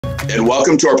and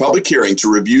welcome to our public hearing to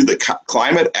review the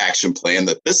climate action plan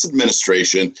that this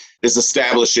administration is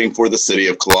establishing for the city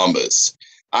of Columbus.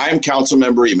 I am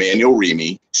Councilmember Emanuel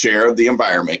Remy, Chair of the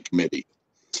Environment Committee.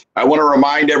 I want to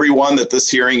remind everyone that this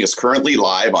hearing is currently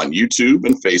live on YouTube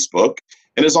and Facebook,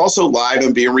 and is also live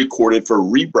and being recorded for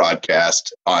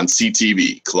rebroadcast on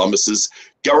CTV, Columbus's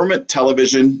government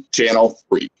television channel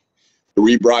 3. The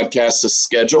rebroadcast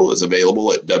schedule is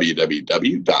available at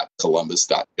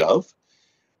www.columbus.gov.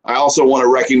 I also want to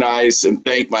recognize and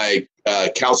thank my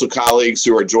council colleagues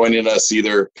who are joining us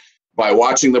either by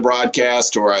watching the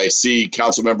broadcast, or I see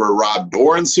Councilmember Rob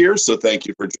Dorans here, so thank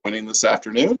you for joining this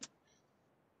afternoon.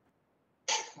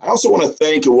 I also want to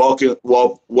thank and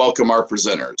welcome our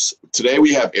presenters. Today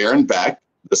we have Aaron Beck,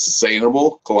 the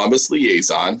Sustainable Columbus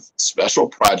Liaison, Special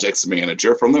Projects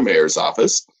Manager from the Mayor's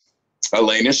Office,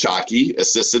 Elena Shockey,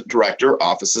 Assistant Director,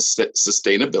 Office of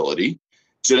Sustainability,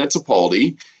 Jenna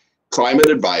Topoldi, Climate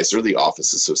Advisor, the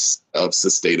Office of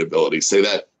Sustainability. Say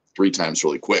that 3 times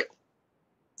really quick.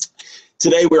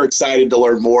 Today, we're excited to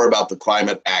learn more about the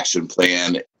climate action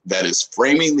plan that is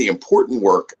framing the important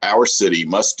work our city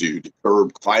must do to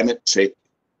curb climate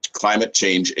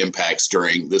change impacts.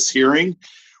 During this hearing,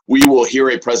 we will hear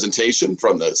a presentation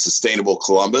from the Sustainable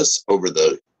Columbus over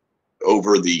the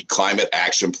climate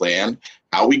action plan,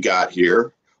 how we got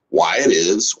here, why it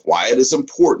is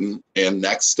important, and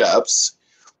next steps.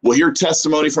 We'll hear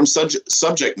testimony from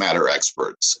subject matter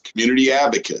experts, community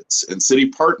advocates, and city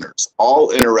partners, all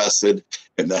interested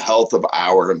in the health of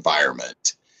our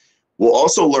environment. We'll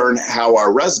also learn how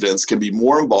our residents can be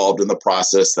more involved in the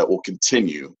process that will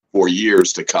continue for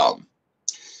years to come.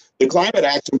 The Climate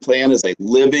Action Plan is a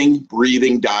living,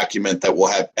 breathing document that will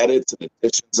have edits and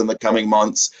additions in the coming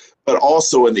months, but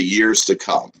also in the years to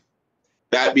come.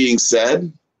 That being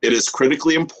said, it is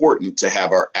critically important to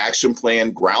have our action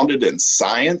plan grounded in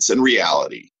science and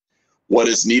reality, what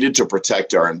is needed to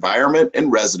protect our environment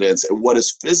and residents, and what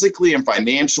is physically and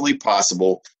financially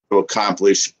possible to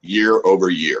accomplish year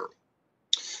over year.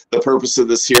 The purpose of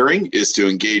this hearing is to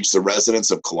engage the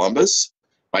residents of Columbus,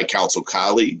 my council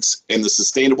colleagues, and the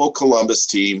Sustainable Columbus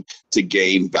team to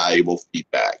gain valuable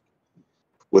feedback.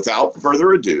 Without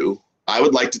further ado, I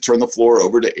would like to turn the floor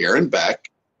over to Aaron Beck,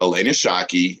 Elena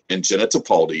Shockey, and Jenna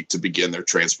Topoldi to begin their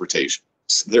presentation.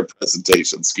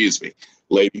 Excuse me.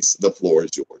 Ladies, the floor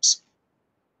is yours.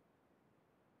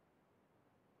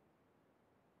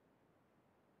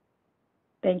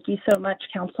 Thank you so much,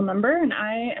 Council Member. And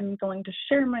I am going to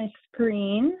share my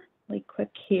screen really quick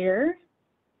here.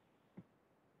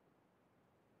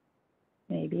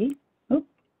 Maybe. Oh.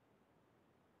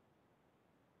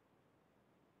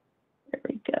 There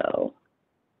we go.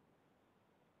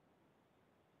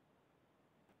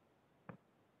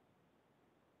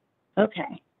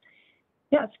 Okay.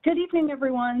 Yes, good evening,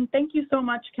 everyone. Thank you so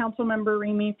much, Councilmember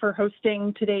Remy, for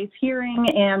hosting today's hearing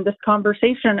and this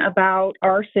conversation about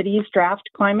our city's draft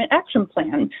climate action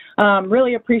plan.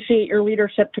 Really appreciate your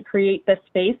leadership to create this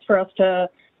space for us to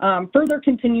further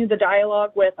continue the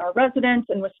dialogue with our residents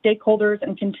and with stakeholders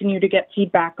and continue to get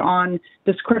feedback on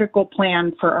this critical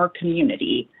plan for our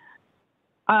community.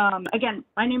 Again,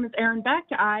 my name is Aaron Beck.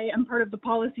 I am part of the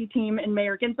policy team in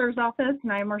Mayor Ginther's office,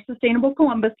 and I am our Sustainable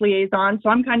Columbus liaison. So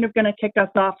I'm kind of going to kick us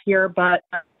off here, but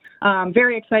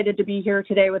very excited to be here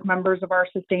today with members of our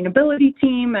sustainability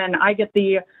team, and I get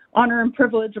the honor and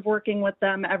privilege of working with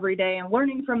them every day and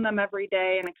learning from them every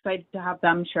day, and excited to have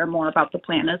them share more about the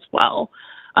plan as well.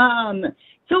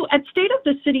 So at State of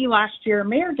the City last year,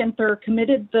 Mayor Ginther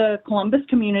committed the Columbus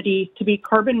community to be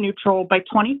carbon neutral by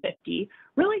 2050,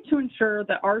 really to ensure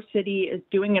that our city is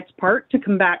doing its part to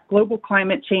combat global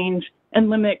climate change and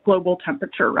limit global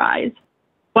temperature rise.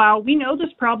 While we know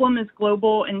this problem is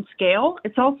global in scale,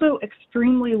 it's also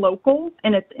extremely local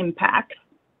in its impact.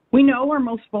 We know our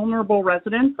most vulnerable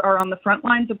residents are on the front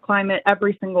lines of climate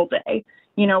every single day.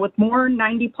 You know, with more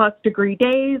 90+ degree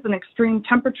days and extreme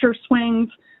temperature swings,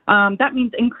 that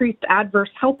means increased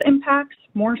adverse health impacts,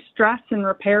 more stress and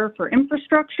repair for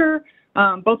infrastructure,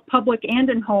 both public and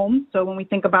in homes. So when we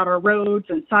think about our roads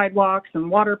and sidewalks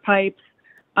and water pipes,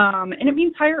 and it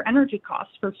means higher energy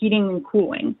costs for heating and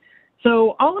cooling.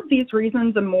 So all of these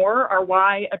reasons and more are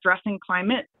why addressing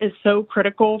climate is so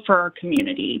critical for our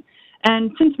community.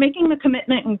 And since making the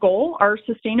commitment and goal, our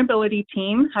sustainability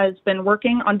team has been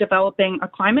working on developing a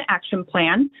climate action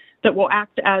plan that will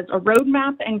act as a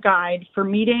roadmap and guide for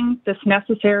meeting this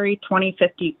necessary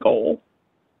 2050 goal.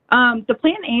 The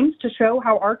plan aims to show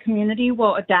how our community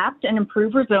will adapt and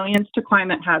improve resilience to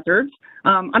climate hazards,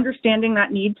 understanding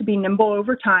that need to be nimble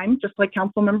over time, just like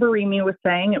Councilmember Remy was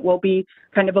saying, it will be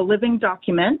kind of a living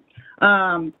document.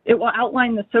 It will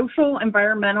outline the social,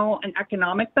 environmental, and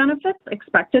economic benefits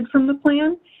expected from the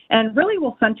plan, and really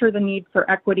will center the need for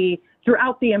equity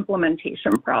throughout the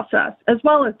implementation process, as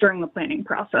well as during the planning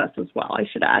process as well, I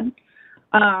should add.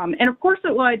 And of course,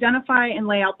 it will identify and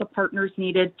lay out the partners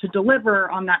needed to deliver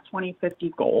on that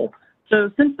 2050 goal. So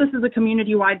since this is a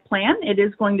community-wide plan, it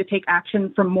is going to take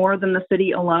action from more than the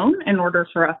city alone in order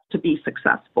for us to be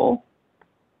successful.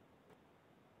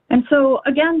 And so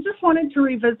again, just wanted to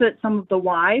revisit some of the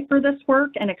why for this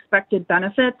work and expected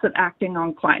benefits of acting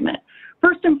on climate.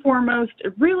 First and foremost,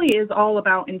 it really is all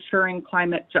about ensuring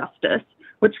climate justice,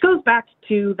 which goes back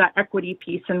to that equity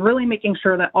piece and really making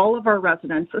sure that all of our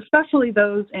residents, especially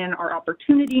those in our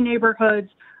opportunity neighborhoods,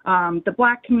 the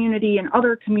Black community and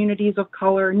other communities of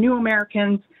color, new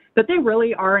Americans, that they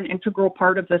really are an integral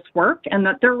part of this work and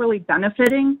that they're really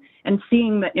benefiting and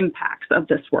seeing the impacts of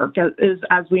this work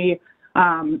as we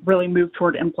really move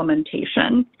toward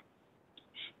implementation.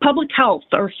 Public health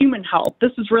or human health,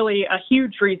 this is really a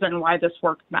huge reason why this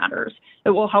work matters.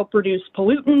 It will help reduce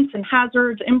pollutants and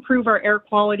hazards, improve our air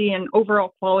quality and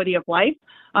overall quality of life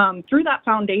through that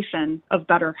foundation of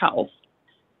better health.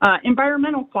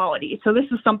 Environmental quality, so this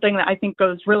is something that I think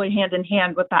goes really hand in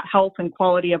hand with that health and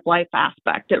quality of life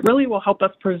aspect. It really will help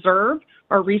us preserve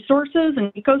our resources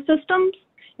and ecosystems,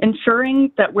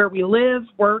 ensuring that where we live,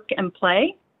 work, and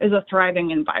play is a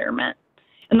thriving environment.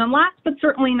 And then last but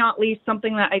certainly not least,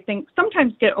 something that I think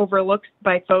sometimes get overlooked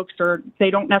by folks or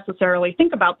they don't necessarily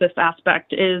think about this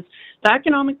aspect is the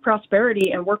economic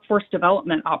prosperity and workforce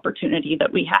development opportunity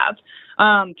that we have.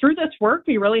 Through this work,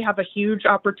 we really have a huge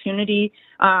opportunity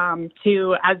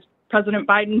to, as President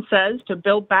Biden says, to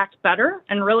build back better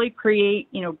and really create,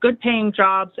 good paying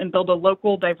jobs and build a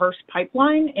local diverse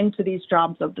pipeline into these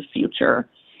jobs of the future.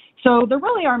 So there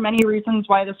really are many reasons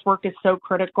why this work is so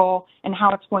critical and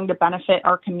how it's going to benefit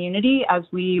our community as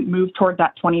we move toward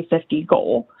that 2050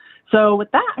 goal. So with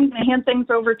that, I'm going to hand things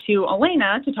over to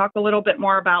Elena to talk a little bit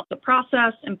more about the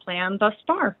process and plan thus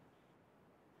far.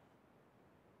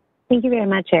 Thank you very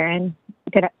much, Erin.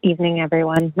 Good evening,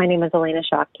 everyone. My name is Elena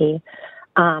Shockey.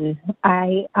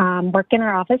 I work in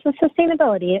our Office of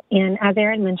Sustainability, and as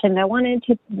Erin mentioned, I wanted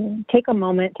to take a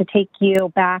moment to take you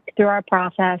back through our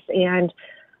process and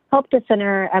help to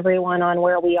center everyone on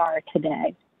where we are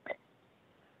today.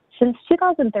 Since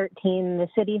 2013, the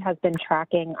city has been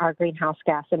tracking our greenhouse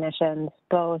gas emissions,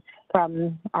 both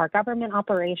from our government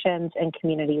operations and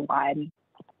community-wide.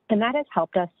 And that has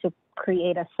helped us to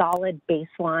create a solid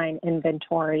baseline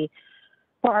inventory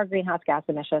for our greenhouse gas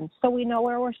emissions, so we know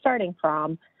where we're starting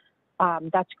from.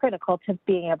 That's critical to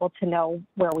being able to know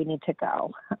where we need to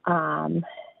go.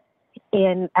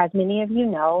 As many of you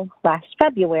know, last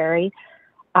February,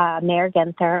 Mayor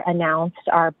Ginther announced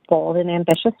our bold and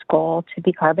ambitious goal to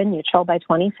be carbon neutral by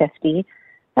 2050.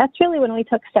 That's really when we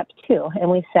took step 2, and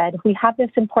we said we have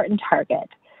this important target.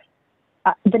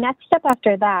 The next step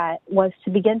after that was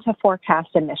to begin to forecast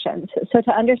emissions. So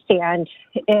to understand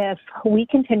if we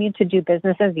continued to do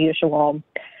business as usual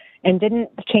and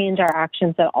didn't change our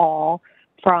actions at all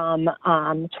from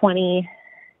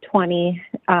 2020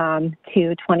 to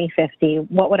 2050,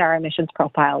 what would our emissions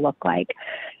profile look like?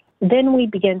 Then we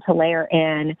begin to layer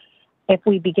in, if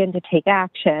we begin to take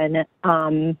action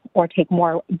or take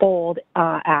more bold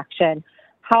action,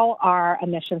 how our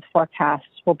emissions forecasts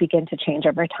will begin to change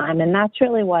over time. And that's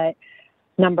really what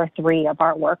number 3 of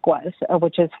our work was,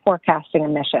 which is forecasting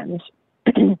emissions.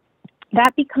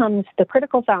 That becomes the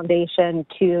critical foundation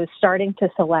to starting to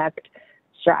select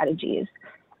strategies.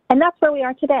 And that's where we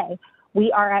are today.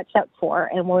 We are at step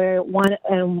 4, and we're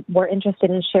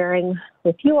interested in sharing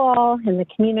with you all in the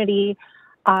community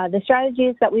the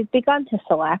strategies that we've begun to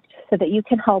select so that you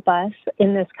can help us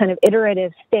in this kind of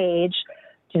iterative stage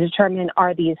to determine,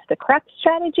 are these the correct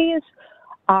strategies?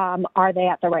 Are they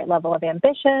at the right level of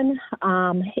ambition?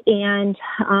 And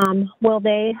will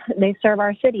they serve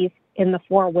our cities in the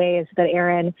 4 ways that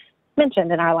Erin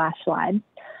mentioned in our last slide?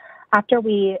 After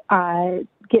we are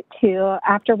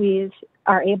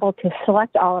able to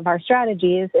select all of our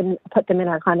strategies and put them in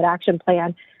our climate action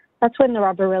plan, that's when the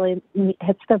rubber really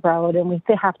hits the road, and we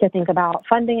have to think about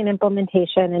funding and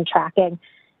implementation and tracking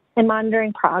and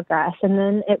monitoring progress. And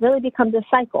then it really becomes a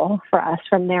cycle for us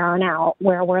from there on out,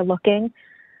 where we're looking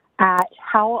at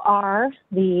how are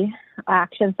the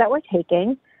actions that we're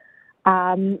taking,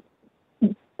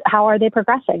 how are they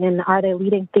progressing, and are they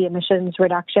leading to the emissions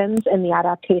reductions and the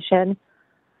adaptation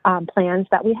plans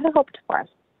that we had hoped for.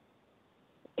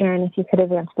 Erin, if you could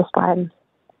advance the slide.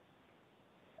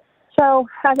 So,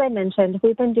 as I mentioned,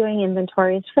 we've been doing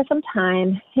inventories for some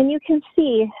time, and you can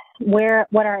see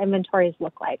what our inventories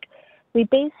look like. we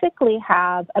basically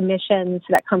have emissions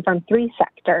that come from three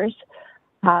sectors,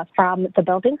 from the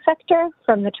building sector,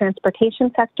 from the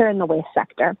transportation sector, and the waste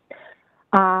sector.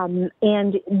 Our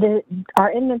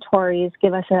inventories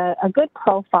give us a good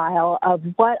profile of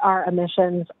what our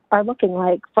emissions are looking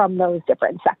like from those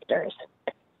different sectors.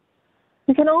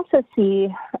 You can also see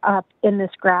in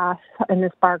this graph, in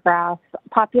this bar graph,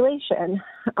 population,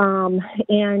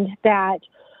 and that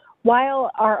while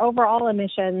our overall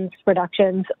emissions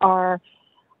reductions are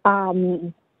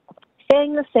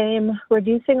staying the same,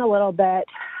 reducing a little bit,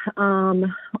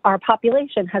 our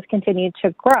population has continued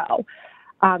to grow.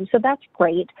 So that's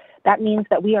great. That means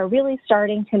that we are really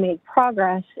starting to make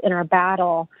progress in our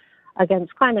battle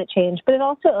against climate change, but it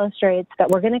also illustrates that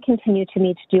we're going to continue to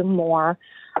need to do more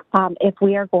if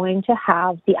we are going to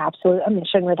have the absolute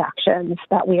emission reductions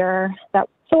that we are.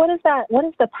 So what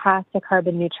does the path to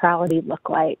carbon neutrality look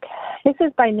like? This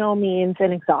is by no means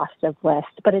an exhaustive list,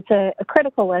 but it's a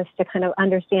critical list to kind of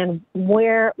understand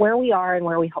where we are and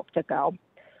where we hope to go.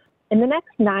 In the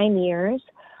next 9 years,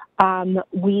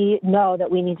 we know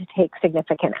that we need to take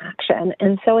significant action.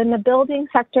 And so in the building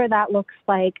sector, that looks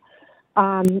like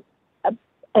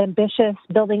ambitious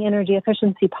building energy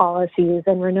efficiency policies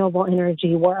and renewable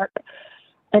energy work.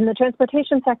 In the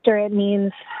transportation sector, it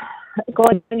means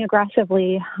going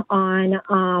aggressively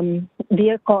on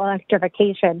vehicle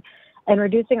electrification and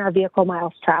reducing our vehicle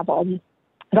miles traveled.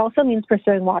 It also means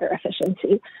pursuing water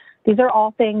efficiency. These are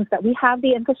all things that we have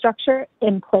the infrastructure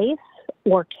in place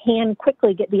or can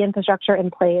quickly get the infrastructure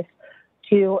in place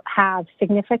to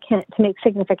make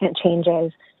significant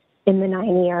changes in the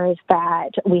 9 years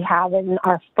that we have in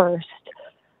our first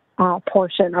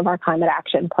portion of our climate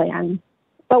action plan.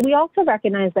 But we also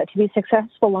recognize that to be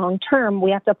successful long-term,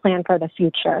 we have to plan for the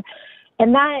future.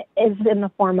 And that is in the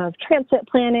form of transit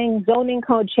planning, zoning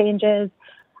code changes,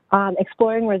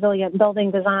 exploring resilient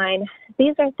building design.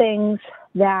 These are things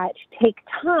that take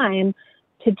time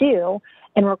to do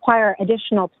and require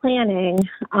additional planning.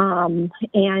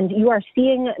 And you are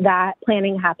seeing that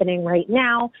planning happening right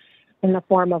now in the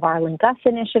form of our Link Us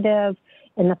initiative,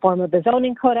 in the form of the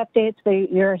zoning code updates that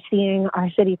you're seeing our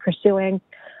city pursuing.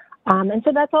 And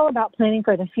so that's all about planning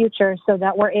for the future so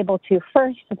that we're able to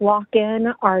first lock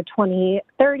in our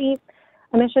 2030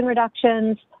 emission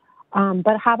reductions,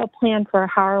 but have a plan for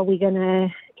how are we going to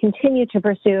continue to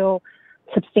pursue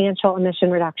substantial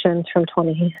emission reductions from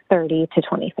 2030 to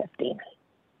 2050.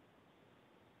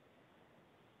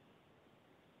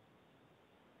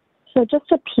 So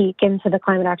just a peek into the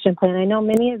Climate Action Plan. I know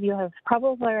many of you have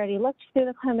probably already looked through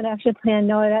the Climate Action Plan,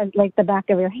 know it as like the back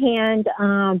of your hand.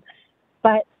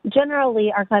 But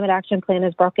generally, our Climate Action Plan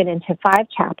is broken into 5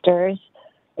 chapters,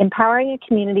 empowering a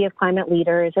community of climate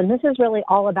leaders. And this is really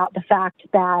all about the fact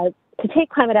that to take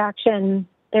climate action,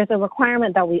 there's a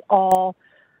requirement that we all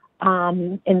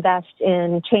invest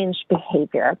in change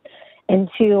behavior. And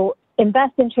to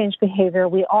invest in change behavior,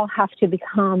 we all have to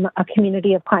become a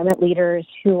community of climate leaders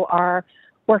who are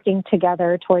working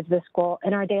together towards this goal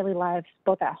in our daily lives,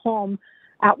 both at home,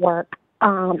 at work,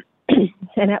 and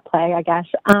at play, I guess.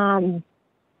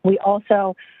 We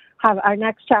also have our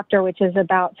next chapter, which is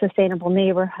about sustainable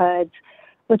neighborhoods,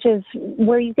 which is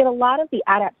where you get a lot of the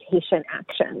adaptation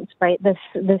actions, right?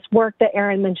 This work that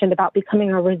Erin mentioned about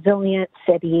becoming a resilient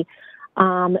city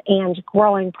and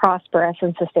growing prosperous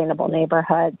and sustainable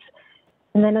neighborhoods.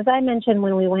 And then, as I mentioned,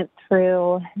 when we went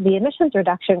through the emissions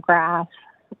reduction graph,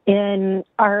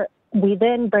 we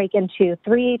then break into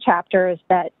 3 chapters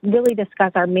that really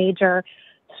discuss our major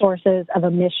sources of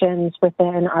emissions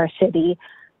within our city: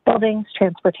 buildings,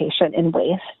 transportation, and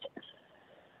waste.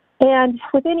 And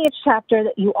within each chapter,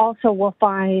 that you also will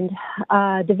find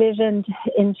divisions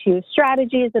into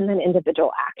strategies and then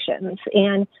individual actions.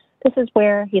 And this is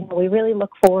where we really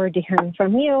look forward to hearing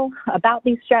from you about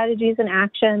these strategies and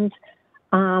actions.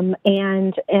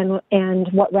 And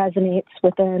what resonates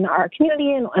within our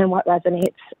community and what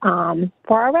resonates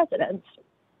for our residents.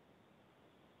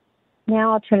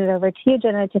 Now I'll turn it over to you,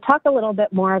 Jenna, to talk a little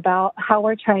bit more about how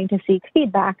we're trying to seek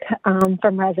feedback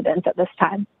from residents at this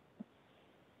time.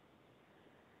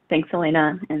 Thanks,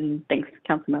 Elena, and thanks,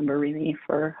 Councilmember Remy,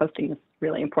 for hosting this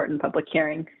really important public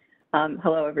hearing.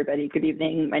 Hello, everybody. Good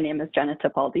evening. My name is Jenna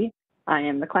Topaldi. I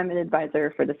am the climate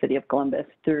advisor for the City of Columbus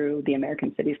through the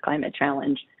American Cities Climate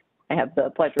Challenge. I have the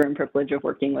pleasure and privilege of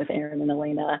working with Erin and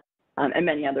Elena and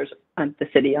many others on the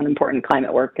city on important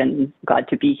climate work, and glad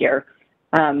to be here.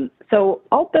 So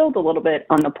I'll build a little bit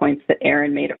on the points that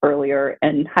Erin made earlier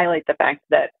and highlight the fact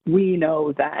that we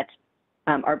know that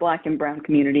our Black and Brown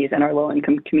communities and our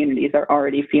low-income communities are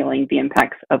already feeling the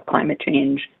impacts of climate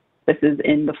change, This is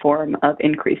in the form of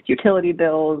increased utility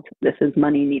bills. This is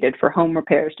money needed for home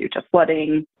repairs due to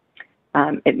flooding.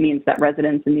 It means that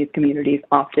residents in these communities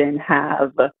often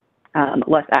have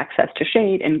less access to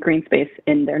shade and green space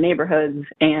in their neighborhoods,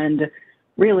 and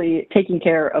really taking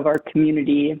care of our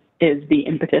community is the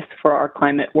impetus for our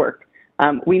climate work.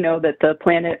 We know that the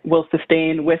planet will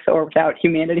sustain with or without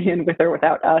humanity and with or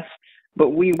without us, but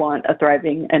we want a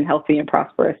thriving and healthy and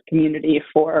prosperous community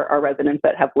for our residents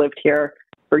that have lived here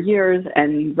for years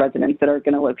and residents that are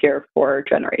going to live here for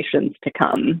generations to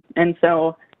come. And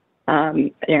so,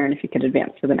 Aaron, if you could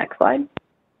advance to the next slide.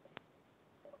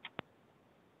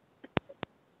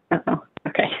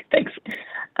 Okay, thanks.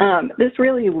 This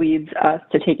really leads us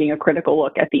to taking a critical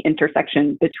look at the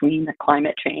intersection between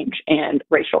climate change and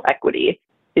racial equity.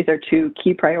 These are two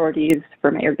key priorities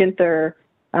for Mayor Ginther.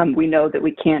 We know that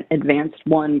we can't advance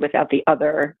one without the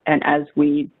other, and as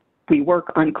we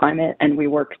work on climate and we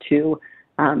work to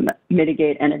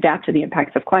mitigate and adapt to the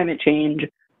impacts of climate change,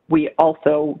 we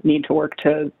also need to work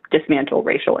to dismantle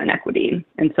racial inequity.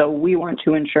 And so we want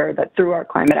to ensure that through our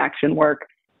climate action work,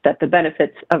 that the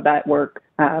benefits of that work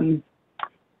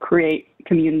create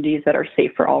communities that are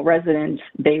safe for all residents,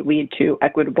 they lead to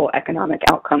equitable economic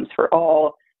outcomes for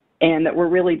all, and that we're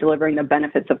really delivering the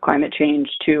benefits of climate change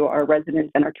to our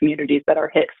residents and our communities that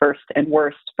are hit first and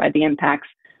worst by the impacts,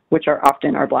 which are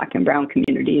often our Black and Brown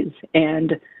communities.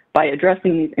 And by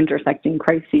addressing these intersecting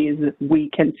crises, we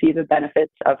can see the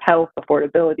benefits of health,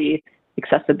 affordability,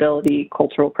 accessibility,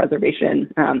 cultural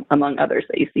preservation, among others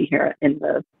that you see here in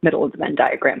the middle of the Venn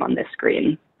diagram on this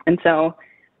screen. And so,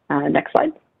 next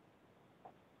slide.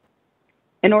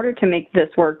 In order to make this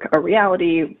work a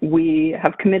reality, we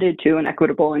have committed to an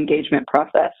equitable engagement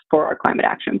process for our climate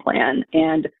action plan.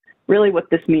 And really what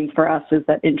this means for us is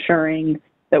that ensuring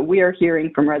that we are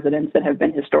hearing from residents that have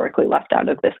been historically left out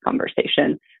of this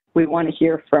conversation. We want to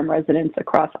hear from residents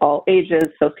across all ages,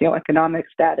 socioeconomic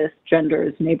status,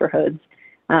 genders, neighborhoods,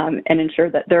 and ensure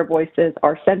that their voices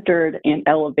are centered and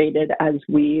elevated as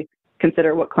we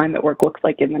consider what climate work looks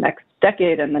like in the next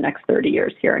decade and the next 30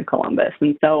 years here in Columbus.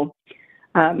 And so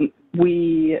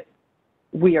we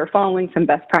are following some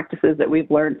best practices that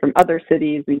we've learned from other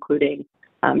cities, including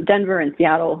Denver and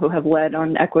Seattle, who have led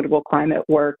on equitable climate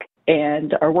work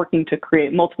and are working to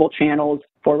create multiple channels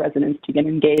for residents to get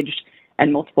engaged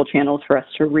and multiple channels for us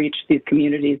to reach these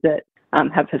communities that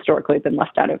have historically been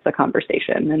left out of the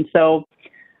conversation. And so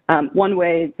one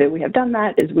way that we have done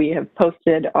that is we have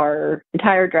posted our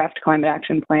entire draft climate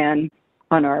action plan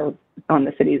on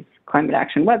the city's climate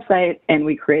action website, and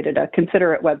we created a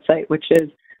Consider It website, which is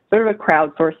sort of a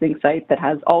crowdsourcing site that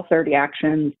has all 30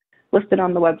 actions listed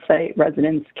on the website.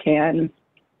 Residents can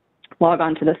log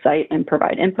on to the site and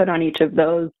provide input on each of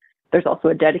those. There's also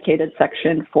a dedicated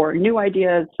section for new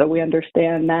ideas, so we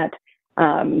understand that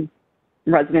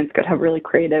residents could have really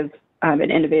creative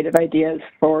and innovative ideas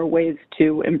for ways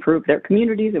to improve their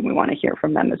communities, and we want to hear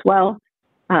from them as well.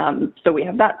 So we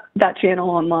have that channel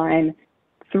online.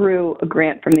 Through a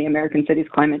grant from the American Cities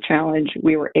Climate Challenge,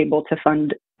 we were able to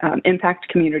fund Impact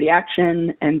Community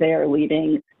Action, and they are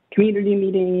leading community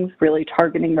meetings, really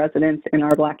targeting residents in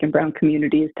our Black and Brown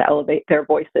communities to elevate their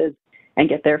voices and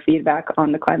get their feedback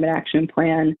on the climate action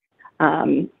plan.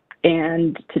 And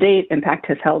to date, Impact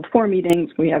has held 4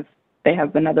 meetings. They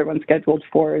have another one scheduled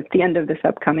for the end of this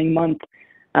upcoming month.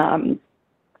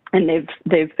 And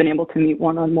they've been able to meet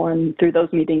one-on-one through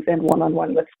those meetings and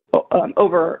one-on-one with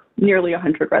over nearly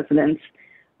 100 residents.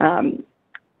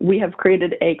 We have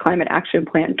created a climate action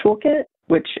plan toolkit,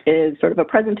 which is sort of a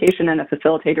presentation and a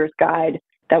facilitator's guide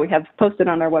that we have posted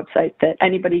on our website that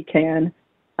anybody can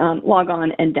log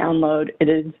on and download. It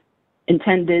is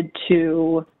intended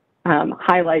to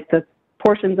highlight the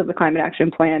portions of the climate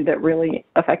action plan that really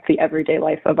affect the everyday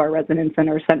life of our residents and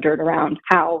are centered around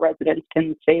how residents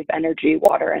can save energy,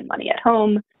 water, and money at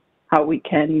home, how we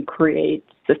can create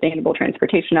sustainable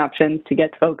transportation options to get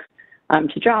folks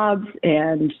to jobs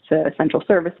and to essential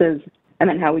services, and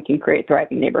then how we can create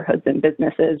thriving neighborhoods and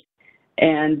businesses.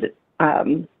 And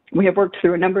we have worked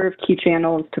through a number of key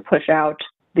channels to push out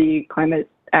the climate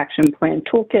action plan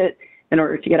toolkit in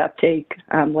order to get uptake.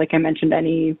 Like I mentioned,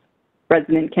 any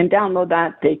resident can download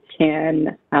that. They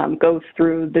can go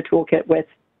through the toolkit with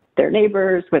their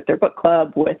neighbors, with their book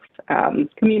club, with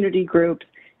community groups,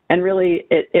 and really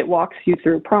it walks you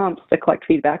through prompts to collect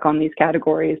feedback on these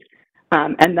categories.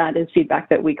 And that is feedback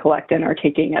that we collect and are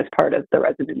taking as part of the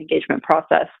resident engagement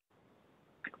process.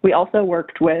 We also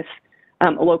worked with a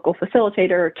local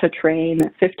facilitator to train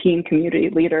 15 community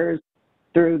leaders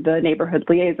through the neighborhood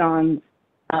liaisons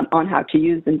on how to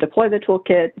use and deploy the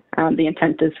toolkit. The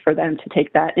intent is for them to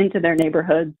take that into their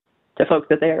neighborhoods to folks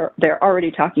that they're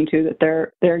already talking to, that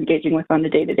they're engaging with on a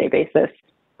day-to-day basis,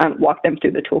 walk them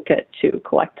through the toolkit to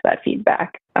collect that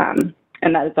feedback. And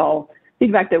that is all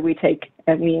feedback that we take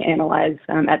and we analyze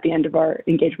at the end of our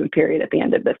engagement period at the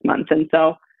end of this month. And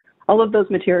so all of those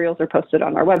materials are posted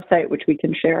on our website, which we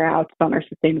can share out on our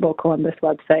Sustainable Columbus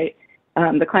website.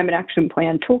 The Climate Action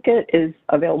Plan Toolkit is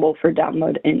available for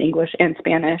download in English and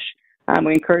Spanish.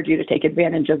 We encourage you to take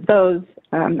advantage of those.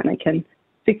 And I can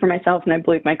speak for myself, and I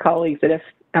believe my colleagues, that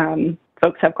if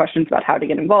folks have questions about how to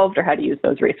get involved or how to use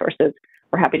those resources,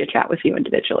 we're happy to chat with you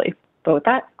individually. But with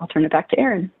that, I'll turn it back to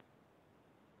Erin.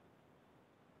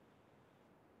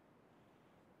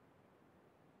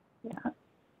 Yeah.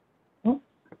 Oh.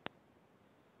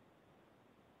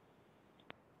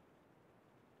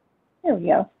 There we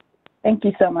go. Thank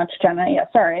you so much, Jenna. Yeah,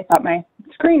 sorry, I thought my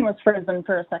screen was frozen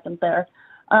for a second there.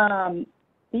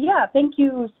 Yeah, thank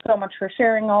you so much for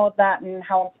sharing all of that and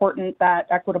how important that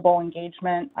equitable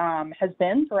engagement has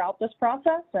been throughout this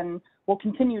process and will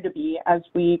continue to be as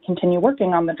we continue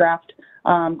working on the draft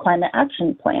climate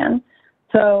action plan.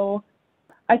 So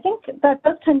I think that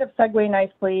does kind of segue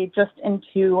nicely just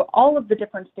into all of the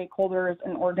different stakeholders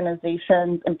and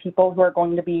organizations and people who are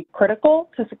going to be critical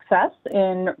to success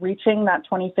in reaching that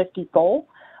 2050 goal.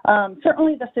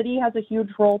 Certainly the city has a huge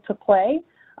role to play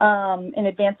in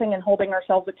advancing and holding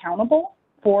ourselves accountable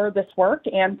for this work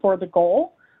and for the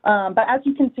goal. But as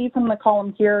you can see from the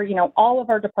column here, you know, all of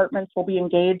our departments will be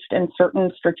engaged in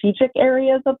certain strategic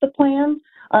areas of the plan.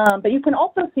 But you can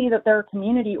also see that there are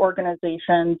community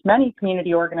organizations, many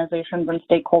community organizations and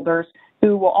stakeholders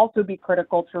who will also be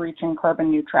critical to reaching carbon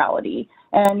neutrality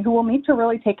and who will need to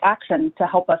really take action to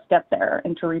help us get there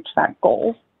and to reach that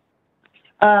goal.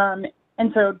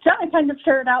 And so Jenna kind of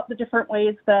shared out the different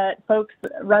ways that folks,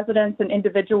 residents and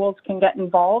individuals can get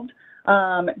involved.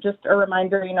 Just a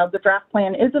reminder, you know, the draft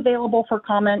plan is available for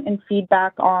comment and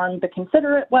feedback on the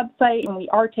Consider It website, and we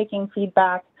are taking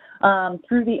feedback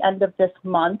through the end of this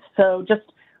month. So just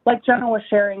like Jenna was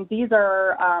sharing, these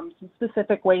are some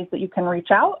specific ways that you can reach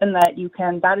out and that you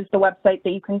can, that is the website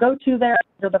that you can go to there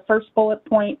under the first bullet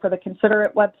point for the Consider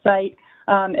It website.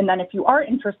 And then if you are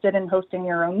interested in hosting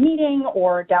your own meeting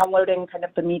or downloading kind of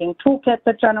the meeting toolkit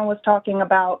that Jenna was talking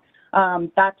about,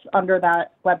 that's under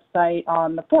that website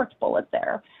on the fourth bullet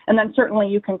there. And then certainly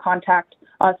you can contact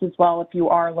us as well if you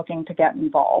are looking to get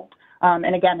involved.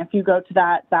 And again, if you go to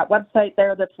that website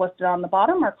there that's listed on the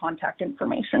bottom, our contact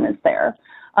information is there.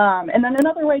 And then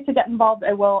another way to get involved,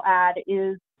 I will add,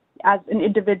 is as an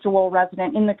individual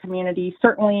resident in the community.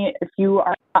 Certainly, if you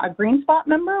are a Green Spot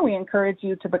member, we encourage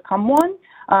you to become one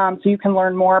so you can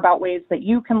learn more about ways that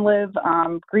you can live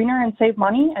greener and save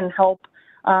money and help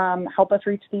us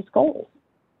reach these goals.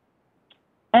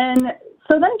 And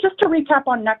so then just to recap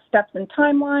on next steps and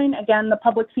timeline, again, the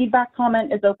public feedback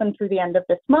comment is open through the end of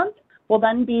this month. We'll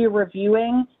then be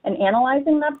reviewing and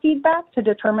analyzing that feedback to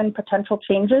determine potential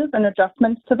changes and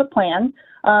adjustments to the plan.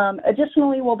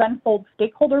 Additionally, we'll then hold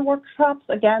stakeholder workshops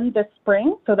again this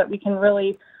spring so that we can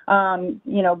really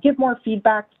you know, give more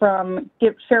feedback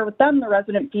share with them the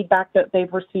resident feedback that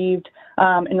they've received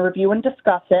and review and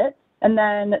discuss it. And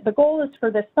then the goal is for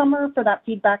this summer for that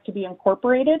feedback to be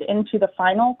incorporated into the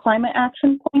final climate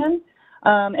action plan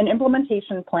and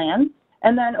implementation plan.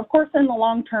 And then, of course, in the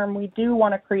long term, we do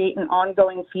want to create an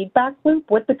ongoing feedback loop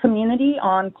with the community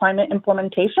on climate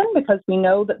implementation because we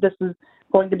know that this is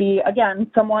going to be,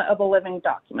 again, somewhat of a living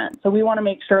document. So we want to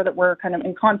make sure that we're kind of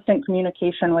in constant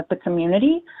communication with the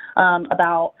community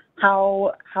about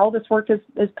how this work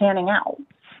is panning out.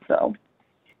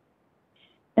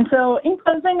 And so in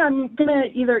closing, I'm going to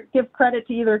either give credit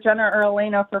to either Jenna or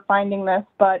Elena for finding this,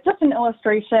 but just an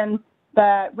illustration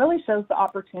that really shows the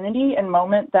opportunity and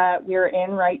moment that we're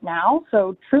in right now.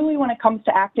 So truly when it comes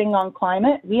to acting on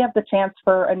climate, we have the chance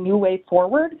for a new way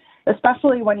forward,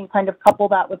 especially when you kind of couple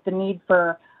that with the need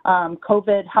for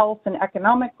COVID health and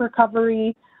economic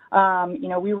recovery. You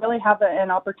know, we really have an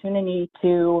opportunity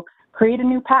to create a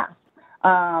new path.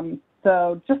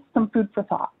 So just some food for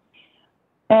thought.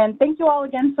 And thank you all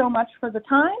again so much for the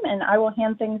time, and I will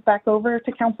hand things back over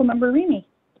to Councilmember Remy.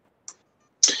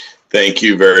 Thank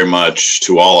you very much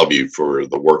to all of you for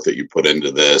the work that you put into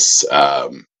this.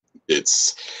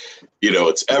 It's, you know,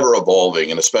 it's ever evolving,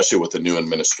 and especially with the new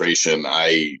administration.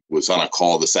 I was on a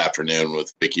call this afternoon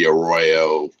with Vicky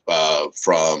Arroyo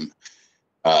from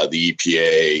the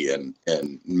EPA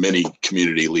and many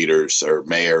community leaders or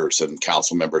mayors and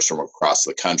council members from across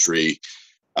the country,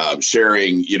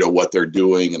 sharing, you know, what they're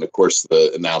doing. And of course,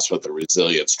 the announcement, the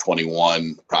Resilience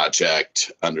 21 project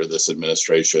under this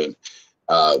administration.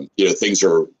 You know, things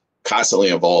are constantly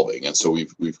evolving, and so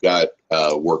we've got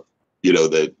work, you know,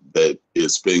 that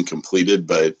is been completed,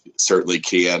 but certainly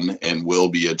can and will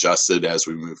be adjusted as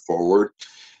we move forward.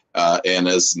 And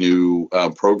as new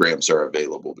programs are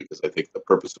available, because I think the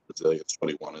purpose of Resilience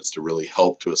 21 is to really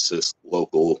help to assist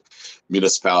local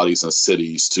municipalities and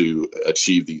cities to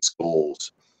achieve these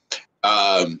goals.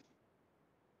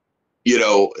 You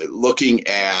know, looking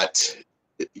at,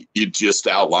 you just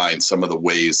outlined some of the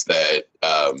ways that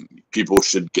people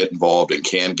should get involved and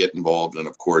can get involved, and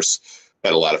of course,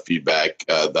 had a lot of feedback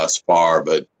thus far,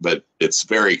 but it's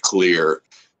very clear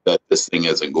that this thing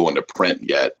isn't going to print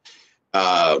yet.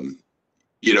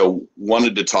 You know,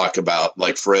 wanted to talk about,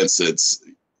 like, for instance,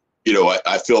 you know,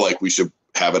 I feel like we should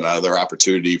have another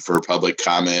opportunity for public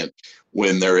comment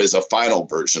when there is a final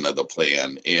version of the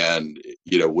plan. And,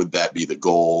 you know, would that be the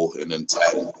goal and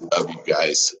intent of you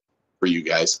guys, for you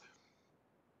guys?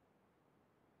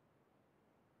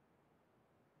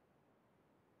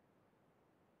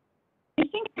 I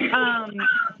think,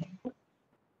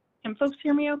 can folks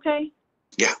hear me okay?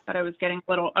 Yeah. Thought I was getting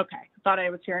a little, okay. Thought I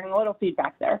was hearing a little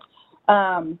feedback there.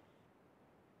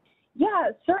 Yeah,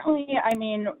 certainly. I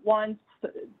mean, once,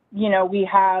 you know, we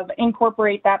have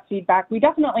incorporate that feedback, we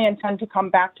definitely intend to come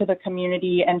back to the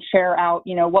community and share out,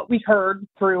 you know, what we heard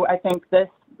through, I think, this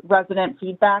resident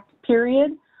feedback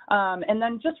period. And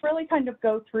then just really kind of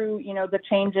go through, you know, the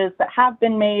changes that have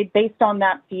been made based on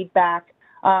that feedback,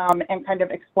 and kind of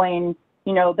explain,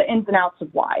 you know, the ins and outs of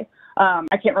why.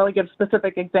 I can't really give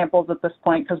specific examples at this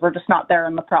point because we're just not there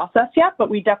in the process yet, but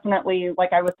we definitely,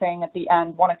 like I was saying at the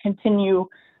end, want to continue,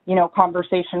 you know,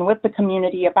 conversation with the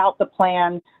community about the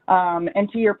plan. And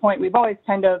to your point, we've always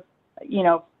kind of, you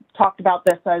know, talked about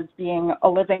this as being a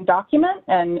living document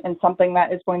and something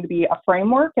that is going to be a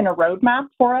framework and a roadmap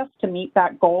for us to meet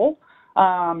that goal.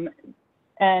 And,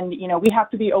 you know, we have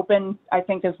to be open, I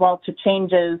think, as well to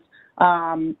changes,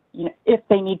 you know, if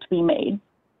they need to be made.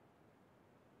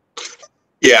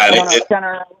 Yeah, I don't know if Jenna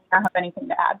or I have anything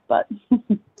to add, but.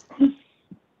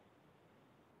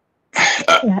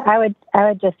 Yeah, I would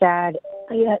just add,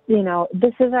 you know,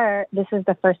 this is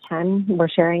the first time we're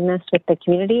sharing this with the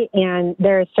community, and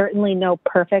there is certainly no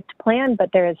perfect plan,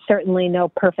 but there is certainly no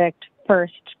perfect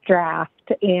first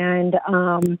draft, and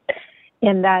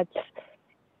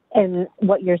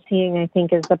what you're seeing, I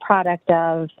think, is the product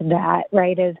of that,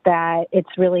 right? Is that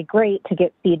it's really great to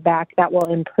get feedback that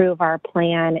will improve our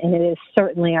plan, and it is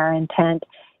certainly our intent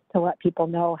to let people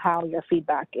know how your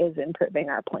feedback is improving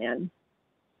our plan.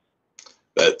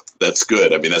 That's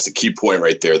good. I mean, that's a key point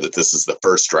right there, that this is the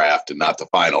first draft and not the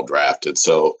final draft. And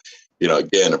so, you know,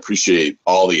 again, appreciate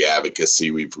all the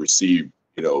advocacy. We've received,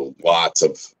 you know, lots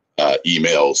of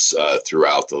emails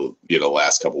throughout the, you know,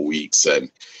 last couple of weeks,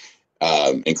 and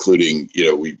including, you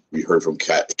know, we heard from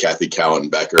Kathy Cowan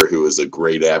Becker, who is a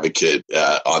great advocate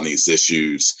on these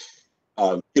issues.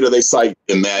 You know, they cite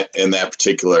in that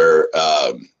particular,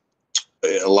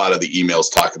 a lot of the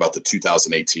emails talk about the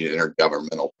 2018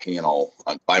 Intergovernmental Panel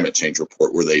on Climate Change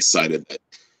report, where they cited that,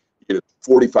 you know,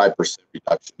 45%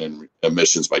 reduction in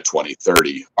emissions by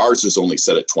 2030. Ours is only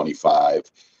set at 25.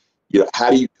 You know,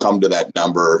 how do you come to that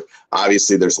number?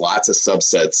 Obviously, there's lots of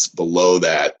subsets below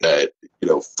that, you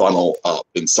know, funnel up,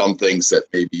 and some things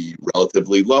that may be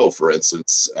relatively low. For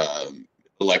instance,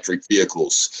 electric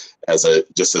vehicles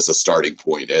just as a starting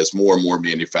point, as more and more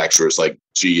manufacturers like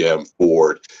GM,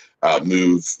 Ford,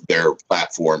 move their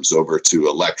platforms over to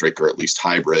electric or at least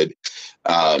hybrid.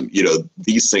 You know,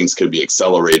 these things can be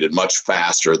accelerated much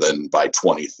faster than by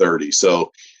 2030.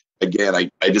 So again, I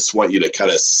just want you to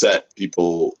kind of set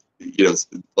people, you know,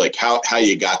 like how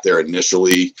you got there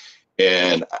initially.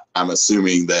 And I'm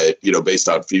assuming that, you know, based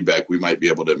on feedback, we might be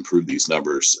able to improve these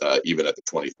numbers even at the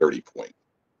 2030 point.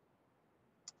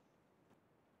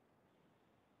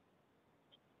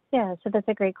 Yeah, so that's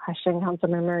a great question,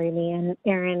 Councilmember Remy, and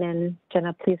Aaron and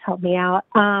Jenna, please help me out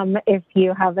if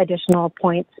you have additional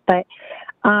points. But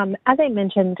as I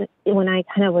mentioned, when I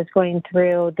kind of was going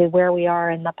through where we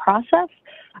are in the process,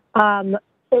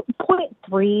 point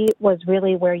 3 was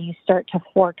really where you start to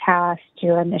forecast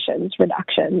your emissions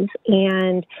reductions.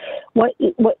 And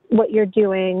what you're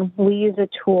doing, we use a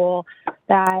tool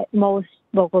that most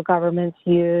local governments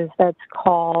use that's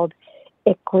called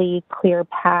ICLEI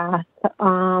ClearPath.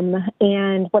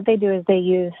 And what they do is they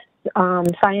use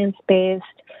science-based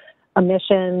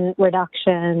emission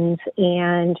reductions,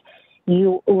 and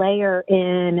you layer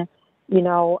in, you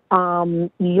know,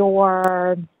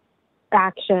 your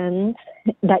actions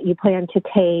that you plan to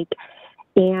take,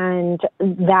 and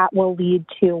that will lead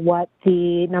to what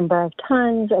the number of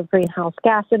tons of greenhouse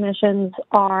gas emissions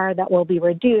are that will be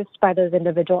reduced by those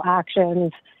individual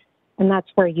actions, and that's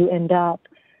where you end up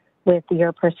with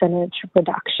your percentage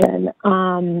reduction.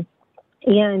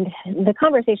 And the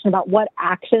conversation about what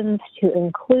actions to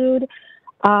include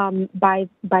by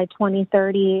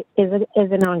 2030 is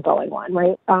an ongoing one,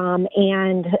 right?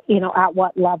 And, you know, at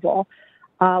what level?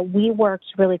 We worked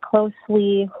really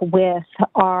closely with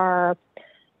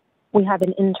we have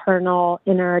an internal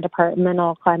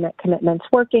interdepartmental climate commitments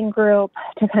working group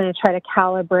to kind of try to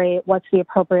calibrate what's the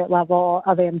appropriate level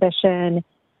of ambition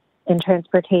in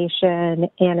transportation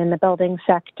and in the building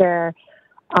sector.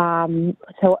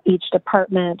 So each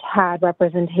department had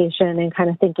representation and kind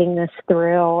of thinking this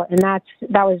through, and that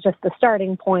was just the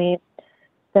starting point.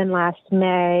 Then last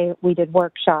May, we did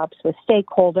workshops with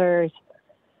stakeholders,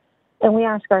 and we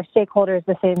asked our stakeholders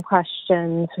the same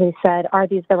questions. We said, are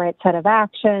these the right set of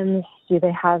actions? Do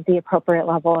they have the appropriate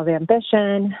level of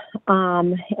ambition?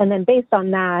 And then based on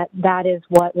that, that is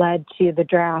what led to the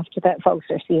draft that folks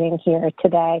are seeing here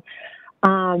today.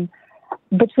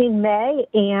 Between May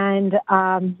and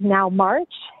now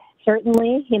March,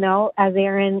 certainly, you know, as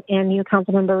Aaron and you,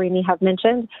 Councilmember Remy, have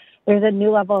mentioned, there's a new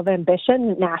level of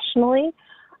ambition nationally,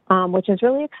 which is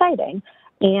really exciting.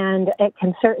 And it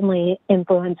can certainly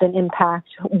influence and impact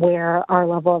where our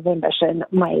level of ambition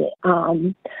might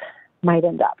end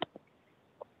up.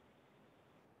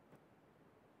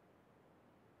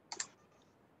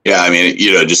 Yeah, I mean,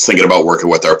 you know, just thinking about working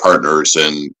with our partners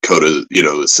and COTA, you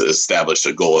know, established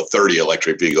a goal of 30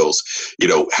 electric vehicles, you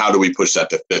know, how do we push that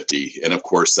to 50? And of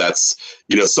course, that's,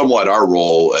 you know, somewhat our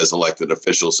role as elected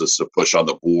officials is to push on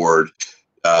the board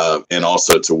and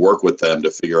also to work with them to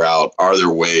figure out, are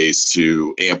there ways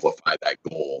to amplify that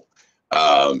goal,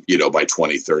 you know, by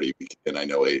 2030? And I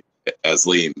know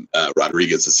Asleen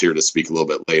Rodriguez is here to speak a little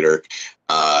bit later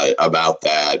about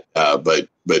that. But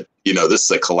you know, this is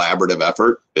a collaborative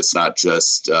effort. It's not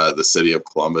just the city of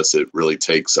Columbus. It really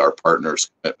takes our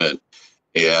partners' commitment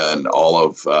and all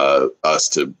of us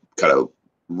to kind of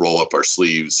roll up our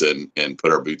sleeves and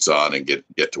put our boots on and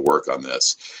get to work on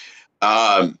this.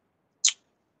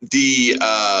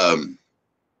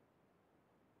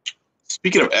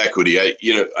 Speaking of equity,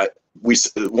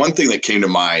 one thing that came to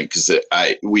mind, because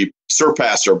we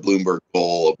surpassed our Bloomberg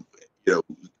goal of, you know,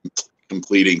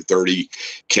 completing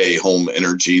 30K home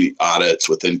energy audits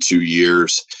within 2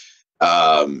 years.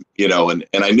 You know, and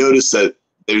I noticed that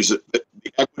the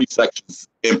equity section's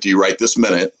empty right this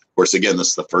minute. Of course, again, this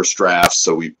is the first draft,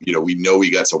 so we know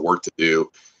we got some work to do.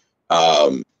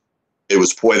 It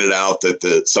was pointed out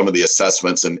that some of the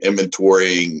assessments and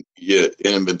inventory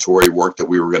work that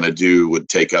we were going to do would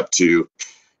take up to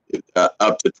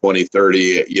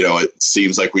 2030. You know, it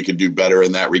seems like we could do better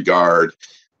in that regard.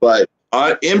 But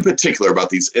in particular about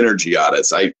these energy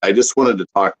audits, I just wanted to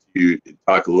talk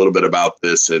a little bit about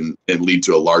this and lead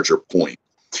to a larger point.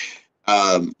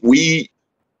 We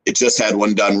just had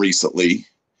one done recently,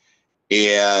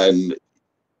 and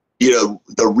you know,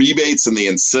 the rebates and the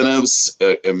incentives,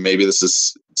 and maybe this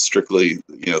is strictly,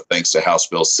 you know, thanks to House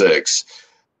Bill 6,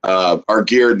 are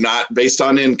geared not based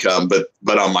on income,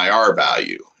 but on my R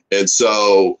value. And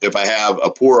so if I have a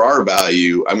poor R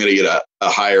value, I'm going to get a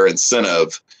higher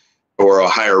incentive or a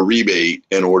higher rebate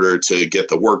in order to get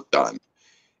the work done.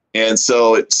 And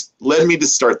so it's led me to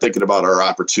start thinking about our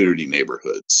opportunity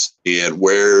neighborhoods and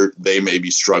where they may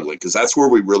be struggling, because that's where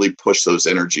we really push those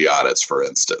energy audits, for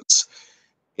instance.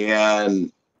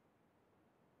 And,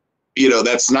 you know,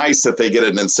 that's nice that they get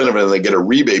an incentive and they get a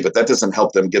rebate, but that doesn't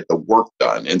help them get the work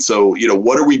done. And so, you know,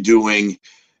 what are we doing?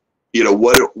 You know,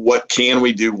 what can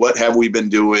we do? What have we been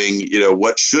doing? You know,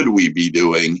 what should we be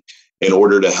doing in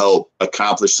order to help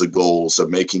accomplish the goals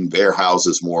of making their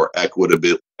houses more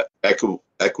equitably,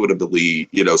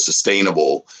 you know,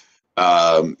 sustainable?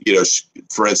 You know,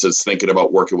 for instance, thinking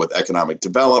about working with economic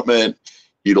development,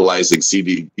 utilizing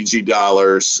CDBG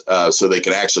dollars so they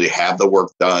can actually have the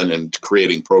work done, and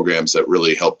creating programs that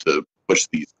really help to push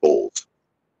these goals.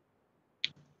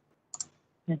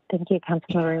 Thank you,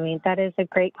 Councilmember Remy. That is a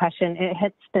great question. It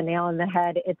hits the nail on the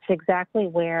head. It's exactly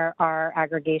where our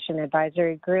aggregation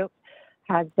advisory group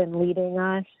has been leading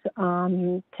us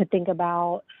to think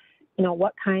about, you know,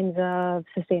 what kinds of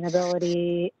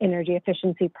sustainability, energy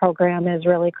efficiency program is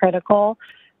really critical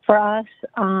for us.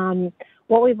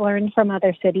 What we've learned from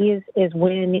other cities is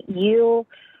when you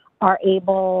are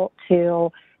able to,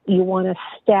 you want to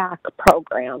stack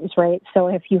programs, right? So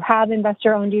if you have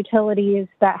investor-owned utilities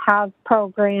that have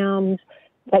programs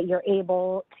that you're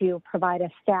able to provide a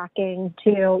stacking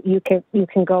to, you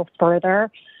can go further,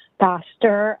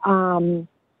 faster.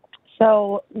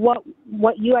 So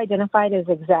what you identified is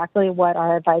exactly what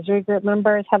our advisory group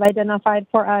members have identified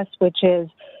for us, which is,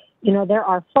 you know, there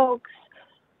are folks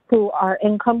who are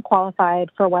income qualified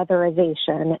for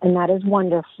weatherization, and that is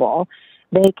wonderful.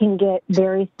 They can get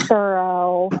very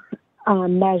thorough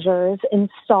measures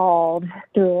installed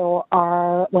through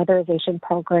our weatherization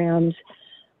programs.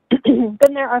 Then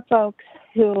there are folks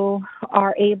who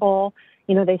are able,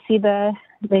 they see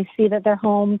that their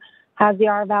home has the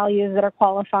R values that are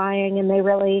qualifying, and they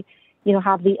really,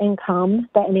 have the income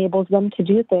that enables them to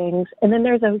do things. And then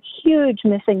there's a huge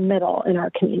missing middle in our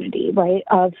community, right,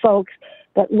 of folks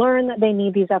that learn that they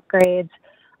need these upgrades,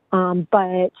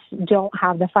 but don't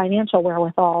have the financial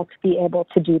wherewithal to be able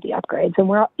to do the upgrades. And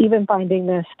we're even finding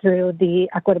this through the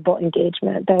equitable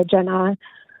engagement that Jenna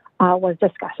was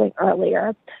discussing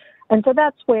earlier. And so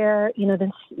that's where,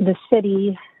 the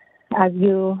city, as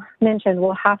you mentioned,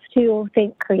 will have to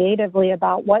think creatively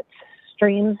about what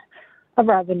streams of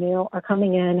revenue are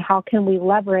coming in. How can we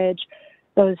leverage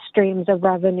those streams of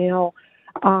revenue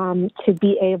to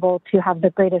be able to have the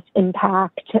greatest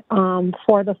impact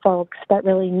for the folks that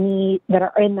really that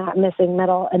are in that missing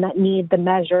middle and that need the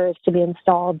measures to be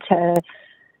installed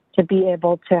to be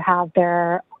able to have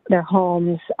their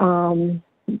homes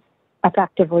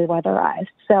effectively weatherized.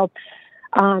 So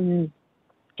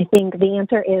I think the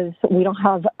answer is we don't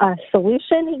have a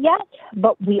solution yet,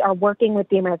 but we are working with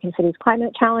the American Cities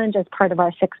Climate Challenge as part of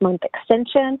our 6-month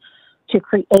extension to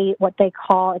create what they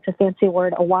call, it's a fancy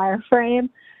word, a wireframe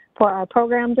for our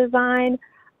program design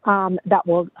that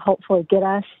will hopefully get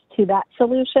us to that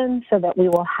solution so that we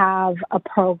will have a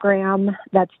program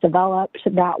that's developed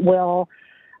that will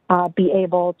be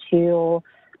able to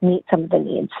meet some of the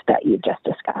needs that you just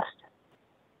discussed.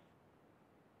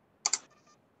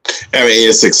 I mean,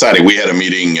 it's exciting. We had a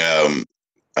meeting,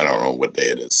 I don't know what day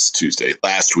it is, Tuesday,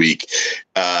 last week,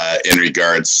 in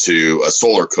regards to a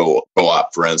solar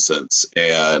co-op, for instance.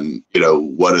 And,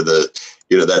 one of the,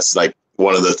 that's like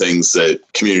one of the things that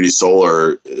community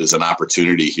solar is an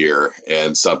opportunity here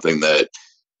and something that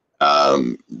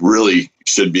really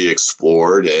should be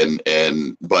explored.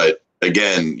 But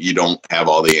again, you don't have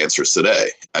all the answers today.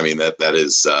 I mean, that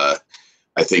is,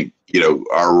 I think,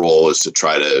 our role is to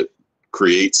try to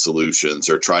create solutions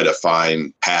or try to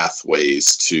find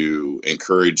pathways to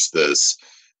encourage this,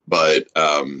 but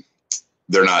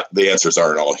the answers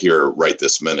aren't all here right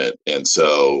this minute. And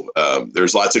so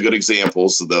there's lots of good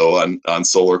examples though on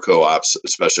solar co-ops,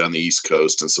 especially on the East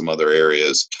Coast and some other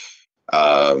areas,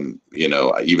 even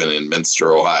in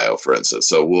Minster, Ohio, for instance.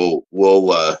 So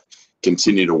we'll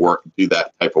continue to do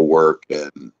that type of work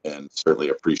and certainly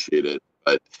appreciate it.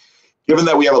 But given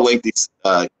that we have a lengthy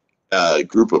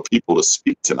group of people to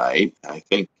speak tonight, I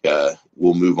think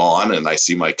we'll move on. And I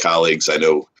see my colleagues. I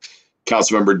know I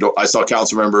saw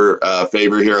Councilmember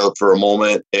Faber here for a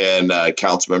moment, and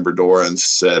Councilmember Doran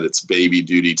said it's baby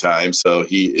duty time, so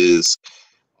he is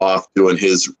off doing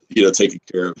his, taking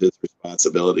care of his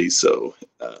responsibilities. So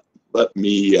let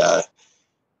me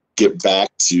get back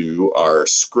to our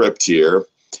script here.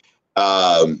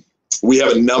 We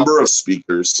have a number of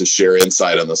speakers to share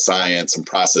insight on the science and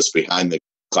process behind the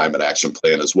Climate Action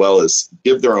Plan, as well as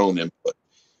give their own input.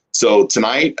 So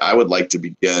tonight, I would like to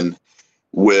begin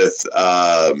with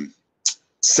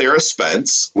Sarah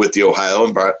Spence with the Ohio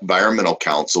Environmental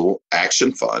Council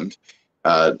Action Fund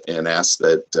and ask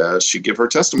that she give her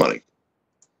testimony.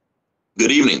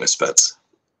 Good evening, Ms. Spence.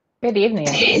 Good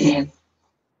evening.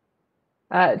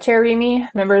 Chair Remy,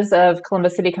 members of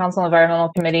Columbus City Council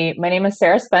Environmental Committee, my name is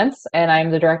Sarah Spence, and I'm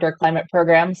the Director of Climate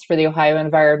Programs for the Ohio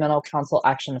Environmental Council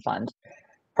Action Fund.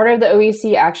 Part of the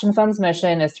OEC Action Fund's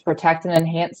mission is to protect and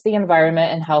enhance the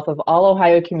environment and health of all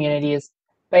Ohio communities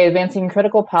by advancing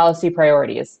critical policy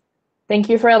priorities. Thank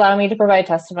you for allowing me to provide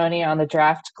testimony on the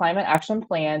draft Climate Action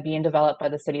Plan being developed by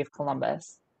the City of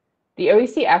Columbus. The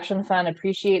OEC Action Fund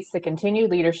appreciates the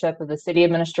continued leadership of the City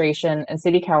Administration and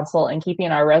City Council in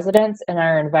keeping our residents and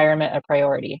our environment a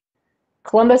priority.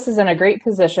 Columbus is in a great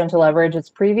position to leverage its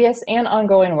previous and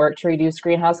ongoing work to reduce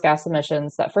greenhouse gas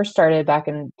emissions that first started back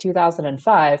in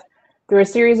 2005 through a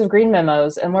series of green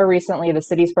memos and more recently the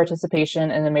city's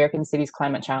participation in the American Cities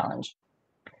Climate Challenge.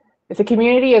 If a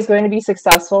community is going to be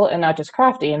successful in not just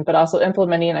crafting, but also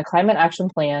implementing a climate action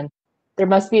plan, there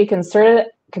must be a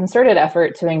concerted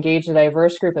effort to engage a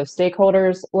diverse group of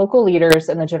stakeholders, local leaders,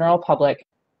 and the general public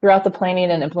throughout the planning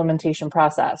and implementation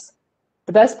process.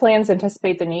 The best plans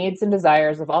anticipate the needs and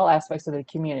desires of all aspects of the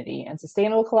community, and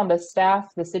Sustainable Columbus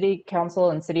staff, the City Council,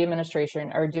 and City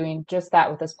Administration are doing just that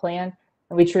with this plan,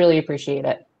 and we truly appreciate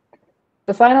it.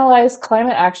 The finalized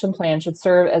Climate Action Plan should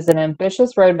serve as an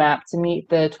ambitious roadmap to meet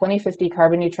the 2050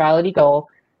 carbon neutrality goal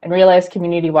and realize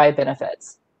community-wide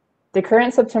benefits. The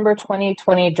current September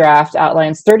 2020 draft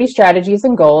outlines 30 strategies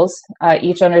and goals,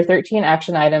 each under 13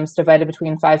 action items divided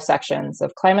between 5 sections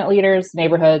of climate leaders,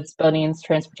 neighborhoods, buildings,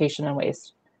 transportation, and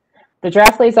waste. The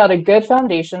draft lays out a good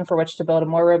foundation for which to build a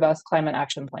more robust climate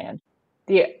action plan.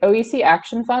 The OEC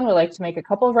Action Fund would like to make a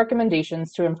couple of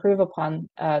recommendations to improve upon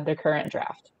the current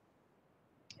draft.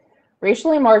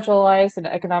 Racially marginalized and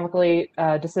economically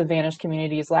disadvantaged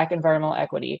communities lack environmental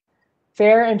equity,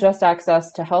 fair and just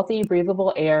access to healthy,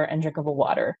 breathable air and drinkable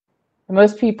water.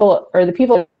 The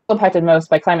people impacted most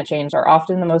by climate change are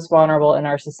often the most vulnerable in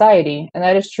our society, and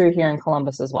that is true here in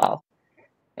Columbus as well.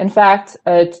 In fact,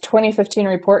 a 2015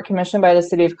 report commissioned by the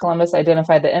City of Columbus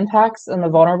identified the impacts and the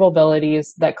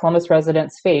vulnerabilities that Columbus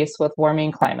residents face with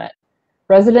warming climate.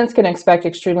 Residents can expect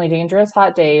extremely dangerous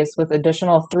hot days with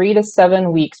additional 3 to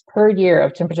 7 weeks per year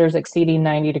of temperatures exceeding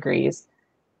 90 degrees,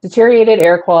 deteriorated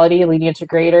air quality leading to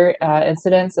greater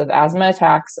incidence of asthma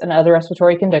attacks and other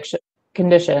respiratory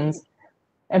conditions,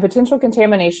 and potential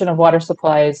contamination of water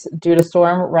supplies due to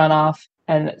storm runoff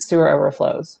and sewer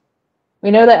overflows. We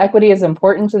know that equity is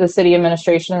important to the city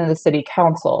administration and the city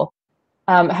council.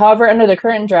 However, under the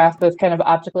current draft, both kind of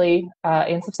optically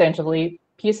and substantively,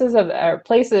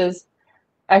 places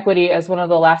equity as one of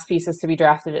the last pieces to be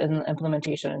drafted in the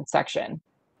implementation section.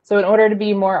 So in order to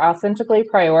be more authentically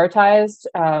prioritized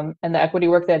and the equity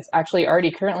work that's actually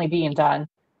already currently being done,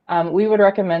 we would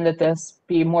recommend that this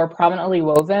be more prominently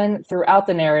woven throughout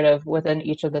the narrative within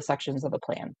each of the sections of the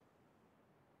plan.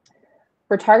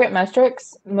 For target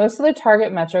metrics, most of the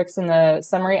target metrics in the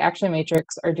summary action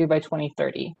matrix are due by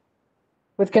 2030.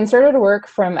 With concerted work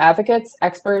from advocates,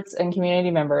 experts, and community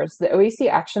members, the OEC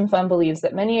Action Fund believes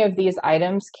that many of these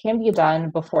items can be done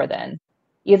before then,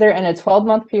 either in a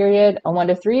 12-month period, a 1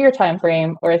 to 3 year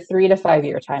timeframe, or a 3 to 5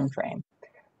 year timeframe.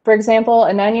 For example,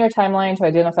 a 9-year timeline to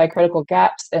identify critical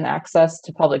gaps in access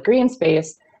to public green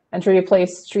space and to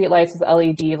replace streetlights with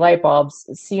LED light bulbs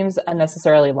seems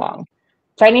unnecessarily long.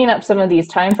 Tightening up some of these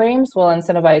timeframes will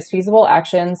incentivize feasible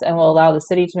actions and will allow the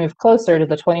city to move closer to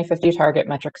the 2050 target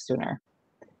metrics sooner.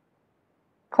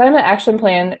 Climate Action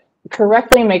Plan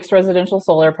correctly makes residential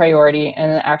solar a priority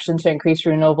and an action to increase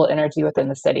renewable energy within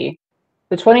the city.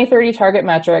 The 2030 target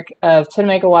metric of 10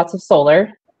 megawatts of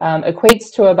solar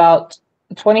equates to about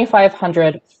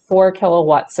 2,500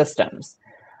 4-kilowatt systems.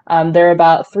 There are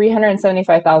about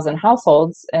 375,000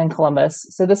 households in Columbus,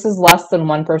 so this is less than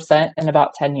 1% in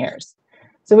about 10 years.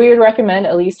 So we would recommend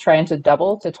at least trying to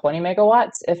double to 20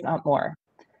 megawatts, if not more.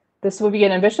 This would be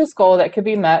an ambitious goal that could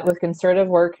be met with concerted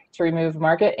work to remove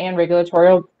market and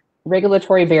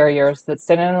regulatory barriers that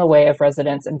stand in the way of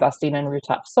residents investing in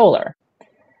rooftop solar.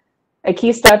 A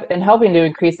key step in helping to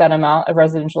increase that amount of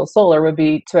residential solar would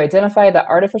be to identify the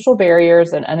artificial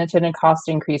barriers and unintended cost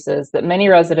increases that many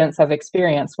residents have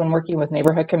experienced when working with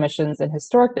neighborhood commissions and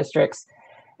historic districts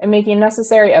and making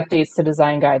necessary updates to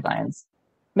design guidelines.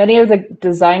 Many of the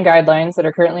design guidelines that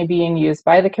are currently being used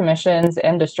by the commissions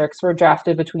and districts were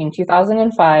drafted between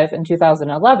 2005 and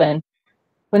 2011,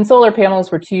 when solar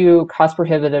panels were too cost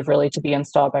prohibitive really to be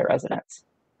installed by residents.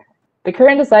 The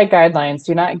current design guidelines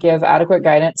do not give adequate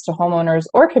guidance to homeowners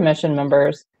or commission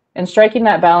members in striking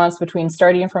that balance between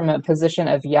starting from a position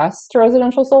of yes to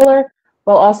residential solar,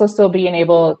 while also still being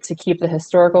able to keep the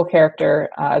historical character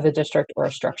of a district or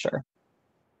a structure.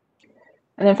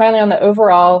 And then finally, on the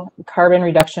overall carbon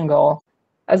reduction goal,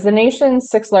 as the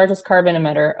nation's 6th largest carbon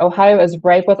emitter, Ohio is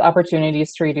ripe with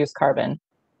opportunities to reduce carbon.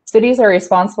 Cities are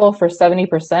responsible for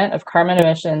 70% of carbon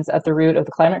emissions at the root of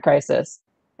the climate crisis,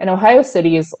 and Ohio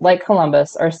cities, like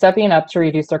Columbus, are stepping up to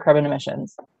reduce their carbon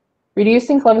emissions.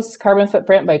 Reducing Columbus's carbon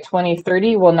footprint by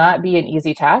 2030 will not be an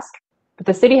easy task, but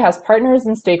the city has partners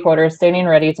and stakeholders standing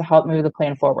ready to help move the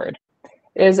plan forward.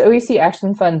 It is OEC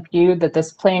Action Fund viewed that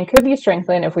this plan could be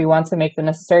strengthened if we want to make the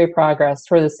necessary progress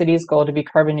toward the city's goal to be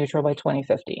carbon neutral by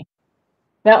 2050.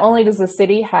 Not only does the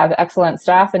city have excellent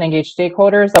staff and engaged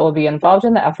stakeholders that will be involved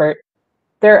in the effort,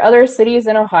 there are other cities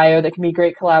in Ohio that can be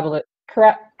great collaborators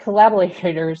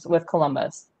with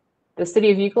Columbus. The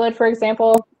city of Euclid, for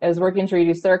example, is working to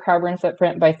reduce their carbon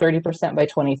footprint by 30% by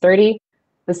 2030.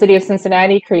 The city of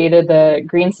Cincinnati created the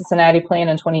Green Cincinnati Plan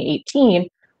in 2018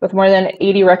 with more than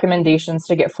 80 recommendations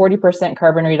to get 40%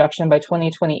 carbon reduction by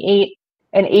 2028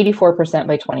 and 84%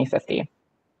 by 2050.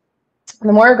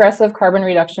 The more aggressive carbon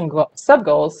reduction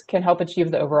sub-goals can help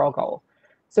achieve the overall goal.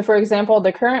 So for example,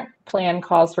 the current plan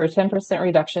calls for a 10%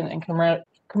 reduction in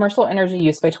commercial energy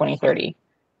use by 2030.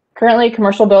 Currently,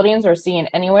 commercial buildings are seeing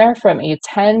anywhere from a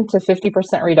 10 to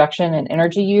 50% reduction in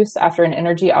energy use after an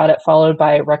energy audit followed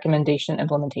by recommendation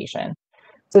implementation.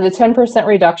 So the 10%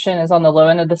 reduction is on the low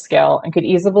end of the scale and could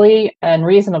easily and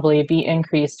reasonably be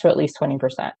increased to at least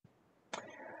 20%.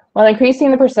 While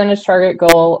increasing the percentage target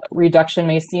goal reduction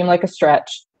may seem like a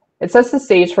stretch, it sets the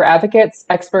stage for advocates,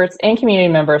 experts, and community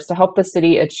members to help the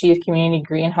city achieve community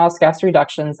greenhouse gas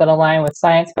reductions that align with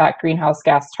science-backed greenhouse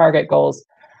gas target goals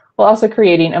while also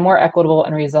creating a more equitable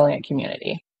and resilient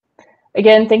community.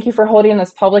 Again, thank you for holding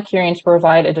this public hearing to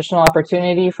provide additional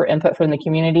opportunity for input from the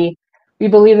community. We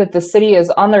believe that the city is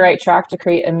on the right track to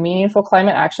create a meaningful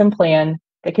climate action plan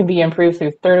that can be improved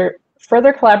through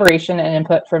further collaboration and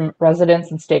input from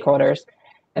residents and stakeholders.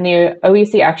 And the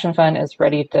OEC Action Fund is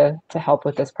ready to help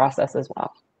with this process as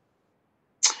well.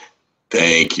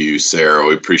 Thank you, Sarah.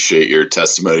 We appreciate your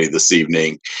testimony this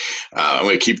evening. I'm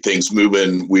going to keep things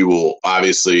moving. We will,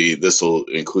 obviously, this will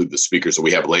include the speakers that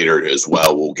we have later as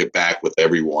well. We'll get back with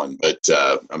everyone, but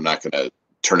I'm not going to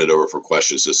turn it over for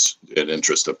questions just in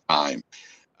interest of time.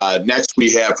 Next,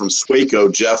 we have from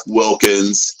SWACO, Jeff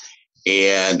Wilkins,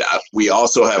 and we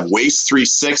also have Waste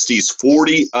 360's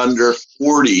 40 Under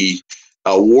 40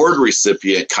 award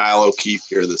recipient, Kyle O'Keefe,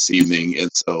 here this evening.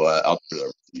 And so I'll turn it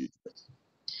over to you.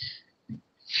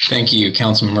 Thank you,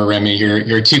 Councilmember Remy.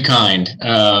 You're too kind.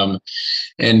 As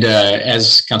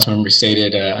Councilmember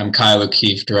stated, I'm Kyle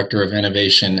O'Keefe, Director of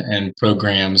Innovation and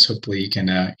Programs. Hopefully you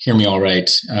can hear me all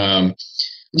right. I'd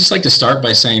just like to start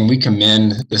by saying we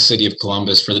commend the City of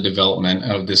Columbus for the development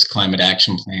of this Climate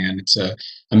Action Plan. It's an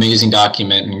amazing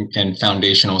document and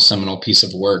foundational seminal piece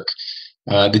of work.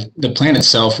 The plan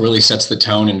itself really sets the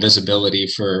tone and visibility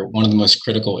for one of the most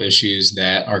critical issues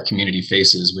that our community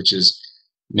faces, which is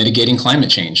mitigating climate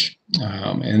change.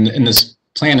 And this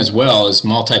plan as well is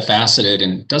multifaceted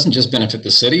and doesn't just benefit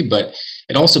the city, but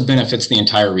it also benefits the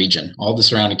entire region, all the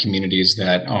surrounding communities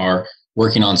that are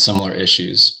working on similar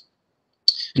issues.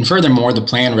 And furthermore, the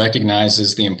plan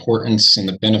recognizes the importance and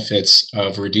the benefits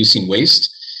of reducing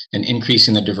waste and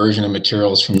increasing the diversion of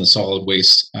materials from the solid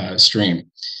waste stream.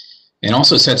 And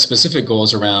also sets specific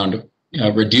goals around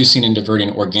reducing and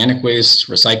diverting organic waste,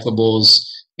 recyclables,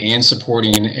 and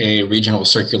supporting a regional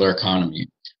circular economy.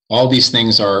 All these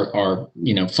things are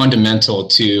fundamental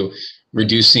to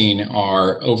reducing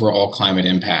our overall climate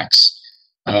impacts.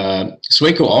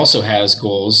 SWACO also has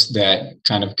goals that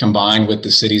kind of combine with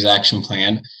the city's action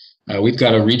plan. We've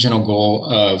got a regional goal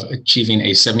of achieving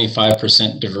a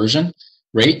 75% diversion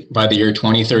rate by the year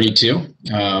 2032.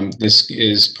 This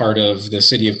is part of the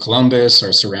City of Columbus,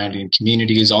 our surrounding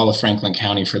communities, all of Franklin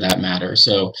County for that matter.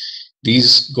 So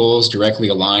these goals directly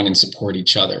align and support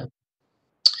each other.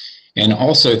 And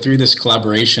also through this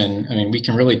collaboration, I mean, we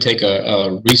can really take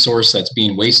a resource that's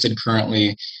being wasted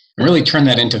currently and really turn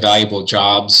that into valuable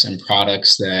jobs and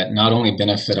products that not only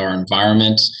benefit our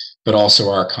environment, but also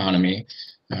our economy.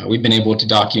 We've been able to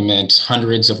document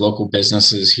hundreds of local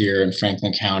businesses here in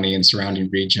Franklin County and surrounding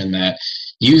region that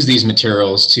use these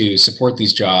materials to support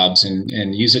these jobs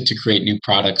and use it to create new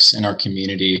products in our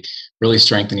community, really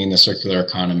strengthening the circular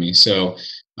economy. So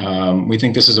we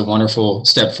think this is a wonderful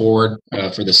step forward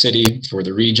for the city, for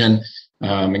the region,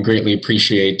 and greatly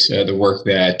appreciate the work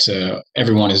that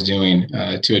everyone is doing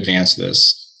to advance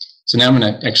this. So now I'm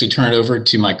going to actually turn it over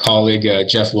to my colleague,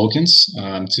 Jeff Wilkins,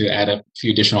 to add a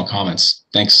few additional comments.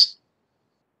 Thanks.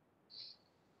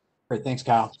 Great, thanks,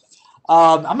 Kyle.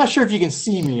 I'm not sure if you can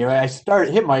see me. I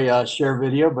hit my share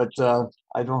video, but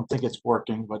I don't think it's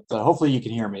working, but hopefully you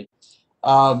can hear me.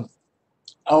 Again,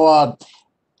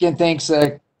 thanks,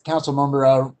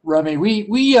 Councilmember Remy.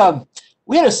 We had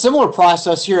a similar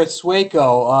process here at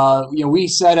SWACO. We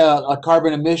set a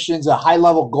carbon emissions, a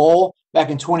high-level goal back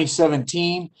in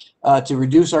 2017 to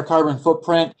reduce our carbon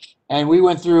footprint. And we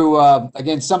went through,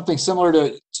 again, something similar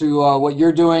to what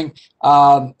you're doing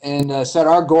and set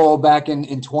our goal back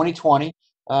in 2020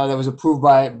 that was approved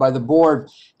by the board.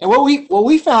 And what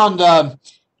we found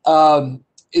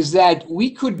is that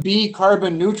we could be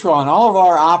carbon neutral in all of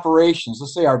our operations.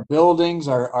 Let's say our buildings,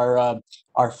 our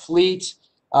fleet,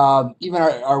 even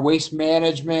our waste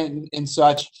management and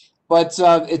such. But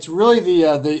it's really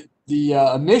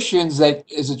the emissions that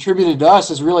is attributed to us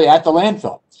is really at the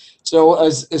landfill. So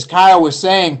as Kyle was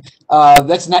saying,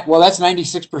 that's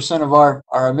 96% of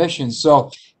our emissions.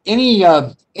 So any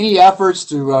efforts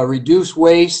to reduce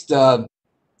waste to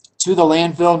the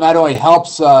landfill not only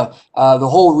helps the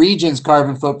whole region's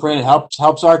carbon footprint, it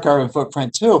helps our carbon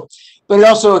footprint too, but it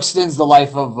also extends the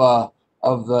life of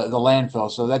the landfill.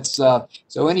 So that's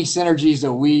so any synergies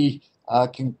that we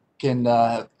can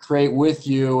create with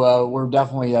you, we're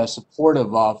definitely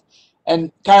supportive of.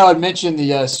 And Kyle had mentioned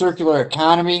the circular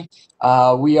economy.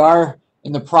 We are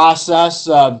in the process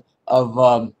of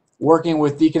working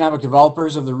with the economic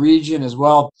developers of the region, as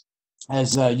well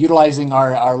as utilizing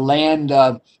our land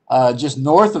just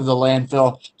north of the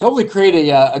landfill to hopefully create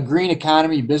a green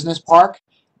economy business park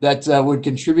that would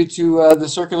contribute to the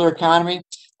circular economy.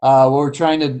 What we're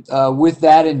trying to, with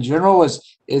that in general, is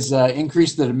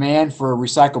increase the demand for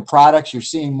recycled products. You're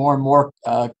seeing more and more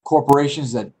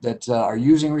corporations that are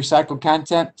using recycled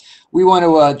content. We want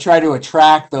to try to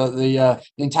attract the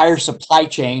entire supply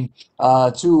chain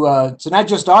to not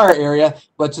just our area,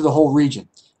 but to the whole region.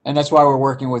 And that's why we're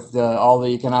working with all the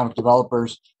economic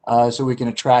developers so we can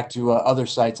attract to other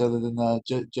sites other than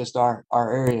just our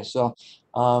area. So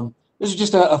this is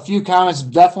just a few comments.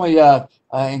 Definitely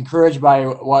encouraged by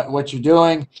what you're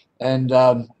doing, and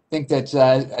I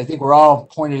think we're all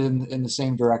pointed in the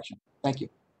same direction. Thank you.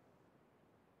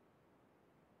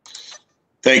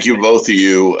 Thank you, both of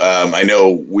you. I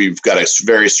know we've got a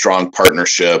very strong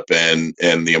partnership, and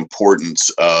the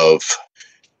importance of,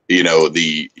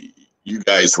 you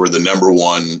guys were the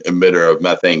 #1 emitter of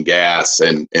methane gas,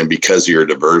 and because of your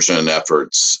diversion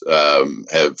efforts,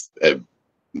 have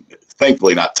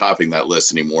thankfully not topping that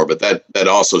list anymore. But that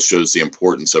also shows the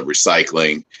importance of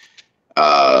recycling.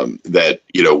 That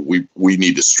we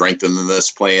need to strengthen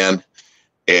this plan,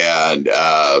 and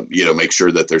make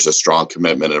sure that there's a strong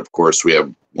commitment. And of course, we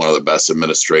have one of the best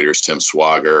administrators, Tim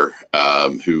Swager,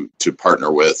 who to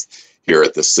partner with here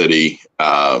at the city.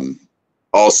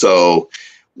 Also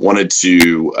wanted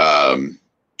to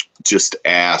just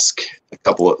ask a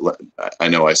couple of, I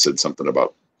know I said something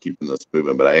about keeping this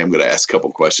moving, but I am going to ask a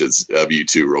couple questions of you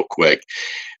two real quick.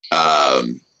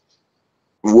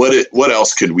 What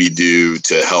else could we do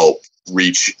to help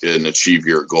reach and achieve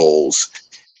your goals?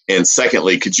 And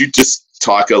secondly, could you just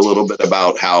talk a little bit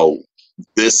about how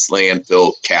this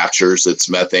landfill captures its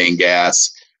methane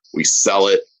gas? We sell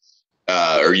it,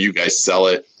 or you guys sell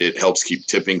it. It helps keep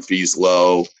tipping fees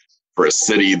low for a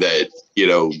city that,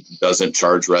 doesn't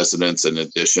charge residents in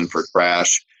addition for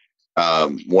trash.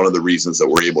 One of the reasons that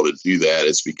we're able to do that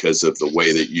is because of the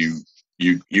way that you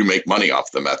make money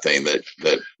off the methane that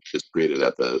is created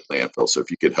at the landfill. So if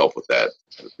you could help with that,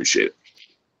 I'd appreciate it.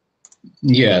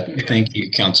 Yeah, thank you,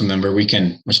 council member. We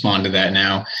can respond to that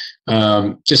now.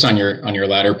 Just on your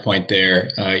latter point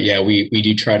there, yeah, we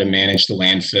do try to manage the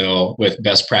landfill with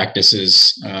best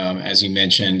practices, as you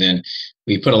mentioned, and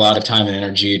we put a lot of time and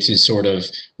energy to sort of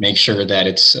make sure that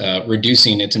it's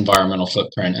reducing its environmental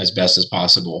footprint as best as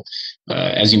possible.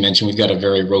 As you mentioned, we've got a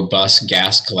very robust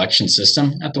gas collection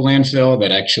system at the landfill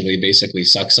that actually basically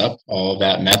sucks up all of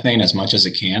that methane as much as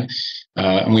it can.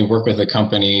 And we work with a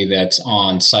company that's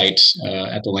on site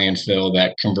at the landfill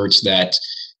that converts that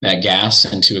gas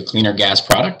into a cleaner gas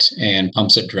product and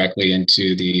pumps it directly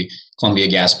into the Columbia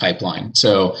Gas Pipeline.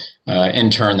 So in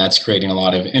turn, that's creating a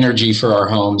lot of energy for our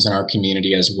homes and our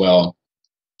community as well.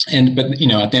 But at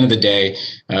the end of the day,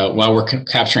 while we're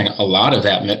capturing a lot of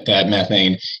that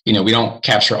methane, we don't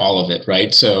capture all of it,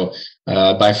 right? So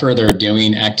by further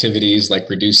doing activities like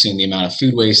reducing the amount of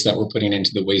food waste that we're putting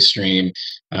into the waste stream,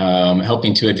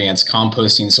 helping to advance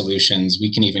composting solutions,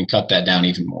 we can even cut that down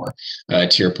even more,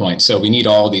 to your point. So we need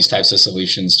all of these types of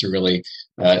solutions to really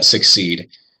succeed.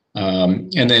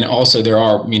 And then also there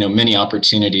are, many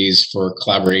opportunities for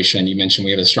collaboration. You mentioned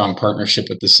we have a strong partnership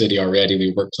with the city already.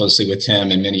 We work closely with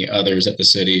him and many others at the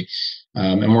city.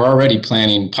 And we're already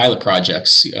planning pilot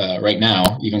projects right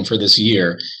now, even for this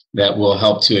year, that will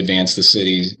help to advance the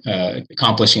city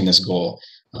accomplishing this goal,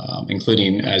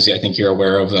 including, as I think you're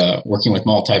aware of, working with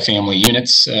multifamily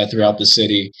units throughout the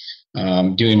city,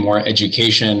 doing more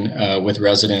education with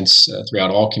residents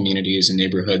throughout all communities and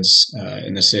neighborhoods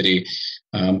in the city.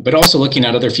 But also looking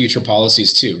at other future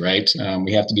policies too, right?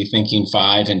 We have to be thinking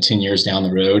 5 and 10 years down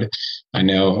the road. I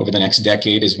know over the next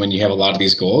decade is when you have a lot of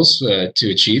these goals to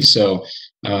achieve. So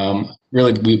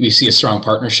really, we see a strong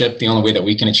partnership. The only way that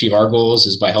we can achieve our goals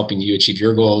is by helping you achieve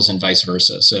your goals and vice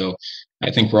versa. So I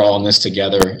think we're all in this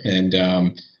together, and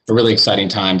a really exciting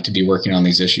time to be working on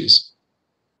these issues.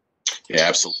 Yeah,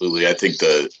 absolutely. I think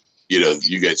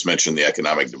you guys mentioned the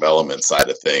economic development side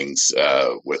of things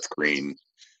with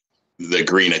the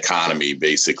green economy,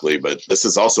 basically, but this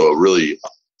is also a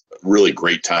really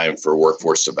great time for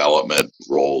workforce development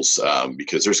roles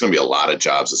because there's going to be a lot of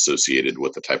jobs associated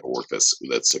with the type of work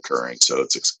that's occurring. So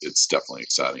it's definitely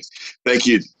exciting. Thank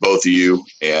you, both of you,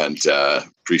 and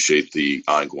appreciate the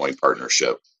ongoing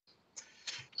partnership.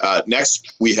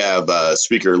 Next, we have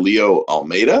Speaker Leo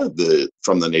Almeida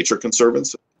from the Nature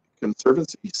Conservancy.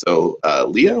 So,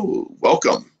 Leo,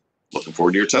 welcome. Looking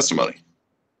forward to your testimony.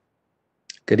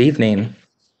 Good evening.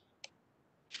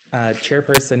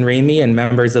 Chairperson Remy and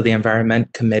members of the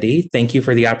Environment Committee, thank you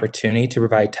for the opportunity to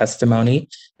provide testimony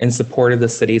in support of the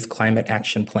city's Climate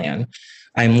Action Plan.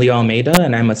 I'm Leo Almeida,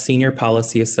 and I'm a Senior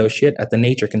Policy Associate at the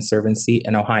Nature Conservancy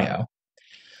in Ohio.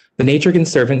 The Nature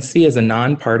Conservancy is a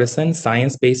nonpartisan,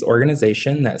 science-based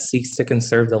organization that seeks to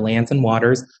conserve the lands and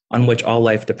waters on which all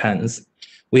life depends.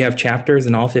 We have chapters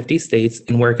in all 50 states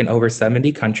and work in over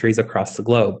 70 countries across the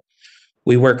globe.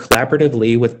 We work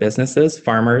collaboratively with businesses,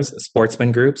 farmers,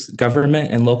 sportsman groups,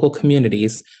 government, and local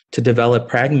communities to develop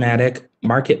pragmatic,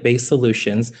 market-based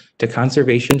solutions to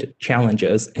conservation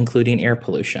challenges, including air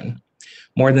pollution.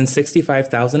 More than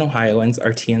 65,000 Ohioans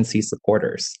are TNC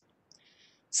supporters.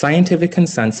 Scientific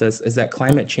consensus is that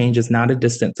climate change is not a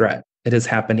distant threat. It is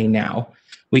happening now.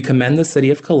 We commend the City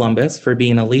of Columbus for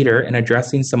being a leader in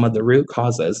addressing some of the root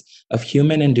causes of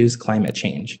human-induced climate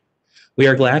change. We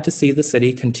are glad to see the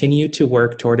city continue to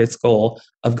work toward its goal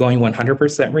of going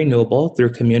 100% renewable through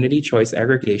community choice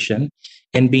aggregation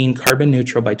and being carbon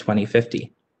neutral by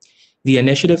 2050. The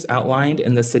initiatives outlined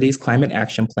in the city's climate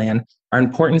action plan are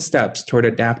important steps toward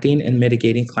adapting and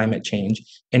mitigating climate change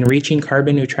and reaching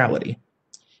carbon neutrality.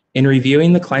 In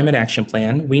reviewing the climate action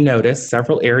plan, we noticed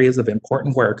several areas of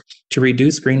important work to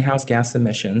reduce greenhouse gas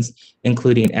emissions,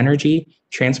 including energy,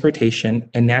 transportation,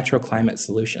 and natural climate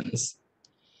solutions.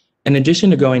 In addition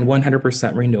to going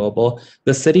 100% renewable,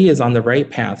 the city is on the right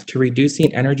path to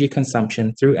reducing energy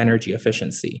consumption through energy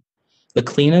efficiency. The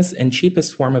cleanest and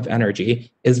cheapest form of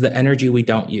energy is the energy we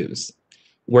don't use.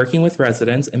 Working with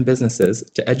residents and businesses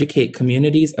to educate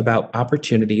communities about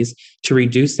opportunities to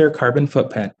reduce their carbon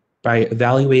footprint by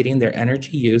evaluating their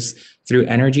energy use through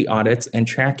energy audits and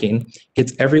tracking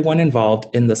gets everyone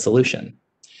involved in the solution.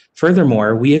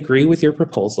 Furthermore, we agree with your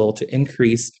proposal to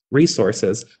increase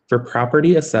resources for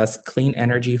property-assessed clean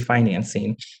energy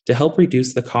financing to help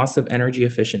reduce the cost of energy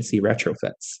efficiency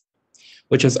retrofits,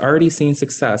 which has already seen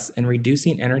success in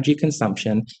reducing energy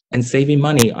consumption and saving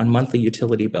money on monthly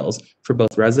utility bills for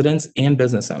both residents and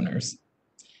business owners.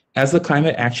 As the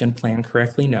Climate Action Plan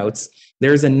correctly notes,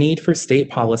 there is a need for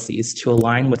state policies to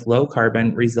align with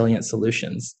low-carbon resilient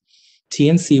solutions.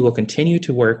 TNC will continue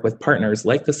to work with partners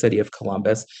like the City of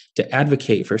Columbus to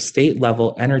advocate for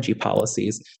state-level energy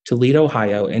policies to lead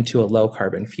Ohio into a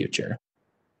low-carbon future.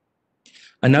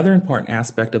 Another important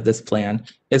aspect of this plan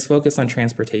is focus on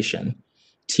transportation.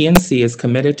 TNC is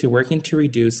committed to working to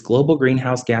reduce global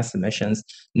greenhouse gas emissions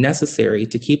necessary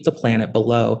to keep the planet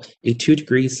below a 2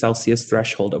 degrees Celsius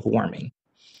threshold of warming.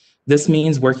 This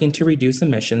means working to reduce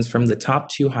emissions from the top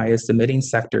 2 highest emitting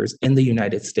sectors in the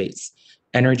United States,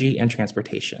 energy and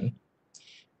transportation.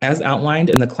 As outlined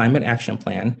in the Climate Action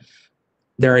Plan,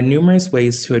 there are numerous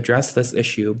ways to address this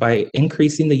issue by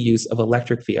increasing the use of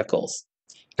electric vehicles.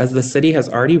 As the city has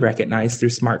already recognized through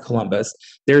Smart Columbus,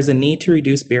 there is a need to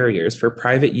reduce barriers for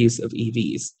private use of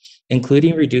EVs,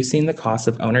 including reducing the cost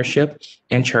of ownership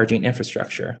and charging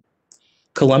infrastructure.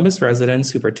 Columbus residents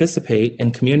who participate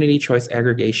in community choice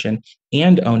aggregation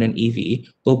and own an EV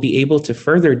will be able to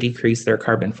further decrease their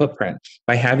carbon footprint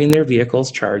by having their vehicles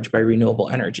charged by renewable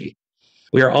energy.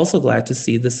 We are also glad to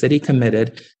see the city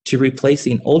committed to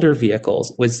replacing older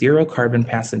vehicles with zero carbon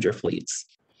passenger fleets.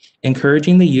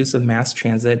 Encouraging the use of mass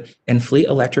transit and fleet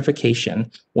electrification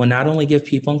will not only give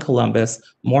people in Columbus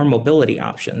more mobility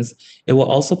options, it will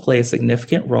also play a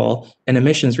significant role in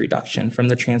emissions reduction from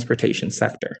the transportation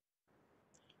sector.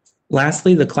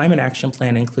 Lastly, the Climate Action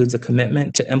Plan includes a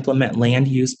commitment to implement land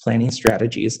use planning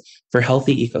strategies for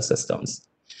healthy ecosystems.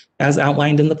 As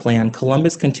outlined in the plan,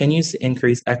 Columbus continues to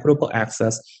increase equitable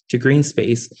access to green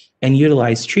space and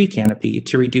utilize tree canopy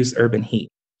to reduce urban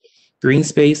heat. Green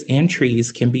space and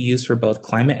trees can be used for both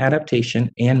climate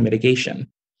adaptation and mitigation.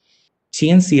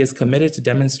 TNC is committed to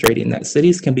demonstrating that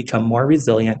cities can become more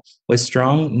resilient with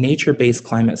strong nature-based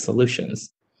climate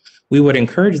solutions. We would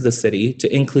encourage the city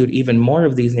to include even more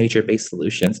of these nature-based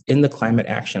solutions in the Climate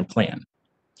Action Plan.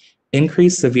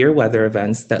 Increased severe weather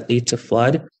events that lead to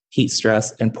flood, heat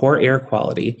stress, and poor air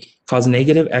quality cause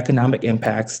negative economic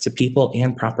impacts to people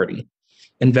and property.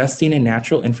 Investing in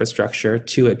natural infrastructure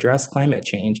to address climate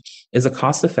change is a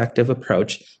cost-effective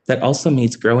approach that also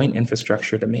meets growing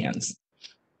infrastructure demands.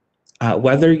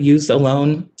 Whether used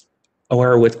alone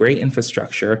or with great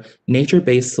infrastructure,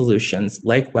 nature-based solutions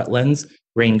like wetlands,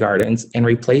 rain gardens, and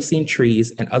replacing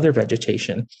trees and other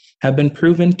vegetation have been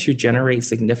proven to generate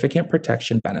significant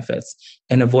protection benefits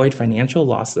and avoid financial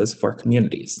losses for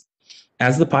communities.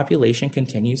 As the population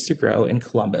continues to grow in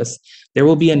Columbus, there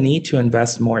will be a need to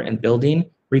invest more in building,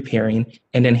 repairing,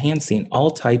 and enhancing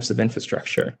all types of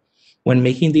infrastructure. When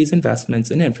making these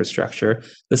investments in infrastructure,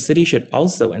 the city should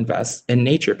also invest in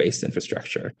nature-based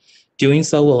infrastructure. Doing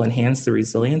so will enhance the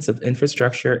resilience of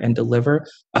infrastructure and deliver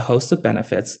a host of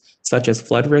benefits such as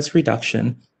flood risk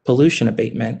reduction, pollution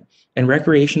abatement, and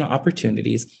recreational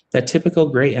opportunities that typical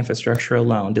gray infrastructure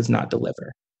alone does not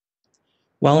deliver.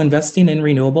 While investing in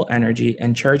renewable energy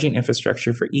and charging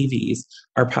infrastructure for EVs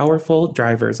are powerful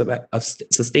drivers of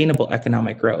sustainable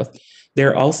economic growth,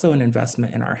 they're also an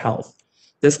investment in our health.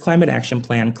 This climate action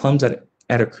plan comes at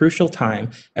a crucial time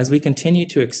as we continue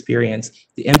to experience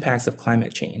the impacts of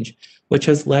climate change, which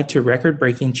has led to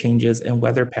record-breaking changes in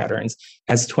weather patterns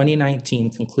as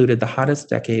 2019 concluded the hottest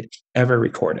decade ever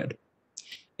recorded.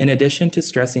 In addition to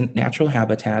stressing natural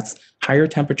habitats, higher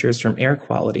temperatures from air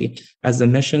quality as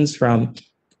emissions from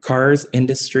cars,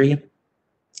 industry,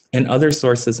 and other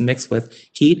sources mix with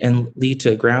heat and lead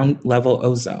to ground level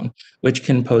ozone, which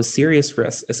can pose serious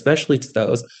risks, especially to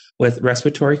those with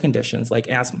respiratory conditions like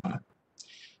asthma.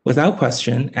 Without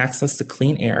question, access to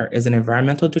clean air is an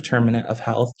environmental determinant of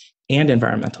health and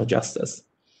environmental justice.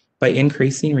 By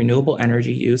increasing renewable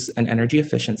energy use and energy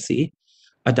efficiency,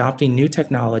 adopting new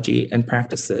technology and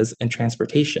practices in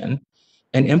transportation,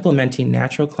 and implementing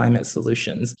natural climate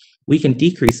solutions, we can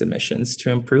decrease emissions to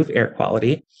improve air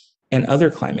quality and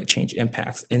other climate change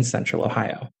impacts in Central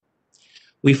Ohio.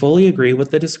 We fully agree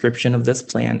with the description of this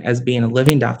plan as being a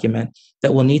living document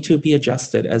that will need to be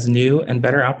adjusted as new and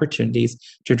better opportunities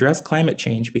to address climate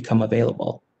change become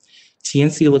available.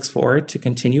 TNC looks forward to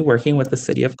continue working with the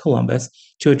City of Columbus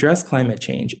to address climate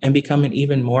change and become an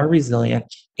even more resilient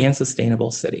and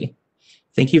sustainable city.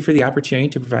 Thank you for the opportunity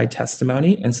to provide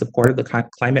testimony in support of the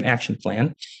Climate Action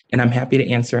Plan, and I'm happy to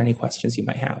answer any questions you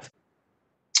might have.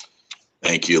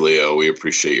 Thank you, Leo. We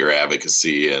appreciate your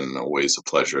advocacy, and always a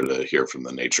pleasure to hear from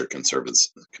the Nature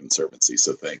Conservancy.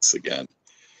 So thanks again.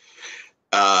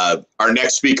 Our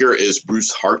next speaker is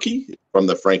Bruce Harkey from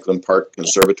the Franklin Park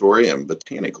Conservatory and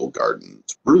Botanical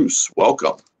Gardens. Bruce,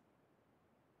 welcome.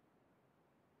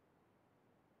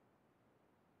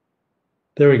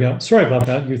 There we go. Sorry about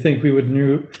that. You think we would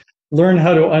learn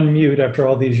how to unmute after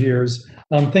all these years.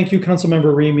 Thank you,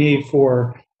 Councilmember Remy,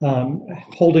 for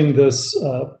holding this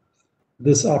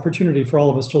this opportunity for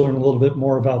all of us to learn a little bit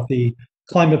more about the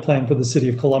climate plan for the City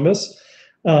of Columbus.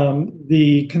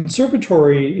 The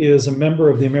Conservatory is a member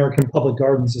of the American Public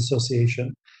Gardens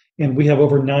Association, and we have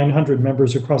over 900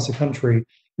 members across the country.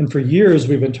 And for years,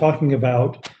 we've been talking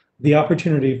about the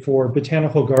opportunity for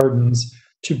botanical gardens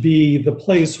to be the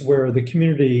place where the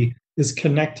community is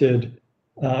connected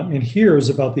and hears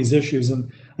about these issues.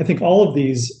 And I think all of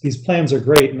these plans are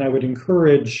great, and I would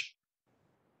encourage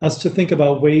us to think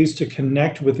about ways to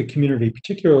connect with the community,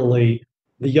 particularly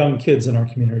the young kids in our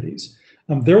communities.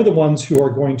 They're the ones who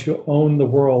are going to own the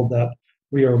world that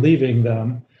we are leaving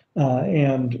them.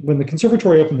 And when the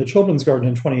Conservatory opened the Children's Garden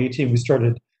in 2018, we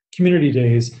started community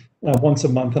days once a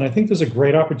month. And I think there's a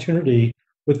great opportunity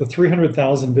with the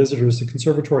 300,000 visitors the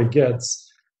Conservatory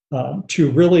gets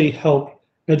to really help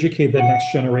educate the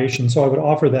next generation. So I would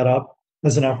offer that up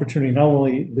as an opportunity, not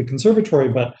only the Conservatory,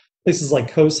 but places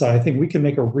like COSI. I think we can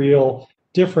make a real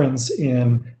difference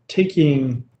in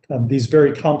taking these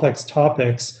very complex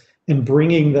topics and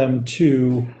bringing them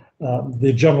to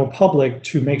the general public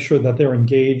to make sure that they're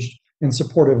engaged and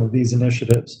supportive of these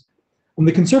initiatives. And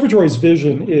the Conservatory's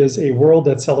vision is a world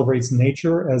that celebrates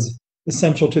nature as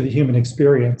essential to the human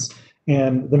experience.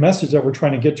 And the message that we're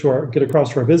trying to get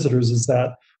across to our visitors is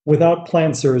that without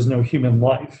plants, there is no human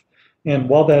life. And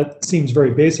while that seems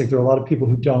very basic, there are a lot of people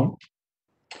who don't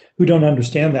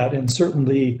understand that. And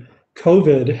certainly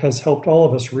COVID has helped all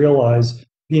of us realize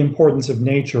the importance of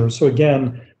nature. So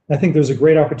again, I think there's a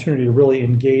great opportunity to really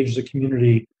engage the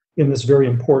community in this very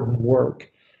important work.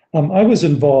 I was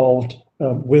involved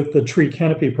with the Tree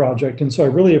Canopy Project, and so I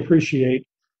really appreciate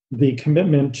the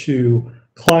commitment to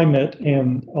climate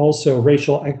and also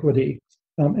racial equity.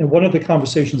 And one of the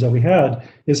conversations that we had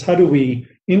is how do we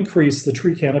increase the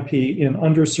tree canopy in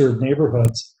underserved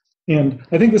neighborhoods? And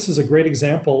I think this is a great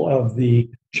example of the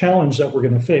challenge that we're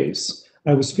going to face.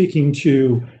 I was speaking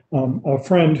to a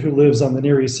friend who lives on the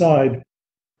Near East Side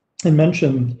and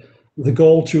mentioned the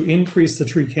goal to increase the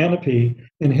tree canopy,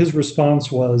 and his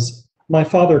response was, my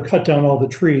father cut down all the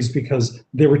trees because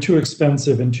they were too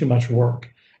expensive and too much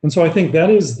work. And so I think that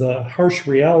is the harsh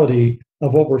reality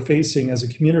of what we're facing as a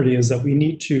community, is that we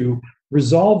need to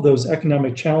resolve those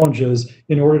economic challenges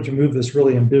in order to move this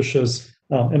really ambitious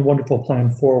and wonderful plan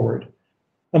forward.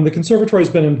 The Conservatory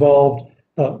has been involved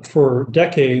for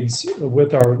decades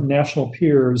with our national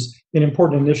peers in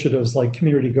important initiatives like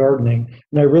community gardening.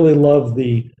 And I really love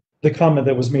the comment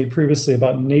that was made previously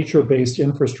about nature-based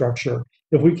infrastructure.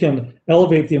 If we can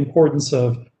elevate the importance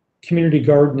of community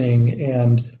gardening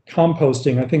and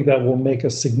composting, I think that will make a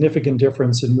significant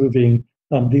difference in moving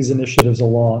these initiatives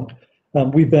along.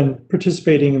 We've been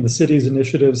participating in the city's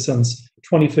initiatives since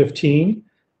 2015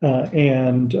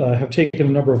 and have taken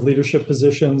a number of leadership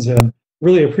positions. And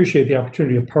really appreciate the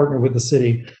opportunity to partner with the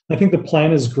city. I think the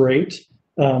plan is great.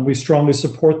 We strongly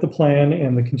support the plan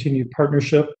and the continued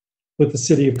partnership with the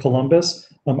City of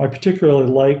Columbus. I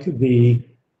particularly like the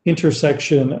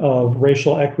intersection of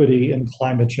racial equity and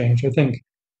climate change. I think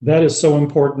that is so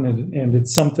important, and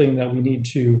it's something that we need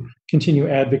to continue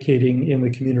advocating in the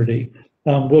community.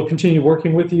 We'll continue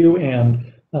working with you,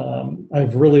 and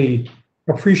I've really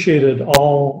appreciated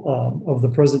all of the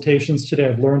presentations today.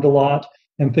 I've learned a lot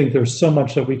and think there's so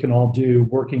much that we can all do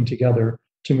working together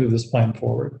to move this plan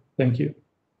forward. Thank you.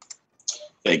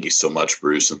 Thank you so much,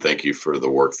 Bruce, and thank you for the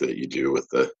work that you do with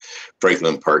the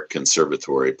Franklin Park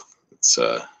Conservatory. It's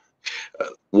a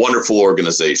wonderful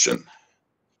organization.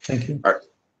 Thank you.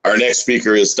 Our next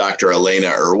speaker is Dr. Elena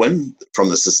Irwin from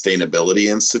the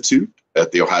Sustainability Institute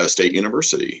at The Ohio State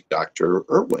University. Dr.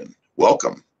 Irwin,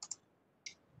 welcome.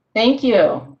 Thank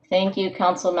you. Thank you,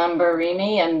 Councilmember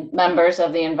Remy and members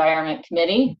of the Environment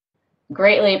Committee.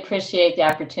 Greatly appreciate the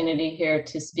opportunity here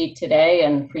to speak today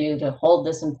and for you to hold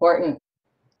this important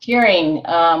hearing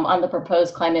on the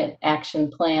proposed climate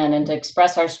action plan and to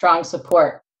express our strong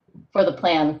support for the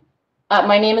plan.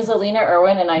 My name is Elena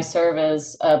Irwin, and I serve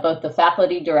as both the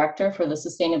faculty director for the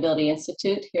Sustainability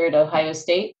Institute here at Ohio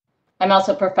State. I'm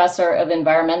also professor of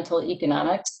environmental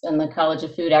economics in the College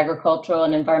of Food, Agricultural,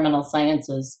 and Environmental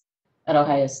Sciences at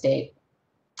Ohio State.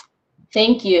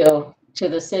 Thank you to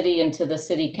the city and to the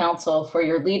City Council for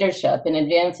your leadership in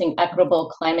advancing equitable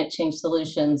climate change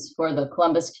solutions for the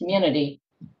Columbus community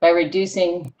by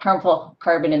reducing harmful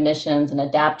carbon emissions and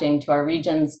adapting to our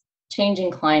region's changing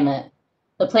climate.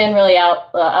 The plan really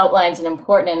outlines an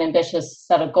important and ambitious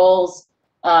set of goals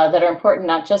that are important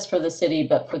not just for the city,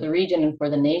 but for the region and for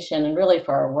the nation and really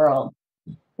for our world.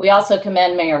 We also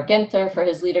commend Mayor Ginther for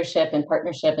his leadership and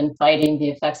partnership in fighting the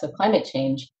effects of climate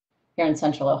change here in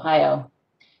Central Ohio.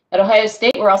 At Ohio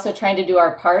State, we're also trying to do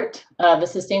our part. The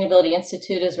Sustainability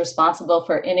Institute is responsible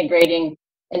for integrating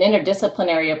an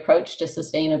interdisciplinary approach to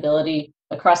sustainability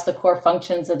across the core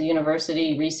functions of the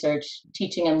university: research,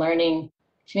 teaching and learning,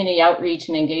 community outreach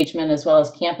and engagement, as well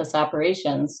as campus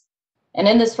operations. And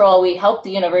in this role, we help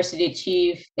the university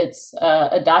achieve its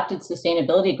adopted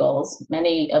sustainability goals,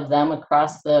 many of them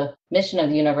across the mission of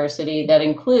the university that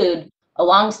include a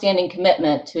longstanding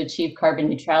commitment to achieve carbon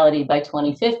neutrality by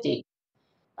 2050.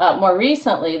 More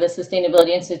recently, the Sustainability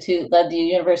Institute led the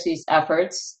university's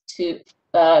efforts to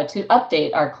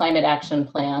update our climate action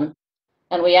plan.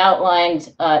 And we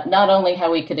outlined not only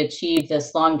how we could achieve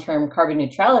this long-term carbon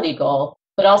neutrality goal,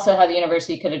 but also how the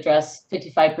university could address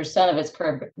 55% of its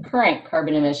current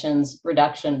carbon emissions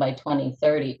reduction by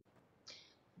 2030.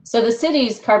 So the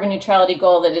city's carbon neutrality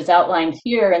goal that is outlined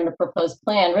here in the proposed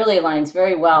plan really aligns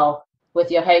very well with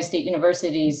the Ohio State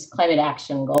University's climate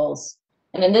action goals.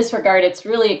 And in this regard, it's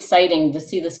really exciting to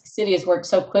see the city has worked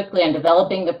so quickly on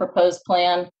developing the proposed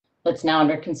plan that's now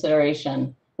under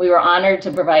consideration. We were honored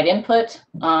to provide input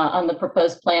on the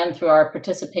proposed plan through our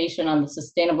participation on the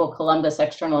Sustainable Columbus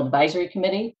External Advisory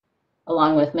Committee,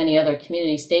 along with many other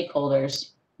community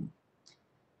stakeholders.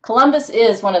 Columbus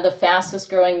is one of the fastest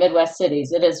growing Midwest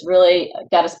cities. It has really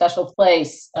got a special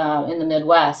place in the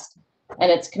Midwest, and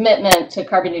its commitment to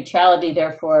carbon neutrality,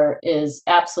 therefore, is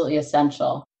absolutely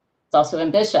essential. It's also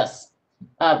ambitious.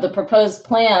 The proposed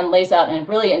plan lays out a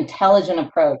really intelligent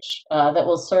approach that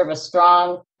will serve a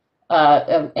strong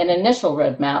an initial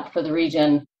roadmap for the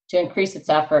region to increase its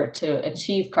effort to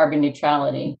achieve carbon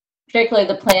neutrality. Particularly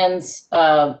the plan's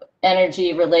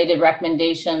energy-related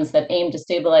recommendations that aim to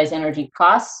stabilize energy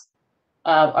costs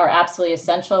are absolutely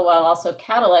essential, while also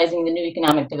catalyzing the new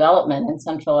economic development in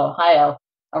Central Ohio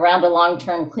around a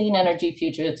long-term clean energy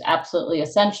future. It's absolutely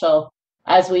essential,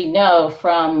 as we know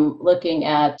from looking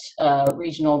at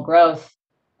regional growth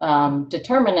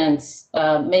determinants,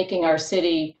 making our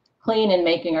city clean and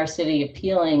making our city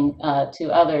appealing to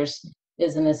others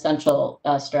is an essential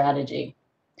strategy.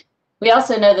 We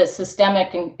also know that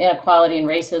systemic inequality and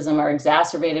racism are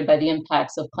exacerbated by the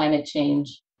impacts of climate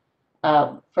change.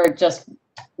 For just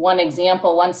one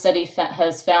example, one study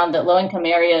has found that low-income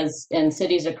areas in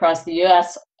cities across the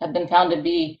U.S. have been found to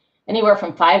be anywhere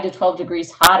from 5 to 12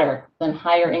 degrees hotter than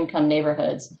higher income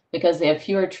neighborhoods because they have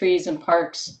fewer trees and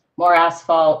parks, more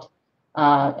asphalt,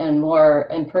 and more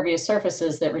impervious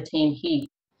surfaces that retain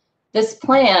heat. This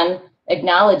plan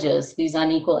acknowledges these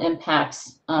unequal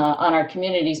impacts on our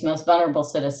community's most vulnerable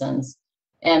citizens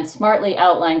and smartly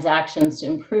outlines actions to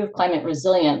improve climate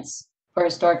resilience for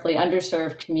historically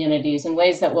underserved communities in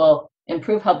ways that will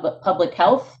improve public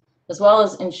health as well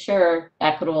as ensure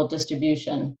equitable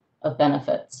distribution of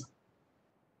benefits.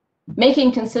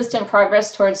 Making consistent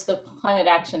progress towards the climate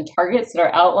action targets that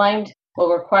are outlined will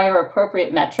require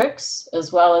appropriate metrics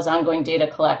as well as ongoing data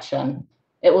collection.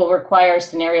 It will require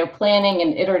scenario planning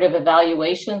and iterative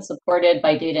evaluation supported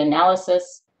by data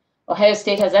analysis. Ohio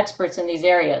State has experts in these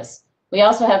areas. We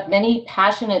also have many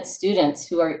passionate students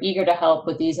who are eager to help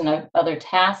with these and other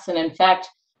tasks. And in fact,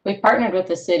 we've partnered with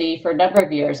the city for a number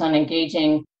of years on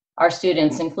engaging our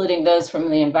students, including those from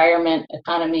the environment,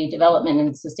 economy, development,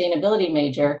 and sustainability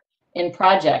major in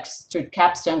projects through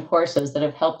capstone courses that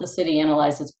have helped the city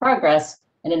analyze its progress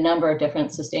in a number of different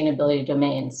sustainability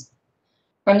domains.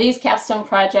 From these capstone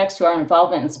projects to our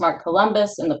involvement in Smart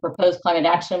Columbus and the proposed climate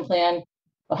action plan,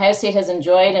 Ohio State has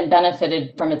enjoyed and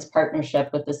benefited from its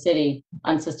partnership with the city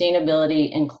on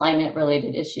sustainability and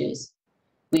climate-related issues.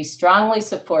 We strongly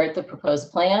support the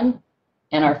proposed plan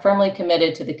and are firmly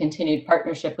committed to the continued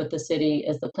partnership with the city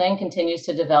as the plan continues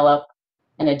to develop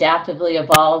and adaptively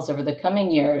evolves over the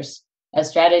coming years as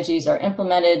strategies are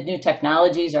implemented, new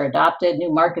technologies are adopted,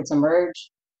 new markets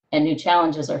emerge, and new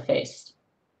challenges are faced.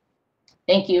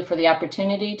 Thank you for the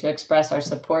opportunity to express our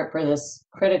support for this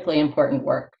critically important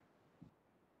work.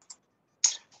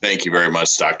 Thank you very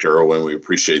much, Dr. Irwin. We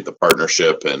appreciate the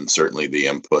partnership and certainly the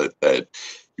input that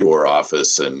your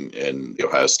office and the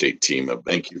Ohio State team have.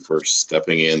 Thank you for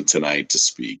stepping in tonight to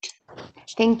speak.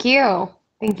 Thank you.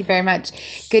 Thank you very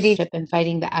much. Good evening in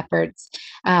fighting the efforts,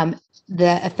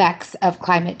 the effects of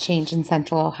climate change in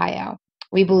Central Ohio.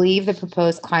 We believe the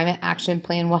proposed climate action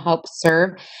plan will help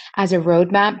serve as a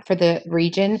roadmap for the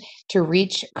region to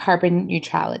reach carbon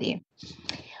neutrality.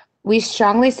 We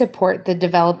strongly support the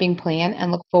developing plan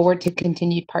and look forward to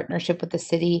continued partnership with the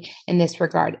city in this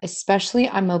regard, especially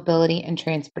on mobility and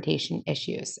transportation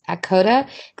issues. At CODA,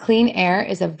 clean air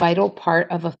is a vital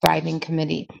part of a thriving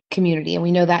community, and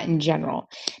we know that in general.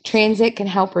 Transit can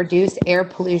help reduce air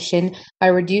pollution by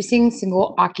reducing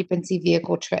single occupancy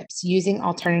vehicle trips using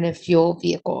alternative fuel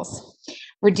vehicles.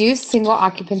 Reduce single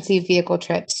occupancy vehicle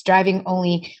trips, driving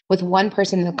only with one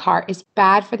person in the car, is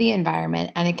bad for the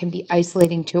environment, and it can be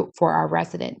isolating for our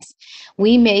residents.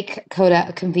 We make CODA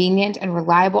a convenient and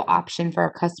reliable option for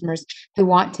our customers who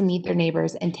want to meet their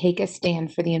neighbors and take a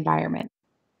stand for the environment.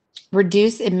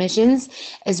 Reduce emissions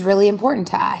is really important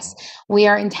to us. We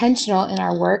are intentional in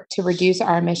our work to reduce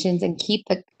our emissions and keep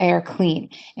the air clean.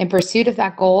 In pursuit of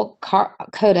that goal,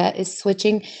 CODA is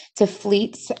switching to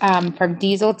fleets from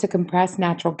diesel to compressed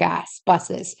natural gas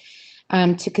buses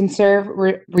to conserve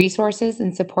resources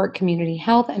and support community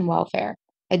health and welfare.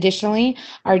 Additionally,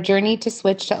 our journey to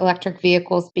switch to electric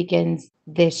vehicles begins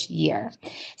this year.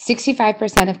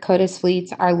 65% of CODA's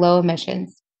fleets are low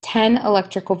emissions. 10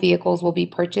 electrical vehicles will be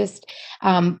purchased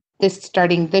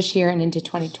starting this year and into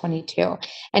 2022.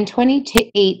 And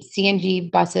 28 CNG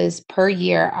buses per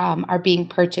year are being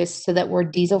purchased so that we're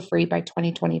diesel-free by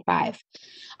 2025.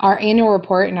 Our annual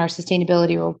report and our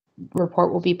sustainability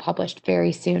report will be published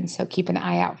very soon, so keep an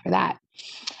eye out for that.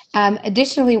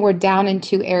 Additionally, we're down in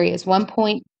two areas: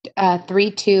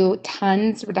 1.32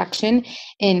 tons reduction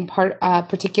in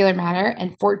particulate matter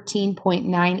and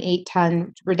 14.98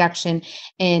 ton reduction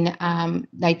in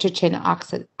nitrogen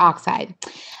oxide.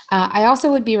 I also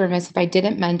would be remiss if I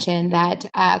didn't mention that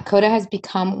CODA has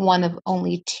become one of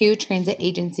only 2 transit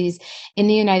agencies in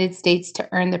the United States to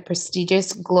earn the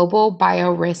prestigious Global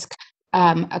Biorisk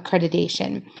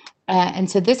accreditation. And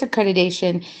so this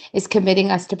accreditation is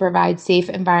committing us to provide safe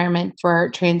environment for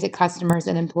transit customers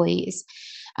and employees.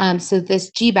 So this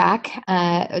GBAC,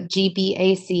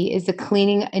 GBAC, is the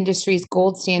cleaning industry's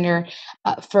gold standard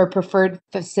for prepared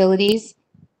facilities,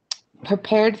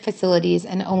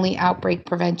 and only outbreak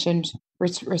prevention,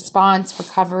 response,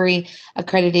 recovery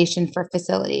accreditation for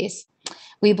facilities.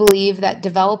 We believe that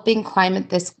developing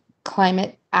this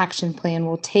climate action plan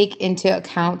will take into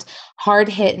account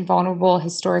hard-hit and vulnerable,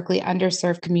 historically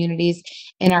underserved communities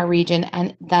in our region,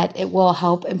 and that it will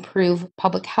help improve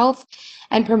public health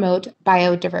and promote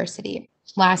biodiversity.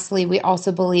 Lastly, we also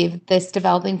believe this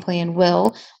developing plan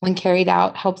will, when carried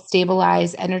out, help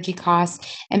stabilize energy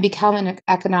costs and become an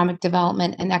economic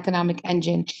development and economic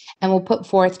engine, and will put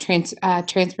forth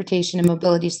transportation and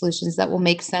mobility solutions that will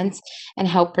make sense and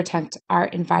help protect our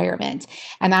environment.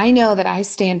 And I know that I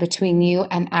stand between you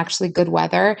and actually good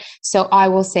weather, so I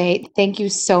will say thank you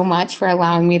so much for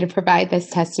allowing me to provide this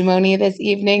testimony this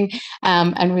evening,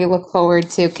 and we look forward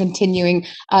to continuing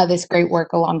this great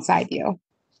work alongside you.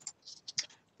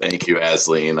 Thank you,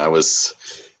 Asleen. I was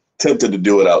tempted to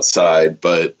do it outside,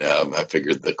 but I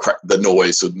figured the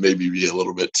noise would maybe be a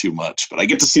little bit too much, but I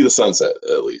get to see the sunset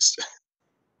at least.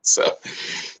 So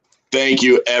thank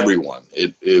you, everyone.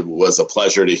 It was a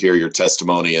pleasure to hear your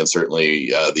testimony, and certainly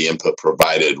the input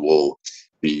provided will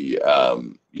be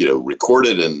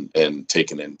recorded and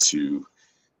taken into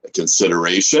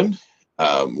consideration.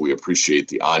 We appreciate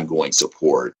the ongoing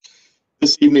support.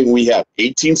 This evening, we have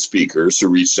 18 speakers who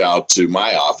reached out to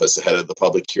my office ahead of the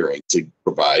public hearing to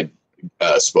provide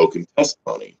spoken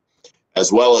testimony,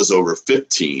 as well as over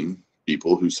 15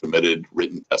 people who submitted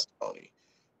written testimony.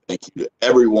 Thank you to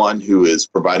everyone who is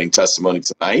providing testimony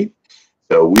tonight.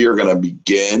 So we are going to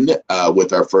begin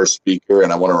with our first speaker,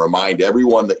 and I want to remind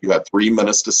everyone that you have 3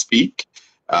 minutes to speak.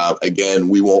 Again,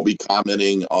 we won't be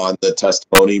commenting on the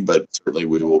testimony, but certainly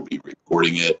we will be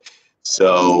recording it.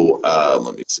 So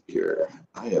let me see here.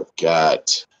 I have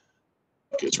got,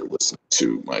 you guys are listening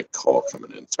to my call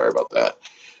coming in. Sorry about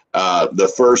that. The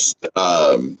first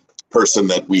person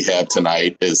that we have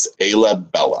tonight is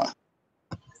Ayla Bella.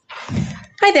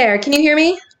 Hi there, can you hear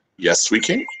me? Yes, we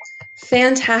can.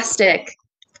 Fantastic.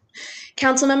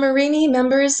 Councilmember Remy,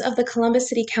 members of the Columbus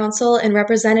City Council, and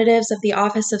representatives of the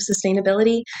Office of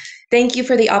Sustainability, thank you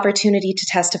for the opportunity to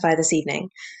testify this evening.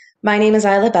 My name is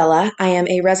Ayla Bella. I am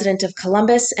a resident of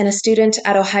Columbus and a student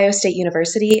at Ohio State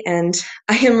University, and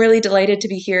I am really delighted to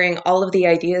be hearing all of the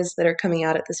ideas that are coming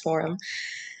out at this forum.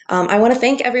 I want to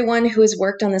thank everyone who has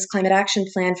worked on this climate action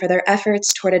plan for their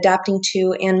efforts toward adapting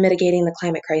to and mitigating the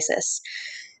climate crisis.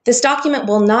 This document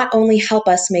will not only help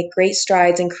us make great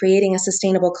strides in creating a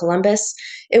sustainable Columbus,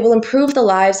 it will improve the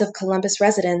lives of Columbus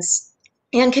residents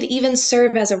and could even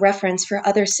serve as a reference for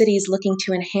other cities looking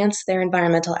to enhance their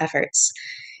environmental efforts.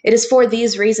 It is for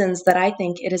these reasons that I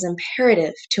think it is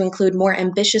imperative to include more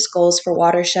ambitious goals for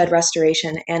watershed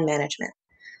restoration and management.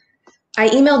 I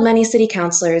emailed many city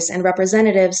councilors and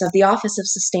representatives of the Office of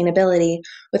Sustainability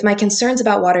with my concerns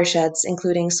about watersheds,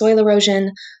 including soil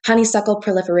erosion, honeysuckle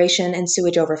proliferation, and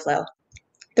sewage overflow.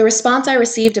 The response I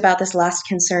received about this last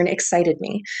concern excited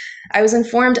me. I was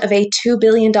informed of a $2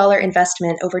 billion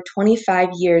investment over 25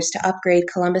 years to upgrade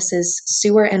Columbus's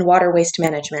sewer and water waste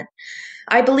management.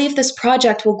 I believe this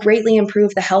project will greatly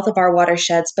improve the health of our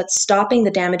watersheds, but stopping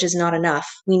the damage is not enough.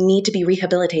 We need to be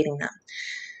rehabilitating them.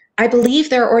 I believe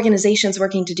there are organizations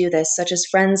working to do this, such as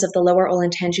Friends of the Lower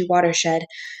Olentangy Watershed,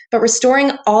 but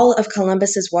restoring all of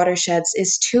Columbus's watersheds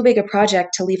is too big a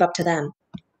project to leave up to them.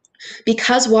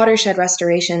 Because watershed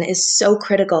restoration is so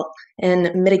critical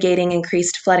in mitigating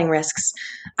increased flooding risks,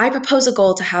 I propose a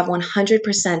goal to have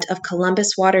 100% of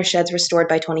Columbus watersheds restored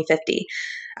by 2050.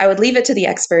 I would leave it to the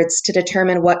experts to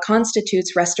determine what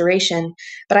constitutes restoration,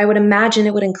 but I would imagine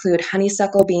it would include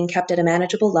honeysuckle being kept at a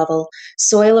manageable level,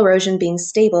 soil erosion being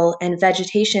stable, and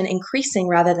vegetation increasing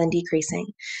rather than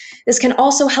decreasing. This can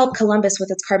also help Columbus with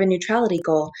its carbon neutrality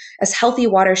goal, as healthy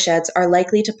watersheds are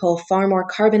likely to pull far more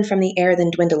carbon from the air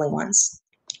than dwindling ones.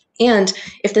 And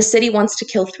if the city wants to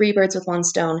kill 3 birds with 1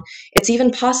 stone, it's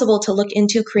even possible to look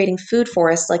into creating food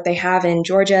forests like they have in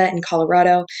Georgia and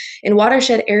Colorado, in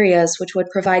watershed areas which would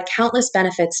provide countless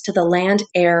benefits to the land,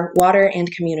 air, water,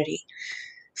 and community.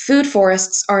 Food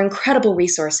forests are incredible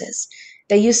resources.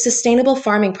 They use sustainable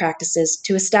farming practices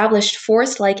to establish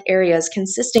forest-like areas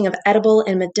consisting of edible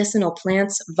and medicinal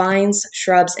plants, vines,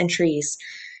 shrubs, and trees.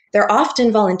 They're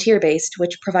often volunteer-based,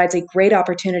 which provides a great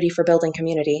opportunity for building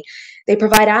community. They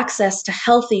provide access to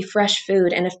healthy, fresh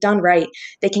food, and if done right,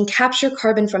 they can capture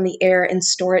carbon from the air and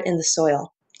store it in the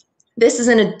soil. This is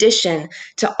in addition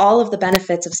to all of the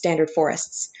benefits of standard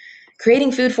forests.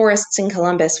 Creating food forests in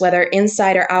Columbus, whether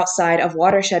inside or outside of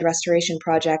watershed restoration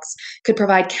projects, could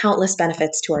provide countless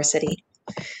benefits to our city.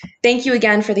 Thank you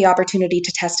again for the opportunity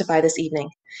to testify this evening.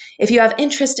 If you have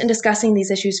interest in discussing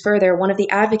these issues further, one of the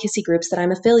advocacy groups that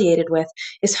I'm affiliated with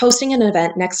is hosting an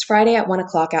event next Friday at 1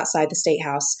 o'clock outside the State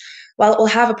House. While it will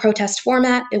have a protest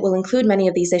format, it will include many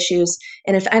of these issues,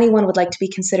 and if anyone would like to be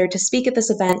considered to speak at this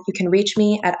event, you can reach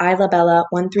me at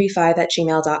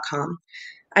aylabella135@gmail.com.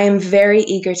 I am very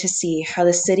eager to see how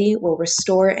the city will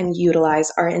restore and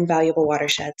utilize our invaluable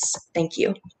watersheds. Thank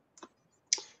you.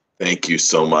 Thank you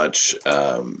so much.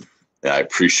 I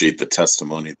appreciate the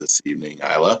testimony this evening,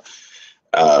 Ayla.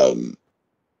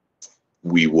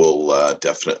 We will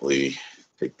definitely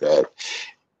take that,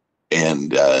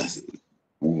 and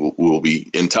we'll be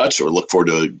in touch or look forward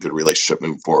to a good relationship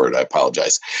moving forward. I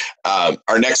apologize.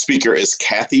 Our next speaker is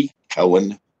Kathy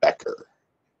Cohen Becker.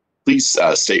 Please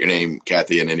state your name,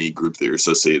 Kathy, and any group that you're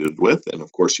associated with, and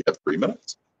of course you have 3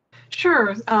 minutes.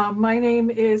 Sure. My name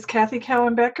is Kathy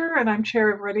Cohen Becker, and I'm chair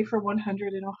of Ready for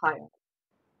 100 in Ohio.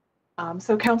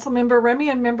 So Councilmember Remy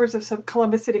and members of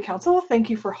Columbus City Council, thank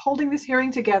you for holding this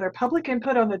hearing to gather public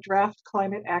input on the draft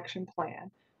climate action plan.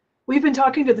 We've been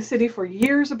talking to the city for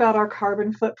years about our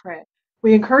carbon footprint.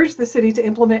 We encouraged the city to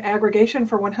implement aggregation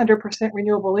for 100%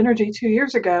 renewable energy 2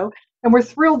 years ago, and we're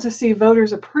thrilled to see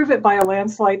voters approve it by a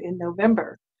landslide in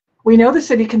November. We know the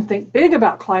city can think big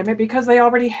about climate because they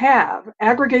already have.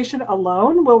 Aggregation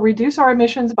alone will reduce our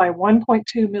emissions by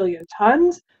 1.2 million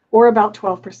tons, or about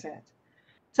 12%.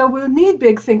 So we'll need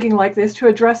big thinking like this to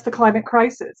address the climate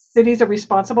crisis. Cities are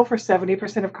responsible for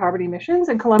 70% of carbon emissions,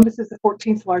 and Columbus is the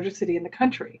 14th largest city in the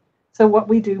country. So what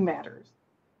we do matters.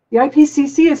 The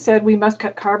IPCC has said we must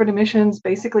cut carbon emissions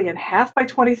basically in half by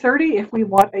 2030 if we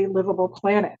want a livable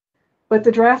planet. But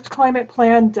the draft climate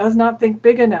plan does not think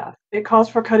big enough. It calls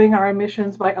for cutting our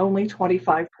emissions by only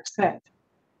 25%.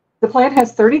 The plan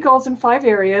has 30 goals in 5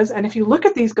 areas, and if you look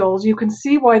at these goals, you can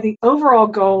see why the overall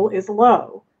goal is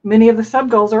low. Many of the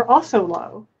sub-goals are also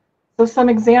low. So some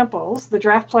examples, the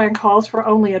draft plan calls for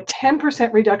only a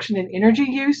 10% reduction in energy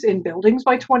use in buildings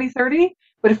by 2030,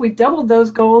 but if we doubled those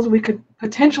goals, we could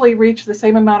potentially reach the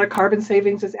same amount of carbon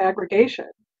savings as aggregation.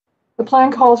 The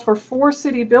plan calls for 4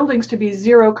 city buildings to be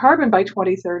zero carbon by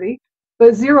 2030,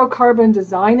 but zero carbon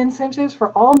design incentives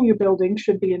for all new buildings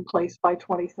should be in place by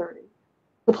 2030.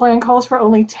 The plan calls for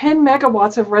only 10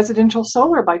 megawatts of residential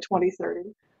solar by 2030,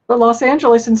 but Los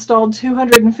Angeles installed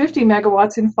 250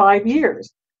 megawatts in 5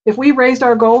 years. If we raised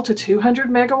our goal to 200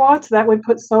 megawatts, that would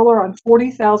put solar on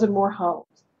 40,000 more homes.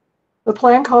 The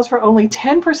plan calls for only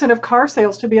 10% of car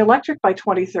sales to be electric by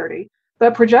 2030,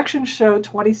 but projections show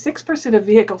 26% of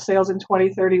vehicle sales in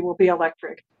 2030 will be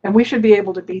electric, and we should be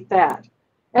able to beat that.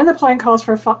 And the plan calls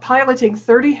for piloting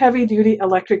 30 heavy-duty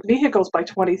electric vehicles by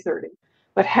 2030,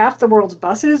 but half the world's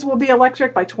buses will be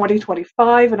electric by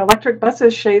 2025, and electric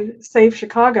buses save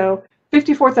Chicago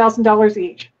 $54,000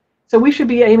 each. So we should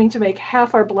be aiming to make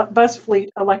half our bus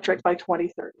fleet electric by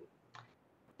 2030.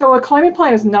 So a climate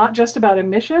plan is not just about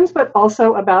emissions, but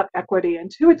also about equity.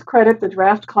 And to its credit, the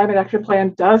draft climate action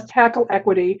plan does tackle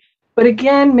equity, but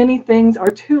again, many things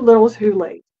are too little too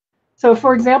late. So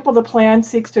for example, the plan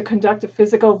seeks to conduct a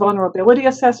physical vulnerability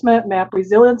assessment, map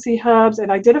resiliency hubs,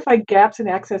 and identify gaps in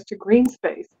access to green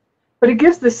space. But it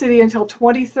gives the city until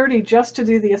 2030 just to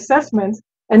do the assessments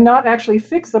and not actually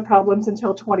fix the problems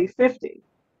until 2050.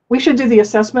 We should do the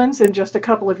assessments in just a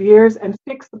couple of years and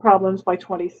fix the problems by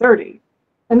 2030.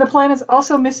 And the plan is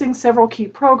also missing several key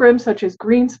programs such as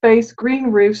green space, green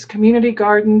roofs, community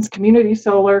gardens, community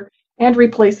solar, and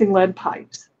replacing lead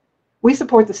pipes. We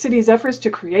support the city's efforts to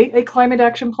create a climate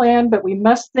action plan, but we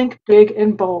must think big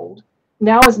and bold.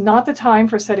 Now is not the time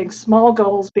for setting small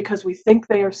goals because we think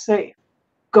they are safe.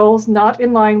 Goals not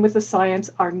in line with the science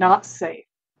are not safe.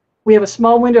 We have a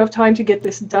small window of time to get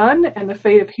this done, and the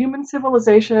fate of human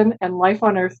civilization and life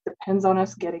on Earth depends on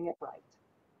us getting it right.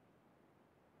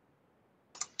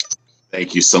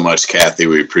 Thank you so much, Kathy.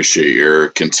 We appreciate your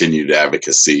continued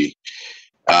advocacy.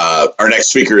 Our next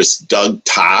speaker is Doug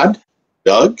Todd.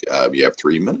 Doug, you have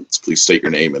 3 minutes. Please state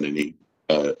your name and any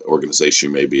organization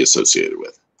you may be associated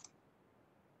with.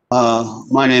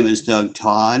 My name is Doug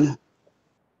Todd.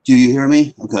 Do you hear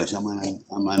me? Okay, so I'm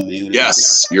unmuted.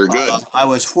 Yes, you're good. I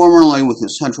was formerly with the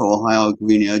Central Ohio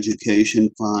Green Education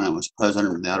Fund. I was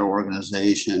president of that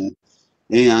organization.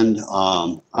 And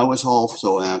I was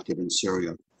also active in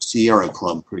Sierra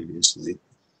Club previously.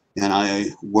 And I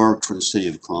worked for the city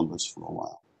of Columbus for a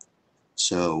while.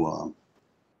 So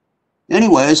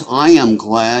anyways, I am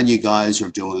glad you guys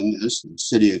are doing this. The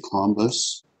city of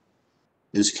Columbus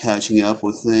is catching up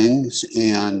with things.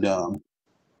 And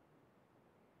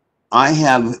I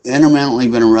have intermittently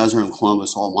been a resident of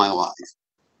Columbus all my life.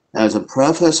 As a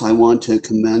preface, I want to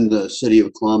commend the city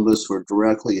of Columbus for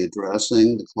directly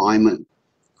addressing the climate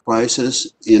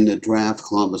crisis in the draft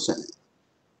Columbus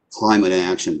Climate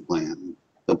Action Plan.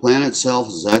 The plan itself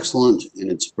is excellent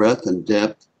in its breadth and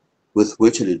depth with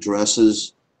which it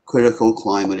addresses critical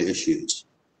climate issues.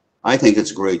 I think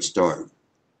it's a great start.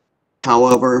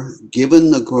 However,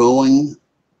 given the growing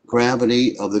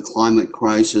gravity of the climate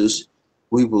crisis,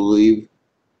 we believe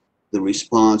the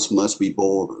response must be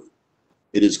bolder.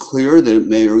 It is clear that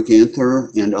Mayor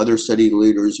Ginther and other city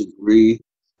leaders agree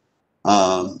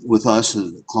with us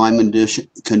that climate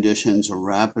conditions are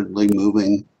rapidly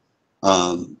moving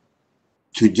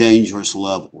to dangerous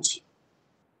levels.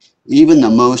 Even the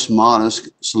most modest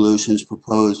solutions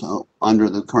proposed under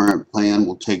the current plan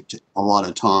will take a lot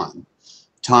of time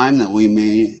that we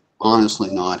may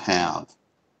honestly not have.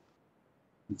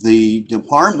 The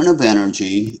Department of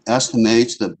Energy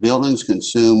estimates that buildings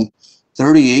consume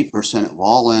 38% of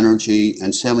all energy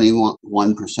and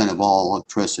 71% of all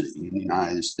electricity in the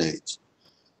United States.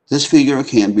 This figure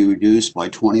can be reduced by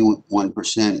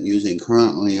 21% using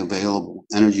currently available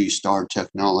Energy Star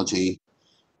technology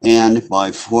and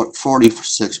by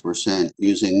 46%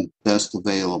 using best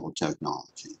available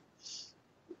technology.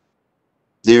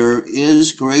 There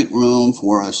is great room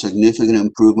for a significant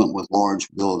improvement with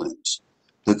large buildings.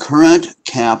 The current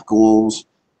CAP goals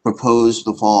propose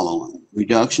the following: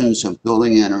 reductions of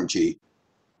building energy,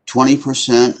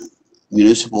 20%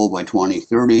 municipal by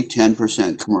 2030,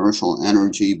 10% commercial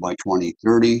energy by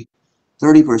 2030,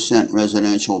 30%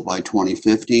 residential by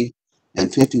 2050, and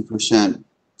 50%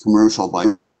 commercial by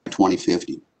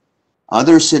 2050.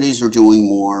 Other cities are doing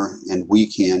more, and we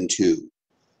can too.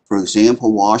 For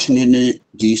example, Washington,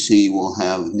 D.C. will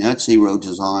have net zero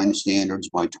design standards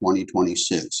by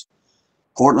 2026.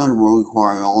 Portland will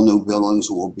require all new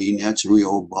buildings will be net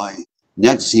zero by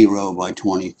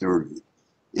 2030.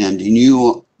 And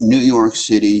New York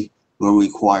City will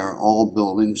require all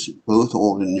buildings, both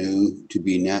old and new, to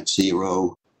be net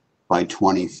zero by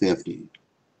 2050.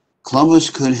 Columbus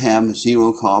could have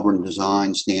zero carbon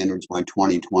design standards by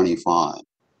 2025.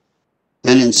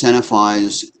 Then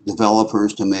incentivize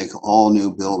developers to make all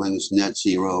new buildings net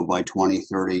zero by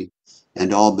 2030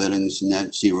 and all buildings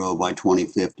net zero by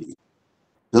 2050.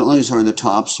 Buildings are the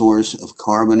top source of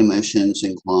carbon emissions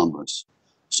in Columbus,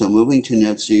 so moving to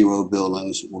net zero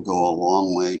buildings will go a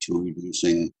long way to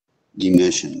reducing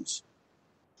emissions.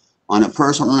 On a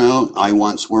personal note, I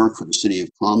once worked for the City of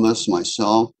Columbus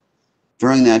myself.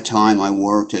 During that time, I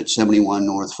worked at 71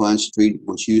 North Front Street,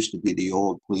 which used to be the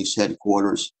old police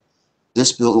headquarters.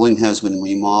 This building has been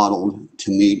remodeled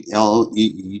to meet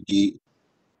LEED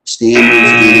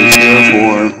standards and is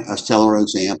therefore a stellar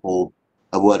example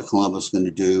of what Columbus is going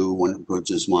to do when it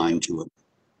puts its mind to it.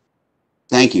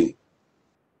 Thank you.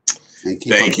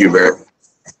 Thank you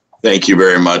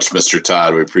very much, Mr.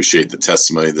 Todd. We appreciate the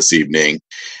testimony this evening.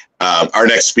 Our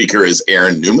next speaker is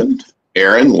Aaron Newman.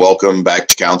 Aaron, welcome back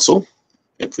to council.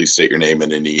 And please state your name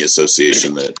and any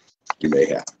association that you may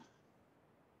have.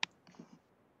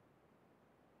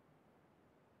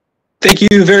 Thank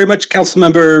you very much,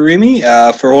 Councilmember Remy,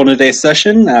 for holding today's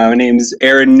session. My name is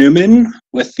Aaron Newman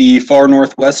with the Far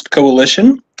Northwest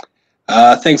Coalition.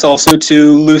 Thanks also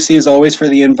to Lucy, as always, for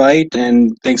the invite,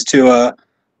 and thanks to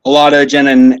Alada, Jen,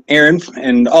 and Aaron,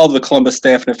 and all the Columbus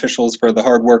staff and officials for the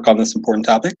hard work on this important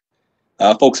topic.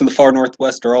 Folks in the Far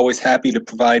Northwest are always happy to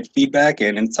provide feedback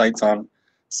and insights on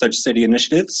such city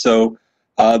initiatives. So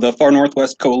the Far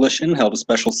Northwest Coalition held a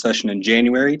special session in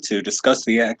January to discuss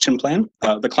the action plan,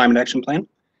 the climate action plan,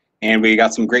 and we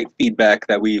got some great feedback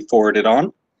that we forwarded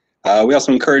on. We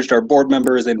also encouraged our board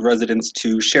members and residents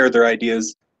to share their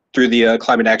ideas through the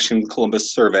Climate Action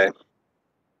Columbus survey.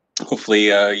 Hopefully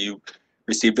you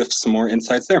received some more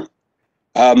insights there.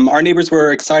 Our neighbors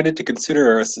were excited to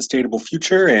consider a sustainable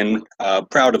future and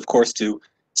proud, of course, to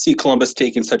see Columbus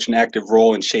taking such an active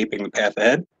role in shaping the path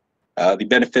ahead. The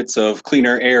benefits of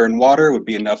cleaner air and water would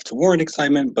be enough to warrant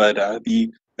excitement, but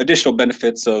the additional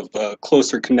benefits of a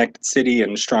closer connected city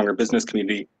and stronger business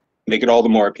community make it all the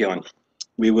more appealing.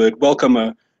 We would welcome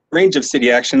a range of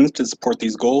city actions to support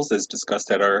these goals as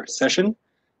discussed at our session,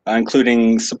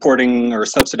 including supporting or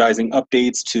subsidizing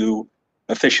updates to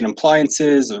efficient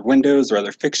appliances or windows or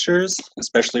other fixtures,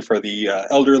 especially for the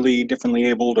elderly, differently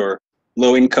abled, or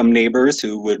low-income neighbors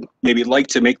who would maybe like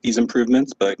to make these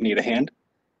improvements but need a hand.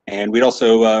 And we'd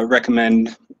also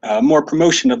recommend more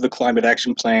promotion of the Climate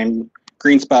Action Plan,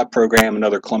 Green Spot Program, and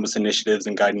other Columbus initiatives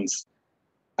and guidance.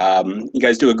 You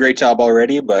guys do a great job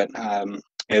already, but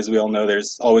as we all know,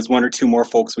 there's always one or two more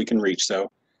folks we can reach.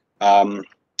 So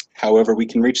however we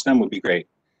can reach them would be great.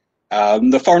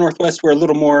 The Far Northwest, we're a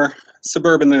little more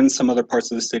suburban than some other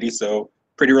parts of the city, so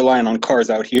pretty reliant on cars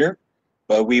out here.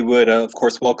 But we would, of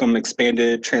course, welcome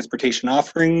expanded transportation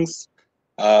offerings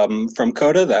from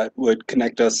COTA that would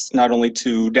connect us not only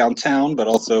to downtown, but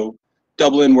also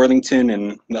Dublin, Worthington,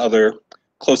 and the other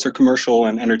closer commercial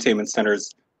and entertainment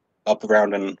centers up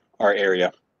around in our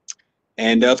area.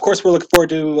 And of course, we're looking forward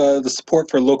to the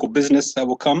support for local business that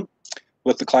will come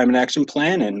with the Climate Action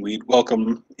Plan, and we'd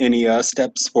welcome any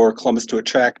steps for Columbus to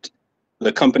attract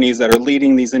the companies that are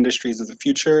leading these industries of the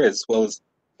future, as well as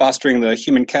fostering the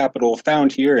human capital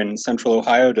found here in Central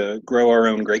Ohio to grow our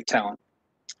own great talent.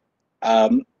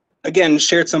 Again,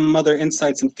 shared some other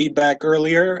insights and feedback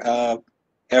earlier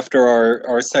after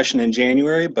our session in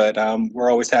January, but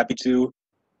we're always happy to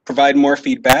provide more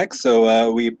feedback.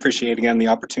 So we appreciate, again, the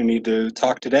opportunity to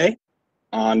talk today.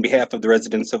 On behalf of the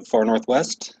residents of Far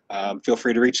Northwest, feel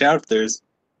free to reach out if there's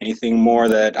anything more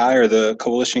that I or the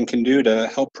coalition can do to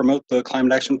help promote the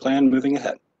Climate Action Plan moving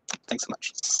ahead. Thanks so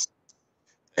much.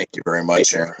 Thank you very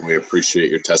much, Aaron. We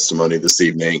appreciate your testimony this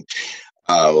evening.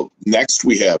 Next,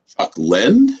 we have Chuck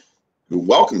Lind.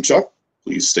 Welcome, Chuck.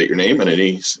 Please state your name and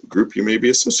any group you may be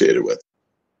associated with.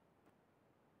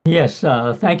 Yes,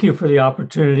 thank you for the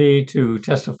opportunity to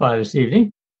testify this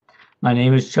evening. My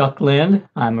name is Chuck Lind.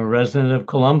 I'm a resident of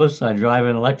Columbus. I drive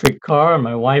an electric car, and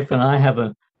my wife and I have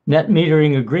a net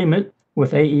metering agreement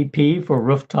with AEP for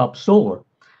rooftop solar.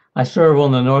 I serve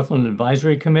on the Northland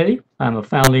Advisory Committee. I'm a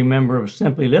founding member of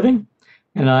Simply Living,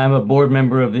 and I am a board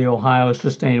member of the Ohio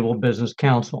Sustainable Business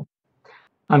Council.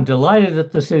 I'm delighted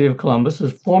that the City of Columbus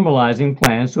is formalizing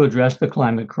plans to address the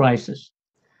climate crisis.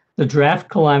 The draft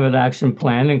Climate Action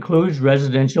Plan includes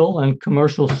residential and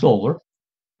commercial solar,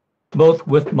 both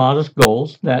with modest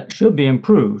goals that should be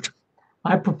improved.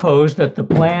 I propose that the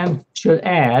plan should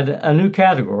add a new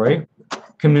category,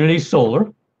 community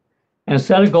solar, and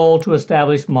set a goal to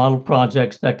establish model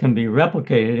projects that can be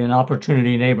replicated in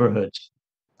opportunity neighborhoods.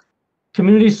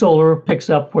 Community solar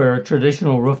picks up where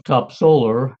traditional rooftop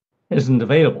solar isn't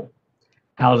available.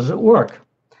 How does it work?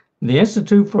 The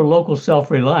Institute for Local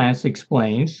Self-Reliance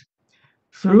explains,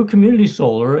 through community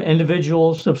solar,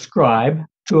 individuals subscribe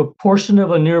to a portion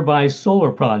of a nearby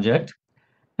solar project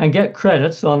and get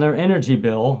credits on their energy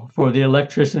bill for the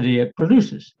electricity it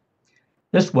produces.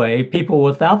 This way, people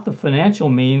without the financial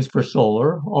means for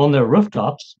solar on their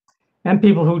rooftops and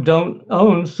people who don't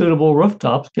own suitable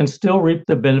rooftops can still reap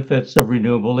the benefits of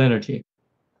renewable energy.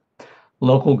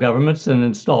 Local governments and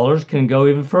installers can go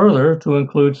even further to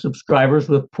include subscribers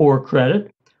with poor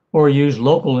credit or use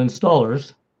local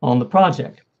installers on the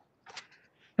project.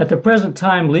 At the present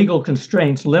time, legal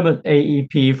constraints limit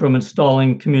AEP from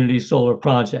installing community solar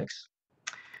projects.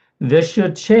 This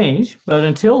should change, but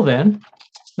until then,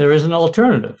 there is an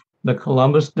alternative. The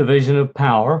Columbus Division of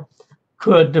Power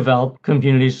could develop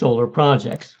community solar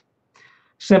projects.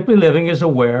 Simply Living is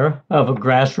aware of a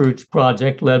grassroots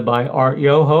project led by Art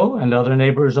Yoho and other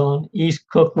neighbors on East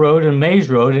Cook Road and Mays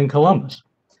Road in Columbus.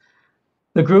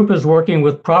 The group is working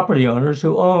with property owners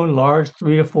who own large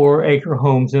 3 to 4 acre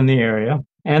homes in the area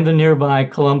and the nearby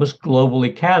Columbus Global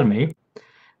Academy,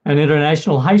 an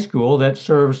international high school that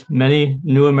serves many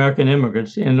new American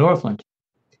immigrants in Northland.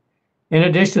 In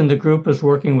addition, the group is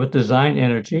working with Design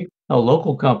Energy, a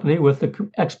local company with the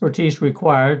expertise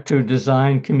required to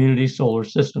design community solar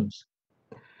systems.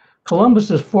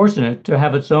 Columbus is fortunate to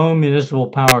have its own municipal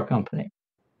power company.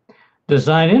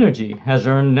 Design Energy has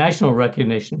earned national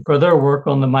recognition for their work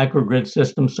on the microgrid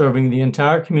system serving the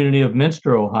entire community of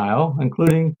Minster, Ohio,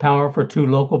 including power for 2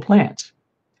 local plants.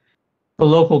 The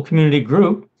local community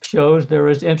group shows there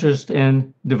is interest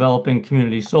in developing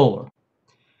community solar.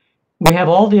 We have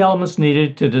all the elements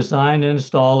needed to design and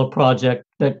install a project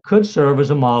that could serve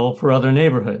as a model for other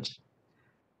neighborhoods.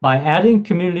 By adding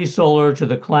community solar to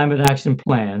the Climate Action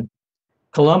Plan,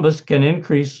 Columbus can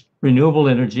increase renewable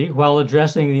energy while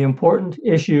addressing the important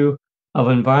issue of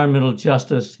environmental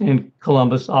justice in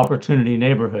Columbus opportunity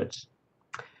neighborhoods.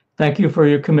 Thank you for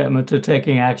your commitment to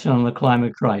taking action on the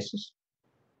climate crisis.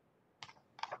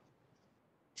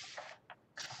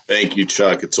 Thank you,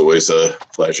 Chuck. It's always a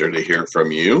pleasure to hear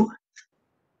from you.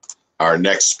 Our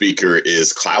next speaker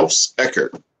is Klaus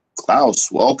Eckert.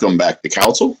 Klaus, welcome back to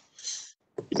council.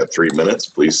 You have 3 minutes.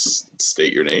 Please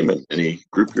state your name and any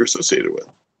group you're associated with.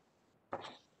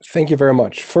 Thank you very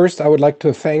much. First, I would like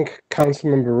to thank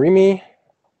Councilmember Remy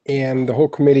and the whole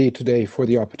committee today for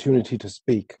the opportunity to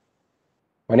speak.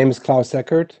 My name is Klaus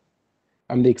Eckert.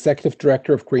 I'm the Executive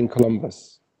Director of Green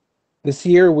Columbus. This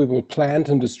year, we will plant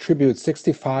and distribute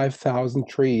 65,000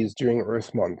 trees during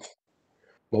Earth Month.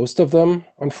 Most of them,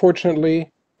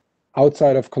 unfortunately,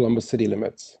 outside of Columbus city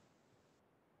limits.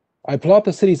 I applaud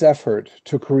the city's effort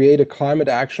to create a climate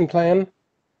action plan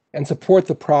and support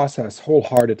the process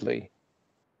wholeheartedly.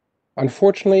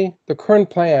 Unfortunately, the current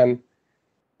plan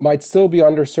might still be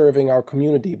underserving our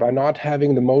community by not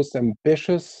having the most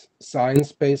ambitious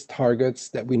science-based targets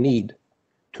that we need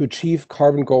to achieve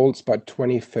carbon goals by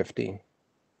 2050.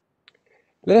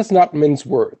 Let us not mince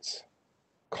words.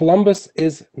 Columbus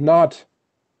is not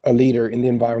a leader in the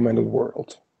environmental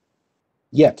world.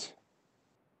 Yet,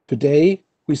 today,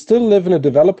 we still live in a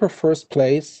developer-first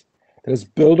place that is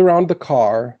built around the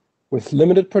car with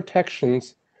limited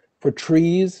protections for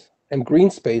trees and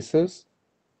green spaces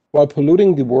while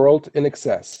polluting the world in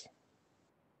excess.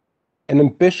 An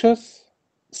ambitious,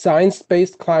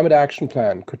 science-based climate action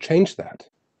plan could change that.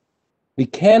 We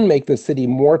can make the city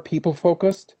more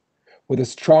people-focused with a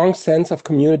strong sense of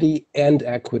community and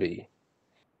equity,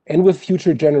 and with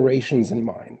future generations in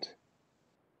mind.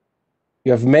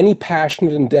 We have many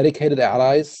passionate and dedicated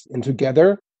allies, and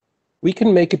together we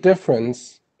can make a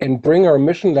difference and bring our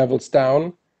emission levels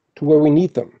down to where we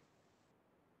need them.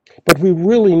 But we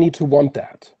really need to want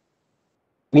that.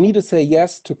 We need to say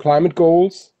yes to climate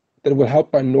goals that will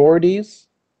help minorities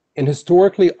and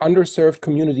historically underserved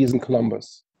communities in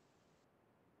Columbus.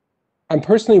 I'm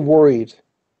personally worried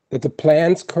that the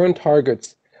plan's current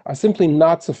targets are simply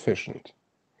not sufficient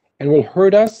and will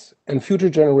hurt us and future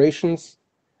generations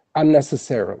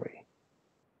unnecessarily.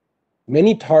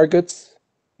 Many targets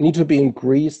need to be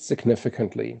increased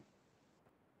significantly.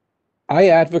 I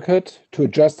advocate to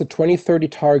adjust the 2030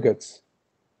 targets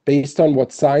based on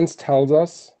what science tells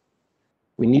us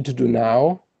we need to do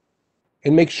now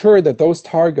and make sure that those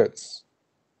targets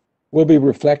will be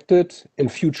reflected in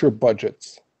future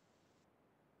budgets.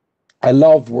 I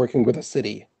love working with the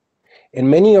city, and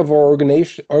many of our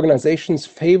organization's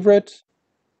favorite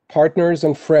partners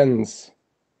and friends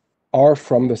are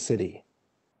from the city.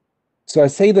 So I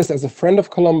say this as a friend of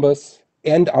Columbus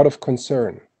and out of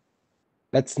concern.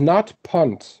 Let's not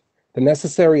punt the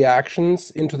necessary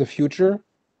actions into the future,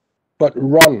 but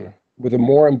run with a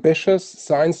more ambitious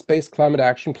science-based climate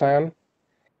action plan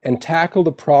and tackle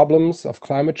the problems of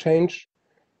climate change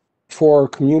for our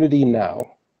community now.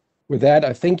 With that,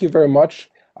 I thank you very much.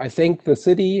 I thank the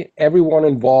city, everyone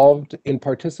involved in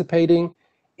participating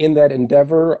in that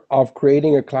endeavor of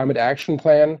creating a climate action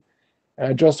plan. And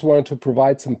I just wanted to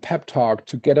provide some pep talk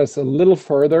to get us a little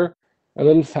further, a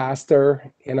little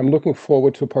faster, and I'm looking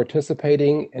forward to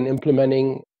participating and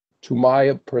implementing to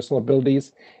my personal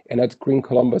abilities and at Green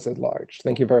Columbus at large.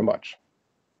 Thank you very much.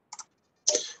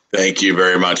 Thank you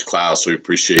very much, Klaus. We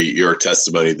appreciate your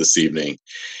testimony this evening.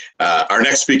 Our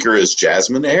next speaker is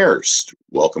Jasmine Ayers.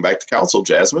 Welcome back to Council,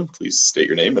 Jasmine. Please state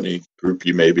your name and any group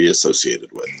you may be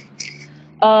associated with.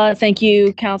 Thank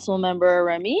you, Council Member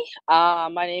Remy.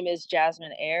 My name is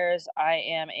Jasmine Ayers. I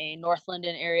am a North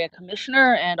Linden Area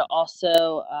Commissioner and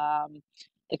also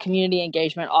the Community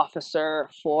Engagement Officer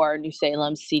for New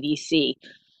Salem CDC.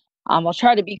 I'll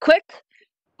try to be quick.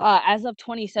 As of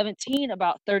 2017,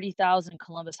 about 30,000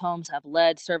 Columbus homes have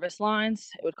lead service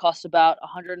lines. It would cost about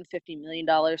 $150 million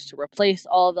to replace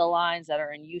all of the lines that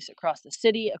are in use across the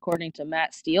city, according to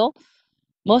Matt Steele.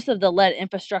 Most of the lead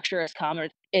infrastructure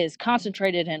is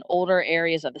concentrated in older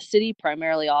areas of the city,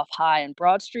 primarily off High and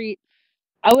Broad Street.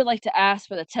 I would like to ask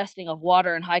for the testing of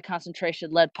water in high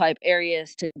concentration lead pipe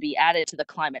areas to be added to the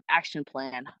climate action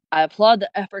plan. I applaud the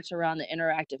efforts around the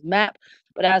interactive map,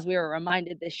 but as we were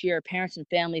reminded this year, parents and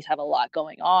families have a lot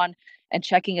going on, and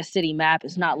checking a city map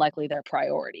is not likely their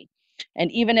priority.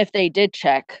 And even if they did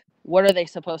check, what are they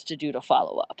supposed to do to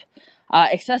follow up?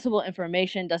 Accessible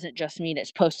information doesn't just mean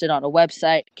it's posted on a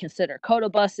website. Consider COTA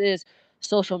buses,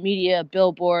 social media,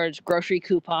 billboards, grocery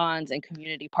coupons, and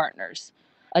community partners.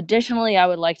 Additionally, I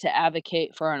would like to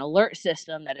advocate for an alert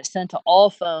system that is sent to all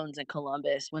phones in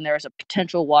Columbus when there is a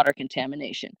potential water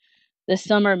contamination. This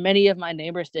summer, many of my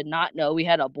neighbors did not know we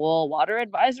had a boil water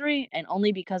advisory, and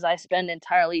only because I spend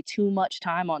entirely too much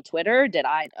time on Twitter did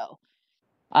I know.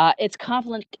 It's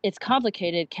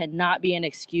complicated cannot be an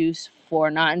excuse for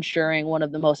not ensuring one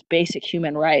of the most basic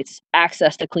human rights,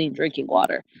 access to clean drinking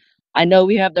water. I know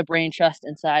we have the brain trust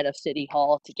inside of City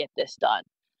Hall to get this done.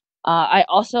 I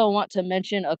also want to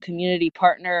mention a community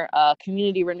partner,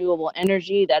 Community Renewable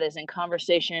Energy, that is in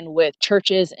conversation with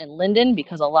churches in Linden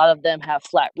because a lot of them have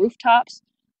flat rooftops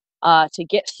to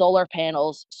get solar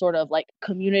panels, sort of like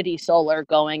community solar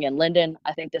going in Linden.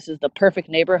 I think this is the perfect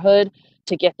neighborhood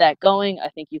to get that going. I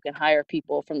think you can hire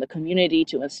people from the community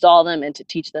to install them and to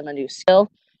teach them a new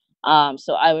skill.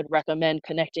 So I would recommend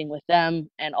connecting with them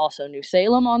and also New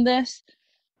Salem on this.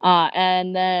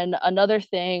 And then another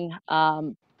thing,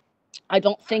 I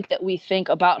don't think that we think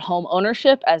about home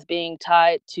ownership as being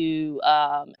tied to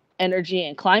energy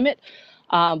and climate,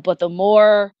 but the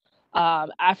more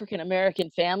African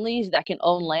American families that can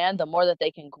own land, the more that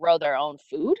they can grow their own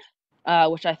food,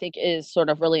 which I think is sort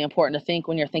of really important to think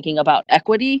when you're thinking about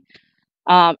equity.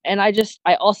 And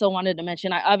I also wanted to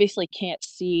mention, I obviously can't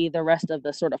see the rest of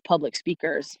the sort of public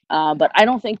speakers, but I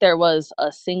don't think there was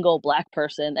a single Black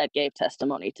person that gave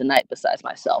testimony tonight besides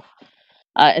myself.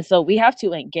 And so we have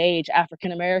to engage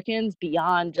African Americans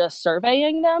beyond just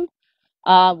surveying them.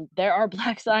 There are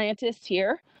Black scientists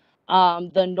here.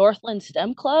 The Northland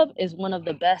STEM Club is one of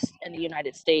the best in the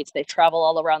United States. They travel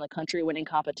all around the country winning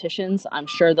competitions. I'm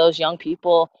sure those young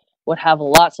people would have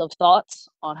lots of thoughts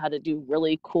on how to do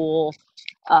really cool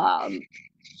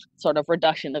sort of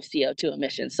reduction of CO2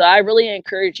 emissions. So I really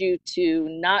encourage you to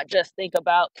not just think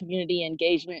about community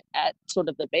engagement at sort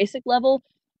of the basic level,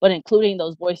 but including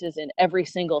those voices in every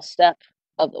single step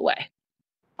of the way.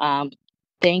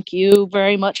 Thank you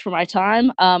very much for my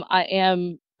time. I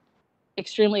am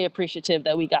extremely appreciative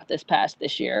that we got this passed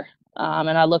this year.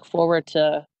 And I look forward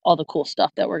to all the cool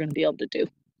stuff that we're going to be able to do.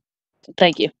 So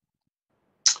thank you.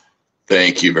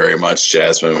 Thank you very much,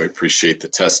 Jasmine. We appreciate the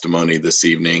testimony this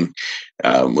evening.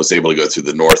 Was able to go through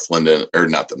the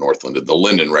the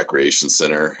Linden Recreation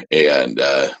Center, and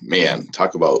man,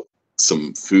 talk about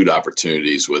some food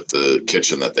opportunities with the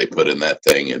kitchen that they put in that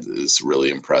thing. It is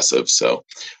really impressive. So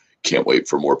can't wait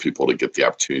for more people to get the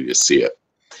opportunity to see it.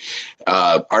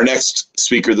 Our next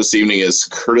speaker this evening is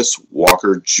Curtis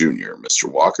Walker Jr. Mr.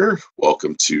 Walker,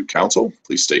 welcome to council.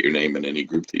 Please state your name and any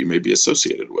group that you may be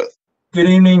associated with. Good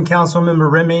evening,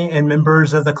 Councilmember Remy and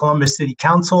members of the Columbus City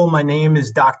Council. My name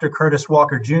is Dr. Curtis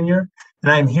Walker Jr.,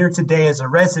 and I am here today as a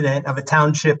resident of a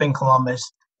township in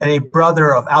Columbus and a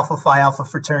brother of Alpha Phi Alpha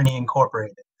Fraternity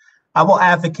Incorporated. I will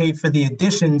advocate for the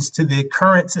additions to the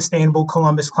current Sustainable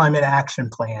Columbus Climate Action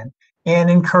Plan and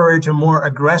encourage a more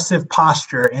aggressive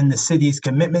posture in the city's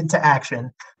commitment to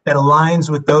action that aligns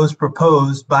with those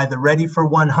proposed by the Ready for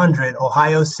 100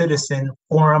 Ohio Citizen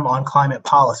Forum on Climate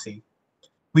Policy.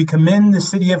 We commend the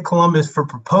City of Columbus for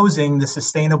proposing the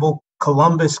Sustainable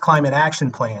Columbus Climate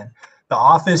Action Plan. The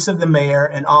Office of the Mayor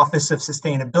and Office of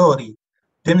Sustainability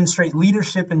demonstrate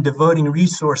leadership in devoting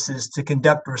resources to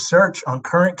conduct research on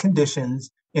current conditions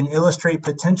and illustrate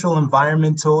potential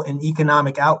environmental and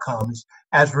economic outcomes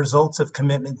as results of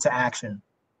commitment to action.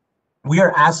 We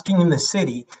are asking the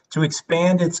city to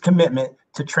expand its commitment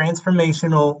to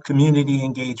transformational community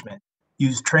engagement.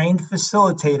 Use trained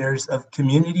facilitators of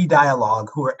community dialogue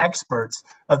who are experts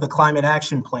of the Climate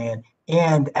Action Plan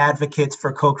and advocates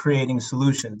for co-creating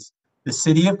solutions. The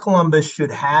City of Columbus should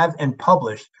have and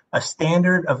publish a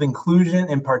standard of inclusion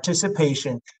and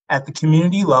participation at the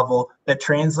community level that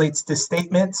translates to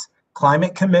statements,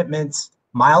 climate commitments,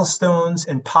 milestones,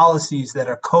 and policies that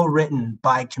are co-written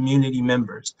by community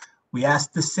members. We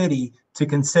ask the city to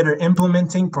consider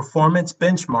implementing performance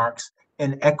benchmarks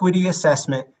and equity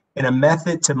assessment in a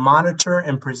method to monitor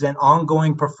and present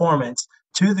ongoing performance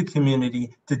to the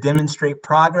community to demonstrate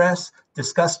progress,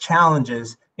 discuss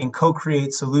challenges, and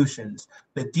co-create solutions.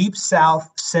 The Deep South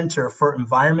Center for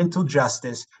Environmental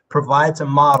Justice provides a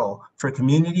model for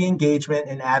community engagement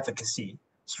and advocacy,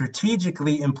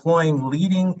 strategically employing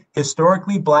leading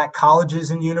historically Black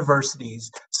colleges and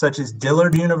universities, such as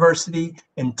Dillard University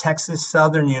and Texas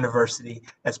Southern University,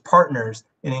 as partners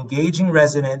in engaging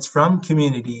residents from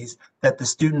communities that the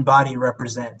student body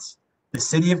represents. The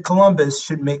City of Columbus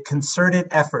should make concerted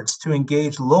efforts to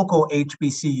engage local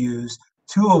HBCUs,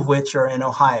 two of which are in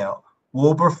Ohio,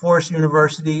 Wilberforce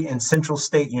University and Central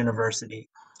State University.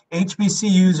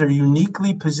 HBCUs are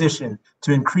uniquely positioned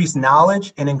to increase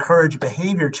knowledge and encourage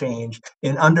behavior change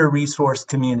in under-resourced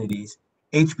communities.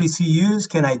 HBCUs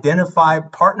can identify,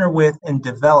 partner with, and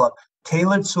develop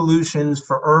tailored solutions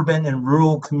for urban and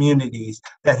rural communities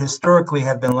that historically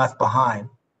have been left behind.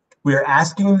 We are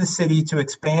asking the city to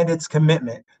expand its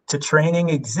commitment to training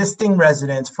existing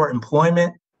residents for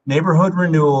employment, neighborhood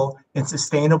renewal, and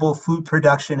sustainable food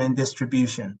production and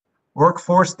distribution.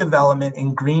 Workforce development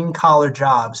and green-collar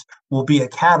jobs will be a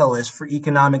catalyst for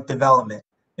economic development.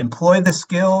 Employ the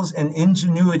skills and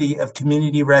ingenuity of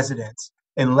community residents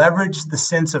and leverage the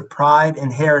sense of pride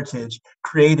and heritage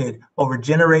created over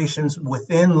generations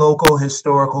within local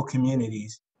historical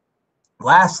communities.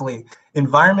 Lastly,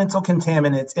 environmental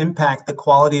contaminants impact the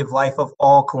quality of life of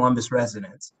all Columbus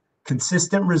residents.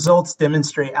 Consistent results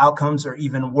demonstrate outcomes are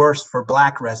even worse for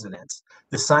Black residents.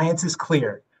 The science is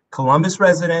clear. Columbus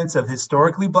residents of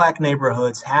historically Black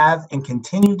neighborhoods have and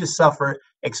continue to suffer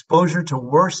exposure to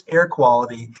worse air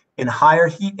quality and higher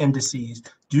heat indices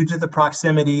due to the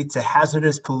proximity to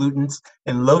hazardous pollutants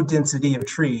and low density of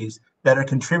trees that are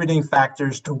contributing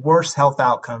factors to worse health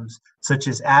outcomes, such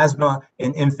as asthma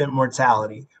and infant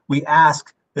mortality. We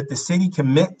ask that the city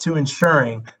commit to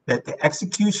ensuring that the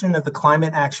execution of the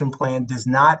Climate Action Plan does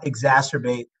not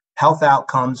exacerbate health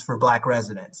outcomes for Black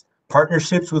residents.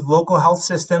 Partnerships with local health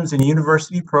systems and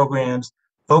university programs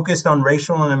focused on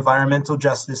racial and environmental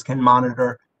justice can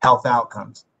monitor health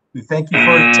outcomes. We thank you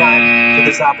for your time, for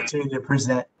this opportunity to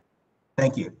present.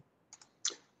 Thank you.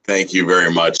 Thank you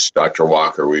very much, Dr.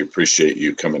 Walker. We appreciate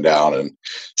you coming down and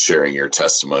sharing your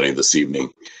testimony this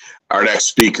evening. Our next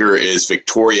speaker is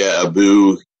Victoria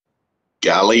Abu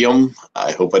Gallium.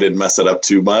 I hope I didn't mess it up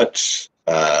too much.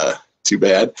 Too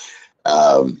bad.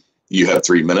 You have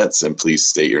 3 minutes, and please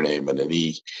state your name and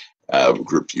any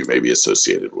group you may be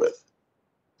associated with.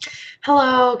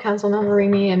 Hello, Councilmember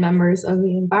Remy and members of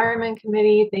the Environment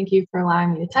Committee. Thank you for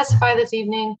allowing me to testify this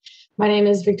evening. My name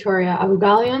is Victoria Abu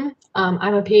Gallium.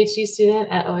 I'm a PhD student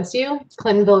at OSU,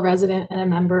 Clintonville resident, and a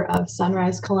member of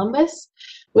Sunrise Columbus,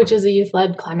 which is a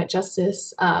youth-led climate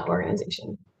justice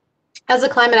organization. As a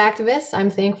climate activist,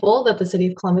 I'm thankful that the City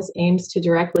of Columbus aims to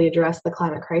directly address the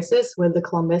climate crisis with the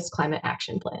Columbus Climate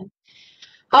Action Plan.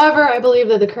 However, I believe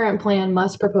that the current plan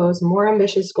must propose more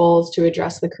ambitious goals to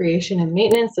address the creation and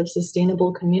maintenance of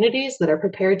sustainable communities that are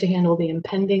prepared to handle the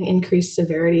impending increased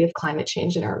severity of climate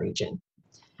change in our region.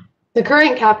 The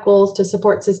current CAP goals to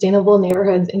support sustainable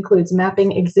neighborhoods includes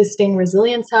mapping existing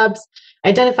resilience hubs,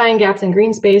 identifying gaps in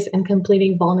green space, and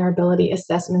completing vulnerability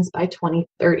assessments by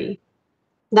 2030.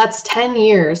 That's 10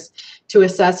 years to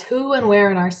assess who and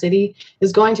where in our city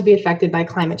is going to be affected by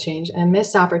climate change, and a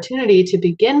missed opportunity to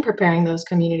begin preparing those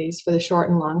communities for the short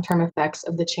and long-term effects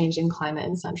of the changing climate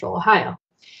in Central Ohio.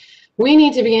 We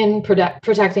need to begin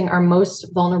protecting our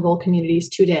most vulnerable communities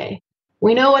today.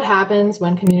 We know what happens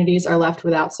when communities are left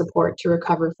without support to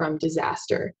recover from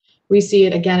disaster. We see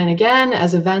it again and again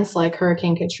as events like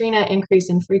Hurricane Katrina increase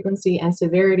in frequency and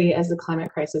severity as the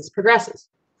climate crisis progresses.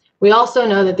 We also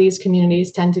know that these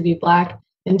communities tend to be Black,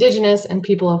 Indigenous, and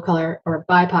people of color, or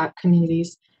BIPOC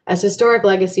communities, as historic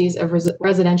legacies of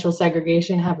residential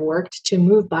segregation have worked to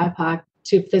move BIPOC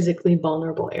to physically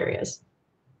vulnerable areas.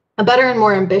 A better and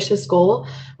more ambitious goal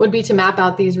would be to map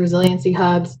out these resiliency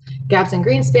hubs, gaps in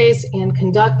green space, and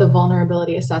conduct the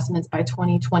vulnerability assessments by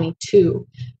 2022.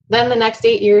 Then the next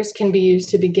 8 years can be used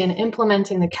to begin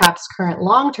implementing the CAP's current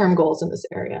long-term goals in this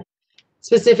area.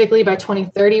 Specifically, by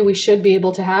 2030, we should be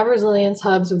able to have resilience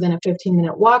hubs within a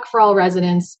 15-minute walk for all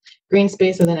residents, green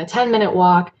space within a 10-minute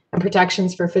walk, and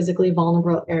protections for physically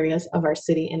vulnerable areas of our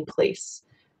city in place.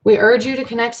 We urge you to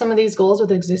connect some of these goals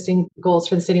with existing goals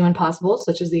for the city when possible,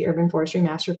 such as the Urban Forestry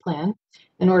Master Plan,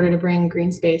 in order to bring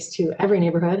green space to every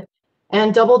neighborhood,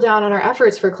 and double down on our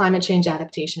efforts for climate change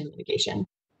adaptation and mitigation.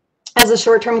 As the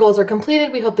short-term goals are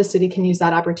completed, we hope the city can use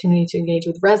that opportunity to engage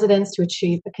with residents to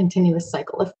achieve a continuous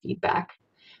cycle of feedback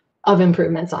of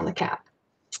improvements on the CAP.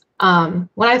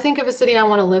 When I think of a city I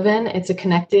want to live in, it's a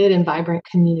connected and vibrant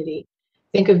community.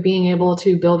 Think of being able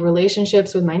to build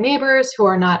relationships with my neighbors who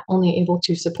are not only able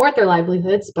to support their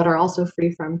livelihoods, but are also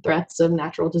free from threats of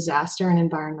natural disaster and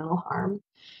environmental harm.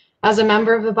 As a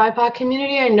member of the BIPOC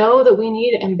community, I know that we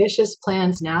need ambitious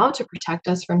plans now to protect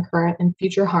us from current and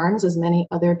future harms, as many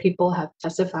other people have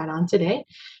testified on today,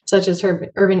 such as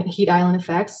urban heat island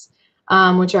effects,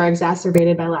 which are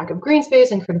exacerbated by lack of green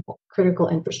space and critical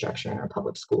infrastructure in our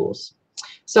public schools.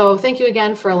 So thank you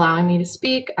again for allowing me to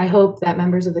speak. I hope that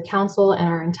members of the council and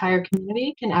our entire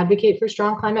community can advocate for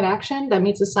strong climate action that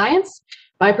meets the science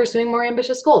by pursuing more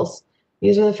ambitious goals.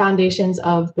 These are the foundations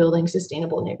of building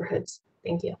sustainable neighborhoods.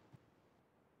 Thank you.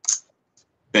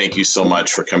 Thank you so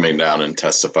much for coming down and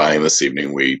testifying this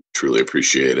evening. We truly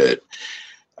appreciate it.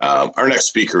 Our next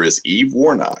speaker is Eve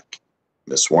Warnock.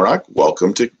 Ms. Warnock,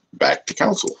 welcome back to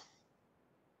council.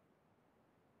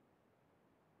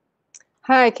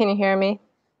 Hi, can you hear me?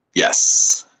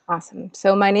 Yes. Awesome.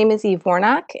 So my name is Eve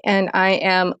Warnock, and I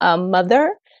am a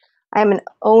mother. I'm an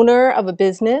owner of a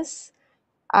business.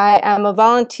 I am a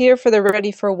volunteer for the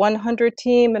Ready for 100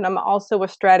 team, and I'm also a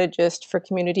strategist for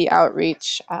community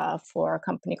outreach for a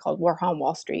company called War on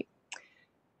Wall Street.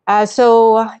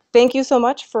 So thank you so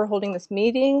much for holding this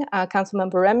meeting,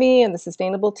 Councilmember Remy and the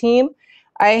Sustainable team.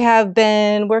 I have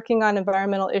been working on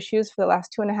environmental issues for the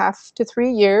last 2.5 to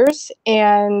 3 years,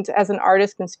 and as an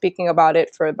artist, been speaking about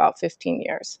it for about 15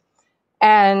 years.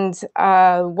 And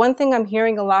one thing I'm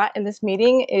hearing a lot in this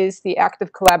meeting is the act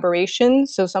of collaboration.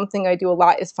 So something I do a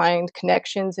lot is find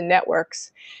connections and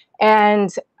networks.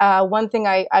 And one thing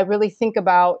I really think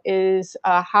about is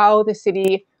how the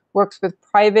city works with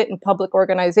private and public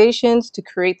organizations to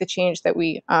create the change that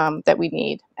we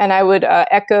need. And I would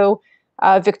echo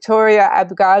Victoria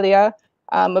Abugalia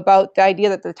about the idea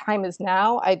that the time is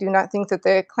now. I do not think that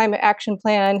the climate action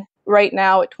plan right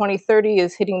now at 2030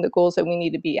 is hitting the goals that we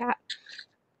need to be at.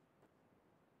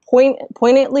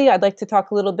 Poignantly, I'd like to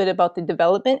talk a little bit about the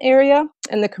development area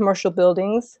and the commercial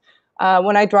buildings.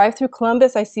 When I drive through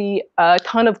Columbus, I see a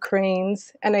ton of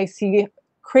cranes and I see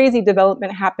crazy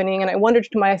development happening. And I wondered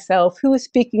to myself, who is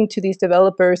speaking to these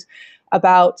developers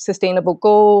about sustainable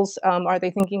goals? Are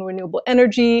they thinking renewable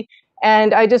energy?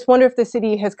 And I just wonder if the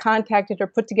city has contacted or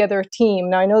put together a team.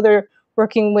 Now, I know they're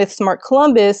working with Smart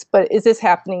Columbus, but is this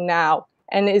happening now?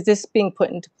 And is this being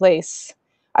put into place?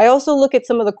 I also look at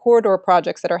some of the corridor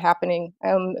projects that are happening.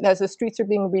 As the streets are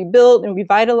being rebuilt and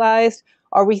revitalized,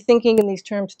 are we thinking in these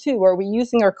terms too? Are we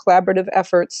using our collaborative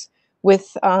efforts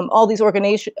with all these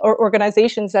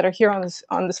organizations that are here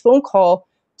on this phone call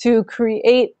to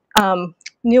create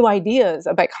new ideas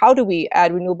about how do we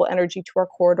add renewable energy to our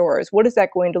corridors? What is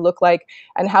that going to look like?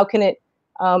 And how can it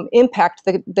impact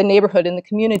the neighborhood and the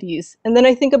communities? And then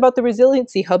I think about the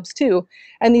resiliency hubs too.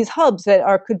 And these hubs that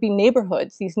could be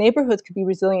neighborhoods. These neighborhoods could be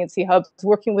resiliency hubs,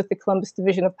 working with the Columbus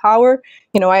Division of Power.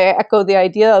 You know, I echo the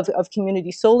idea of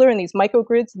community solar and these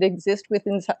microgrids that exist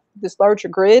within this larger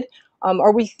grid.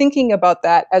 Are we thinking about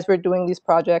that as we're doing these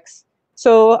projects?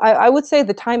 So I would say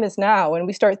the time is now, and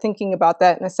we start thinking about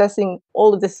that and assessing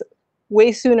all of this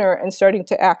way sooner and starting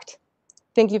to act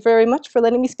thank you very much for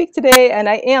letting me speak today. And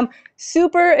I am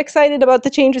super excited about the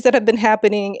changes that have been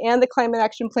happening and the climate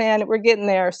action plan. We're getting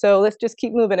there. So let's just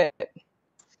keep moving it.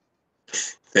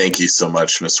 Thank you so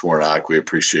much, Ms. Warnock. We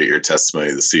appreciate your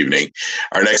testimony this evening.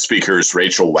 Our next speaker is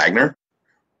Rachel Wagner.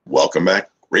 Welcome back,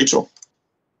 Rachel.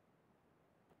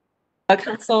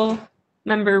 Council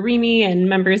Member Remy and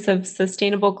members of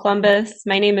Sustainable Columbus.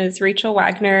 My name is Rachel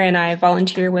Wagner and I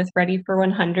volunteer with Ready for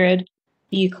 100,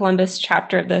 the Columbus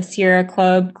chapter of the Sierra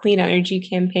Club Clean Energy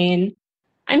Campaign.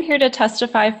 I'm here to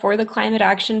testify for the Climate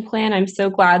Action Plan. I'm so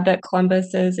glad that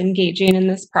Columbus is engaging in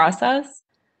this process.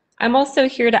 I'm also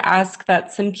here to ask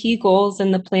that some key goals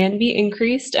in the plan be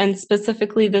increased, and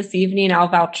specifically this evening I'll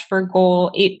vouch for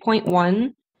goal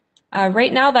 8.1.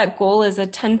 Right now that goal is a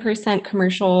 10%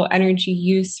 commercial energy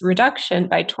use reduction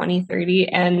by 2030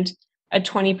 and a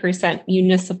 20%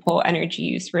 municipal energy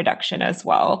use reduction as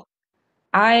well.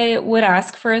 I would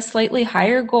ask for a slightly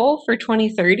higher goal for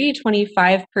 2030,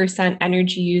 25%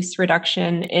 energy use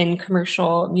reduction in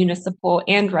commercial, municipal,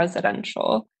 and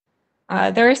residential.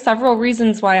 There are several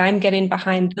reasons why I'm getting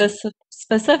behind this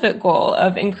specific goal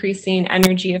of increasing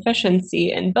energy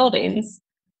efficiency in buildings.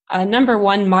 Number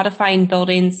one, modifying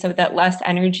buildings so that less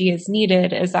energy is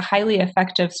needed is a highly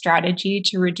effective strategy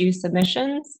to reduce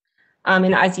emissions.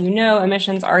 And as you know,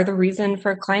 emissions are the reason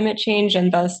for climate change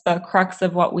and thus the crux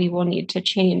of what we will need to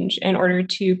change in order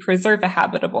to preserve a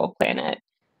habitable planet.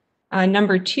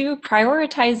 Number two,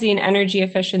 prioritizing energy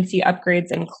efficiency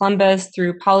upgrades in Columbus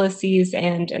through policies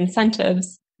and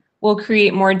incentives will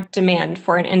create more demand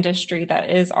for an industry that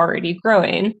is already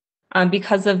growing.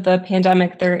 Because of the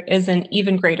pandemic, there is an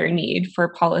even greater need for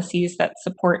policies that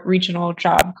support regional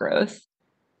job growth.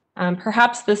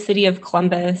 Perhaps the City of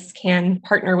Columbus can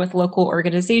partner with local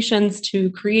organizations to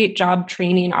create job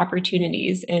training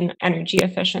opportunities in energy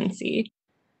efficiency.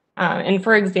 And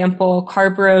for example,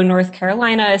 Carborough, North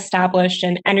Carolina established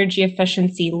an energy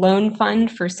efficiency loan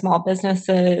fund for small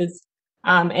businesses.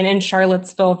 And in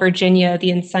Charlottesville, Virginia,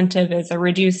 the incentive is a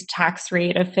reduced tax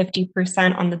rate of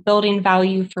 50% on the building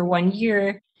value for 1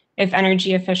 year if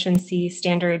energy efficiency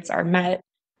standards are met.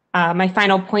 My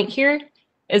final point here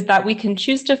is that we can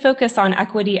choose to focus on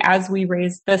equity as we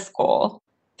raise this goal.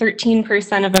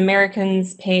 13% of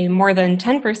Americans pay more than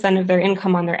 10% of their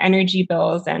income on their energy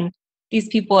bills, and these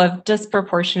people have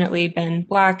disproportionately been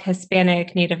Black,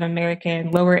 Hispanic, Native American,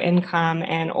 lower income,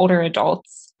 and older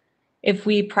adults. If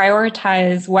we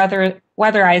prioritize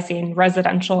weatherizing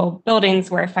residential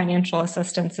buildings where financial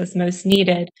assistance is most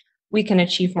needed, we can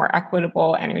achieve more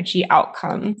equitable energy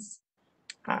outcomes.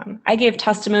 I gave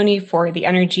testimony for the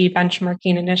energy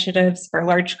benchmarking initiatives for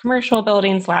large commercial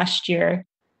buildings last year,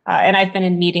 and I've been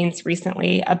in meetings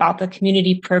recently about the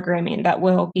community programming that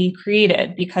will be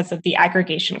created because of the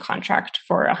aggregation contract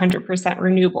for 100%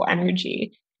 renewable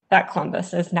energy that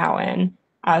Columbus is now in.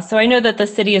 So I know that the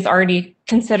city is already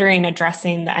considering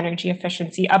addressing the energy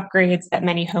efficiency upgrades that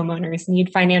many homeowners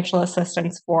need financial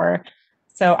assistance for.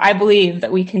 So I believe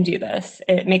that we can do this.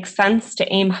 It makes sense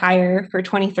to aim higher for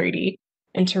 2030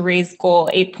 and to raise goal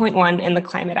 8.1 in the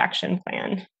Climate Action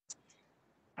Plan.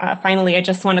 Finally, I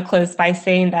just want to close by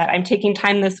saying that I'm taking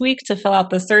time this week to fill out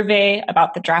the survey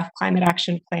about the draft Climate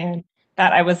Action Plan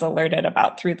that I was alerted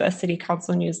about through the City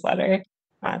Council newsletter.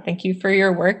 Thank you for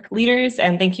your work, leaders,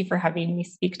 and thank you for having me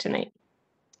speak tonight.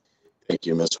 Thank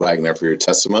you, Ms. Wagner, for your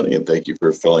testimony, and thank you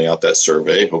for filling out that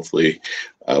survey. Hopefully,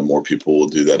 more people will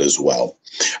do that as well.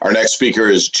 Our next speaker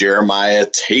is Jeremiah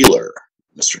Taylor.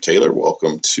 Mr. Taylor,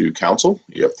 welcome to Council.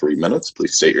 You have 3 minutes.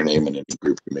 Please state your name and any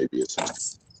group you may be assigned.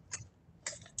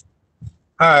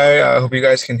 Hi, I hope you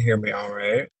guys can hear me all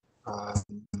right.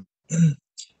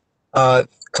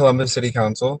 Columbus City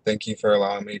Council, thank you for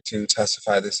allowing me to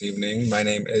testify this evening. My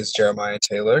name is Jeremiah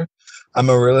Taylor. I'm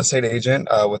a real estate agent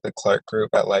with the Clark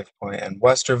Group at LifePoint and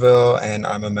Westerville, and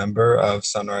I'm a member of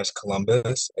Sunrise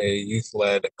Columbus, a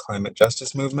youth-led climate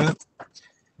justice movement.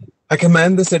 I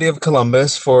commend the City of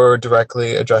Columbus for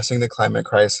directly addressing the climate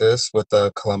crisis with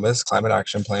the Columbus Climate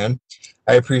Action Plan.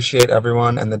 I appreciate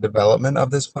everyone and the development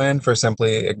of this plan for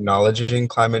simply acknowledging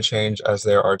climate change, as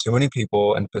there are too many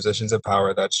people in positions of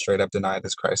power that straight up deny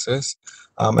this crisis.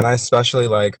 And I especially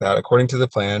like that, according to the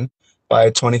plan, by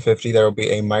 2050, there will be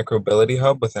a micromobility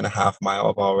hub within a half-mile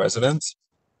of all residents.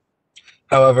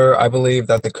 However, I believe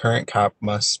that the current CAP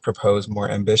must propose more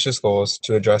ambitious goals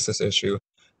to address this issue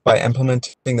by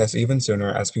implementing this even sooner,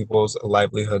 as people's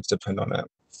livelihoods depend on it.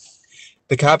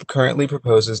 The CAP currently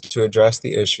proposes to address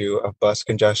the issue of bus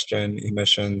congestion,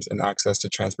 emissions, and access to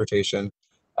transportation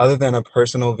other than a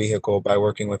personal vehicle by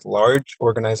working with large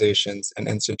organizations and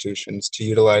institutions to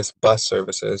utilize bus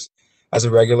services as a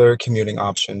regular commuting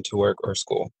option to work or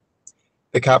school.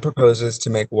 The CAP proposes to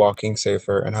make walking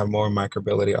safer and have more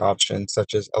micromobility options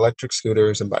such as electric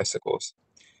scooters and bicycles.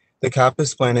 The CAP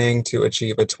is planning to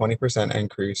achieve a 20%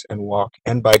 increase in walk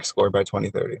and bike score by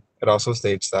 2030. It also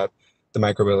states that the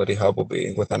micromobility hub will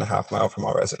be within a half-mile from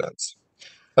all residents.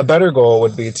 A better goal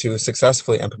would be to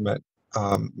successfully implement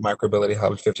micromobility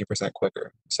hubs 50%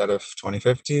 quicker. Instead of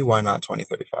 2050, why not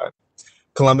 2035?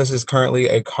 Columbus is currently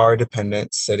a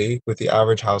car-dependent city, with the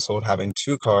average household having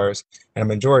 2 cars and a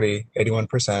majority,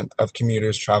 81%, of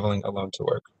commuters traveling alone to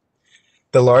work.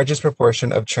 The largest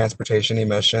proportion of transportation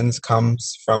emissions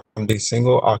comes from the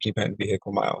single-occupant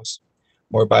vehicle miles.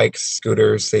 More bikes,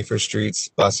 scooters, safer streets,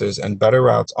 buses, and better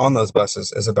routes on those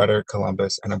buses is a better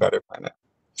Columbus and a better planet.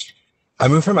 I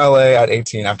moved from LA at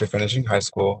 18 after finishing high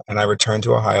school, and I returned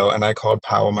to Ohio, and I called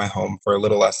Powell my home for a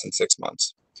little less than 6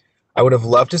 months. I would have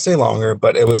loved to stay longer,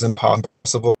 but it was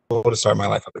impossible to start my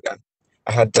life up again.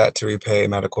 I had debt to repay,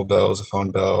 medical bills, a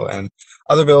phone bill, and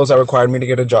other bills that required me to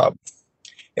get a job.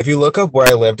 If you look up where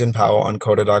I lived in Powell on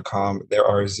CODA.com, there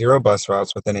are 0 bus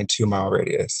routes within a 2-mile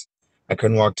radius. I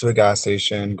couldn't walk to a gas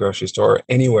station, grocery store, or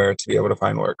anywhere to be able to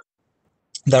find work.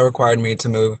 That required me to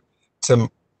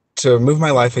move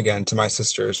my life again to my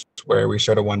sister's, where we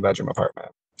shared a 1-bedroom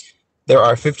apartment. There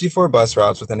are 54 bus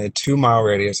routes within a 2-mile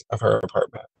radius of her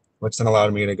apartment, which then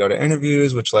allowed me to go to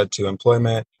interviews, which led to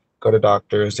employment, go to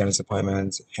doctors, dentist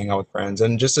appointments, hang out with friends,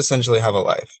 and just essentially have a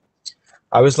life.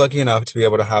 I was lucky enough to be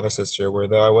able to have a sister where,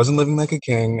 though I wasn't living like a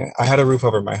king, I had a roof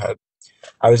over my head.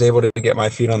 I was able to get my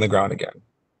feet on the ground again.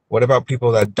 What about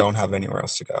people that don't have anywhere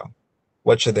else to go?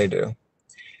 What should they do?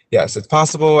 Yes, it's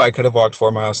possible I could have walked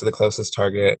 4 miles to the closest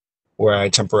Target where I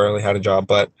temporarily had a job,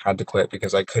 but had to quit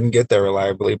because I couldn't get there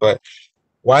reliably. But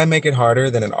why make it harder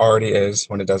than it already is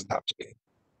when it doesn't have to be?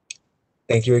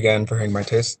 Thank you again for hearing my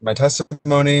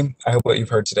testimony. I hope what you've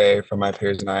heard today from my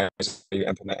peers and I is you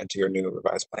implement into your new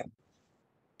revised plan.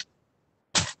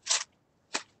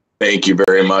 Thank you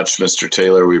very much, Mr.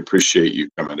 Taylor. We appreciate you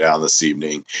coming down this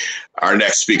evening. Our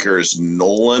next speaker is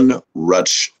Nolan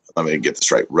Rutsch. Let me get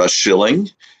this right. Rushilling.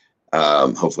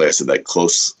 Hopefully I said that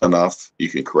close enough. You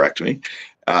can correct me.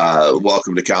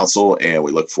 Welcome to council, and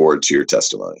we look forward to your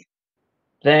testimony.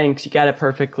 Thanks. You got it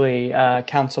perfectly,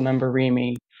 Councilmember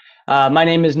Remy. My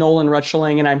name is Nolan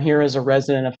Rutschling, and I'm here as a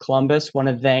resident of Columbus. Want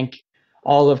to thank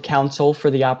all of council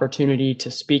for the opportunity to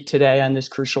speak today on this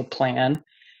crucial plan.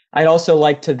 I'd also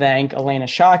like to thank Elena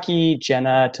Shockey,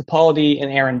 Jenna Topaldi,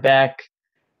 and Aaron Beck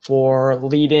for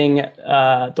leading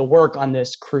the work on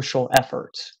this crucial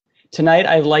effort. Tonight,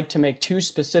 I'd like to make 2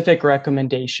 specific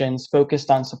recommendations focused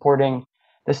on supporting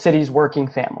the city's working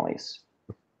families.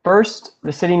 First,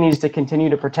 the city needs to continue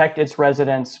to protect its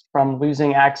residents from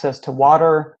losing access to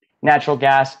water, natural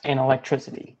gas, and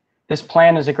electricity. This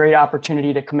plan is a great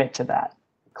opportunity to commit to that.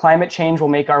 Climate change will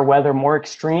make our weather more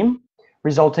extreme,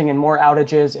 resulting in more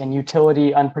outages and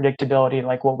utility unpredictability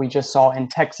like what we just saw in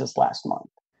Texas last month.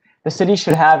 The city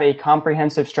should have a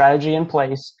comprehensive strategy in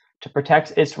place to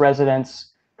protect its residents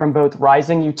from both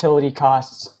rising utility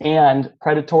costs and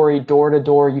predatory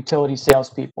door-to-door utility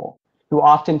salespeople who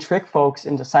often trick folks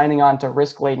into signing on to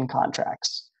risk-laden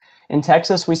contracts. In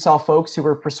Texas, we saw folks who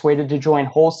were persuaded to join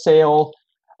wholesale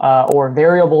or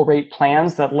variable rate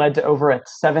plans that led to over a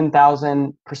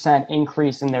 7,000%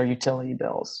 increase in their utility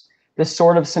bills. This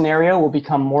sort of scenario will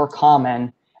become more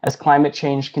common as climate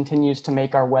change continues to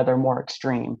make our weather more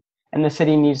extreme, and the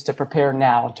city needs to prepare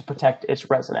now to protect its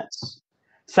residents.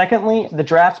 Secondly, the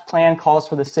draft plan calls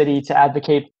for the city to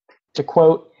advocate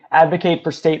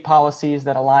for state policies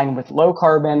that align with low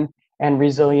carbon and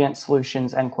resilient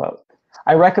solutions, end quote.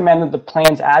 I recommend that the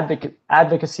plan's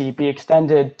advocacy be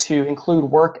extended to include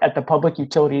work at the Public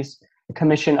Utilities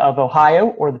Commission of Ohio,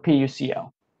 or the PUCO.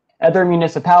 Other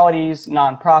municipalities,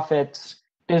 nonprofits,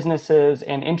 businesses,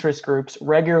 and interest groups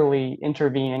regularly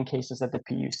intervene in cases at the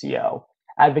PUCO,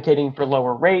 advocating for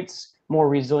lower rates, more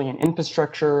resilient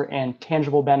infrastructure, and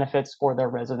tangible benefits for their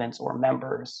residents or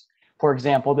members. For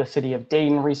example, the city of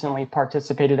Dayton recently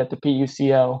participated at the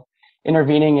PUCO,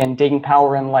 intervening in Dayton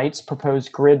Power and Light's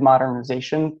proposed grid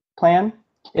modernization plan.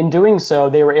 In doing so,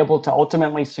 they were able to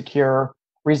ultimately secure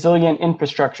resilient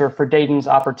infrastructure for Dayton's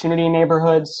opportunity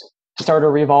neighborhoods, start a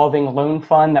revolving loan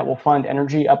fund that will fund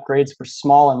energy upgrades for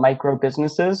small and micro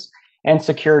businesses, and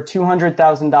secure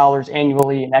 $200,000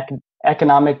 annually in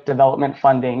economic development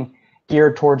funding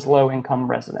geared towards low-income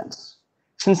residents.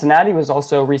 Cincinnati was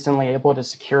also recently able to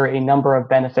secure a number of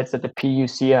benefits at the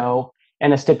PUCO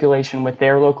and a stipulation with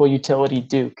their local utility,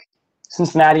 Duke.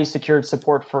 Cincinnati secured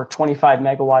support for 25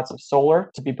 megawatts of solar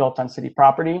to be built on city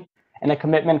property and a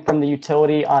commitment from the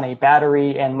utility on a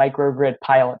battery and microgrid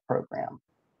pilot program.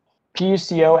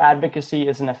 PUCO advocacy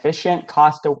is an efficient,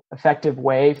 cost-effective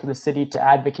way for the city to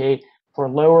advocate for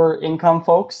lower income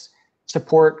folks,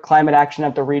 support climate action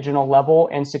at the regional level,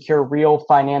 and secure real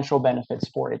financial benefits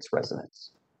for its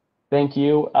residents. Thank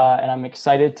you, and I'm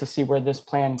excited to see where this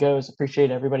plan goes.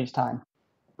 Appreciate everybody's time.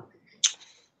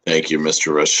 Thank you,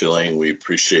 Mr. Rushilling. We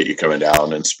appreciate you coming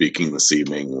down and speaking this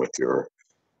evening with your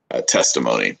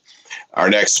testimony. Our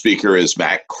next speaker is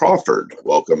Mac Crawford.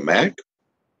 Welcome, Mac.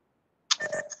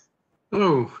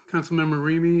 Hello, Councilmember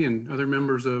Remy and other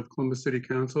members of Columbus City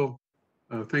Council.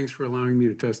 Thanks for allowing me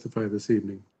to testify this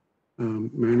evening.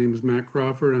 My name is Mac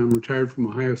Crawford. I'm retired from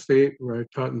Ohio State, where I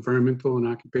taught environmental and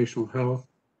occupational health.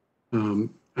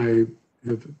 I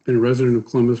have been a resident of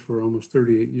Columbus for almost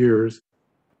 38 years.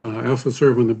 I also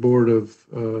serve on the board of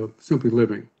Simply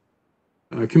Living.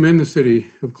 I commend the City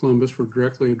of Columbus for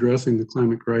directly addressing the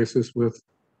climate crisis with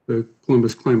the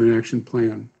Columbus Climate Action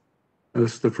Plan.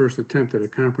 This is the first attempt at a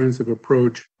comprehensive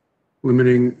approach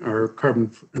limiting our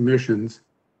carbon emissions.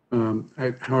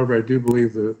 However, I do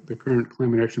believe the current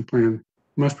Climate Action Plan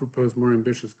must propose more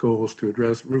ambitious goals to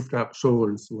address rooftop solar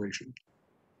installation.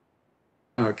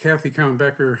 Kathy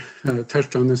Cowan-Becker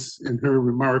touched on this in her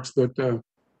remarks, but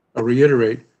I'll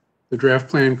reiterate, the draft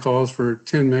plan calls for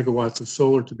 10 megawatts of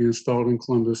solar to be installed in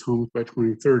Columbus homes by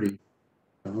 2030.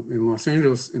 In Los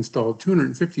Angeles, installed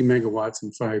 250 megawatts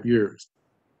in 5 years.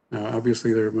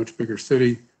 Obviously, they're a much bigger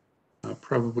city,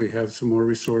 probably have some more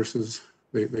resources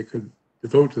they could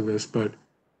devote to this, but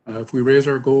if we raise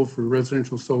our goal for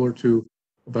residential solar to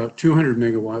about 200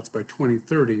 megawatts by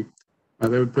 2030,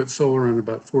 that would put solar on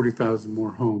about 40,000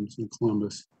 more homes in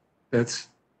Columbus. That's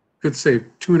could save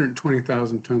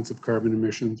 220,000 tons of carbon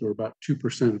emissions, or about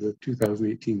 2% of the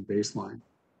 2018 baseline.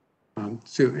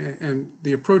 And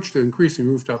the approach to increasing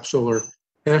rooftop solar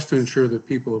has to ensure that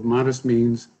people of modest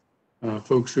means,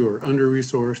 folks who are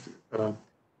under-resourced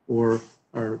or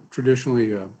are traditionally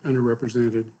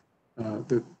underrepresented,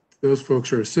 that those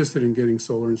folks are assisted in getting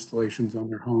solar installations on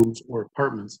their homes or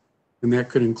apartments. And that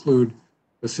could include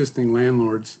assisting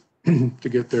landlords to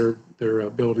get their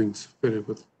buildings fitted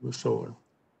with solar.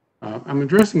 I'm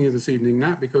addressing you this evening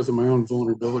not because of my own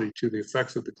vulnerability to the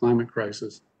effects of the climate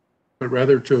crisis, but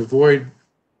rather to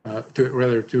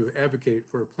advocate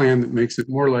for a plan that makes it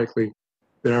more likely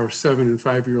that our 7- and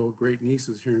 5-year-old great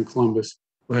nieces here in Columbus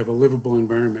will have a livable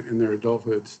environment in their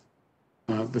adulthoods.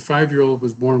 The 5-year-old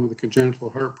was born with a congenital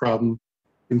heart problem,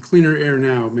 and cleaner air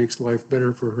now makes life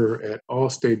better for her at all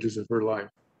stages of her life.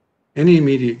 Any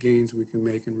immediate gains we can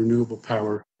make in renewable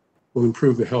power will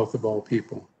improve the health of all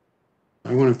people.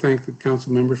 I want to thank the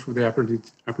council members for the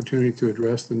opportunity to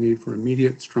address the need for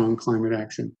immediate, strong climate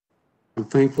action. I'm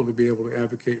thankful to be able to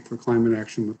advocate for climate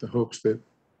action with the hopes that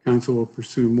council will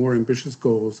pursue more ambitious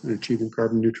goals in achieving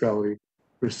carbon neutrality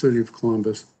for the city of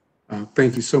Columbus.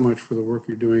 Thank you so much for the work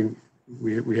you're doing.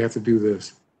 We have to do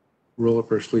this. Roll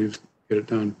up our sleeves, get it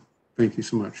done. Thank you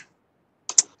so much.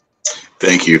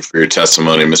 Thank you for your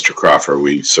testimony, Mr. Crawford.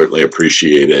 We certainly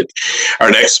appreciate it.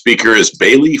 Our next speaker is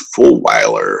Bailey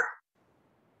Fulweiler.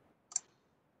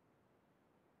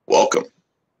 Welcome.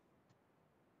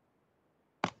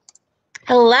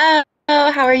 Hello,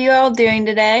 how are you all doing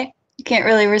today? You can't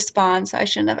really respond, so I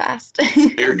shouldn't have asked.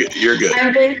 You're good. You're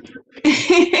good.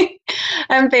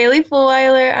 I'm Bailey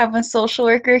Fulweiler. I'm a social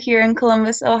worker here in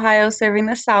Columbus, Ohio, serving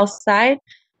the South Side.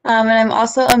 And I'm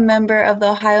also a member of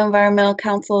the Ohio Environmental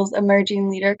Council's Emerging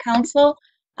Leader Council.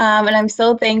 And I'm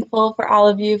so thankful for all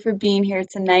of you for being here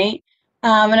tonight.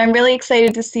 And I'm really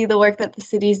excited to see the work that the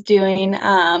city's doing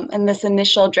in this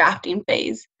initial drafting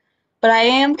phase. But I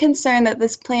am concerned that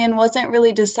this plan wasn't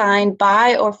really designed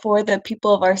by or for the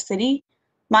people of our city.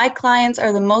 My clients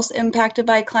are the most impacted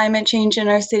by climate change in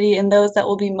our city and those that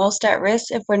will be most at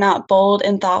risk if we're not bold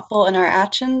and thoughtful in our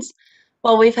actions.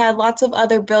 While we've had lots of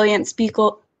other brilliant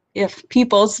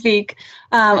people speak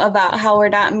about how we're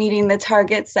not meeting the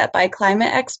targets set by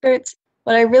climate experts,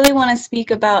 what I really want to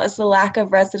speak about is the lack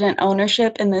of resident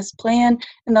ownership in this plan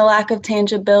and the lack of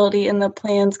tangibility in the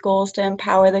plan's goals to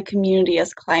empower the community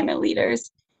as climate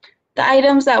leaders. The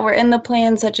items that were in the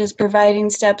plan, such as providing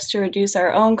steps to reduce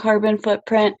our own carbon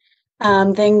footprint,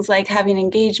 things like having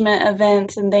engagement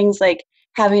events and things like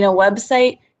having a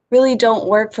website, really don't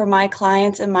work for my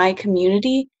clients and my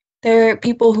community. There are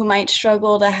people who might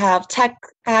struggle to have tech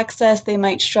access, they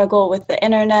might struggle with the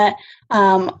internet.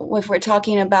 If we're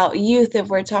talking about youth, if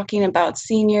we're talking about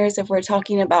seniors, if we're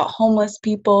talking about homeless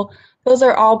people, those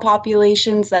are all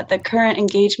populations that the current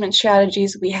engagement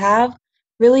strategies we have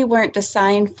really weren't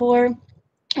designed for.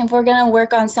 If we're going to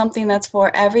work on something that's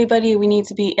for everybody, we need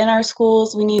to be in our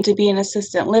schools, we need to be in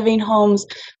assisted living homes,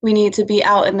 we need to be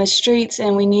out in the streets,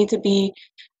 and we need to be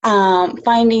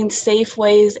finding safe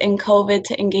ways in COVID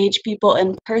to engage people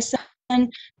in person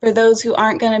for those who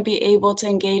aren't going to be able to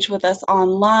engage with us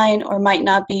online or might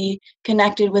not be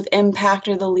connected with Impact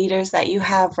or the leaders that you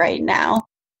have right now.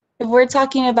 If we're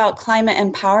talking about climate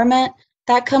empowerment,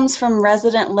 that comes from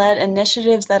resident-led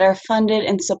initiatives that are funded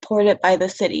and supported by the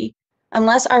city.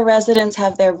 Unless our residents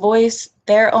have their voice,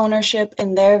 their ownership,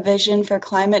 and their vision for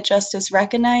climate justice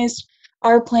recognized,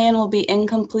 our plan will be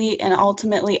incomplete and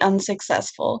ultimately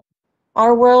unsuccessful.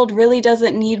 Our world really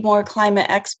doesn't need more climate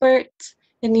experts.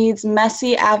 It needs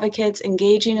messy advocates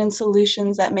engaging in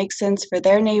solutions that make sense for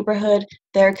their neighborhood,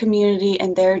 their community,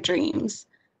 and their dreams.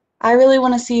 I really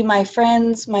want to see my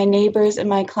friends, my neighbors, and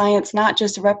my clients not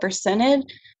just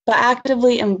represented, but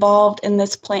actively involved in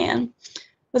this plan.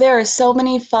 There are so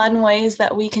many fun ways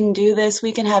that we can do this.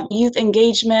 We can have youth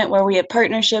engagement where we have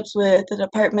partnerships with the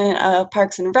Department of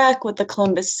Parks and Rec, with the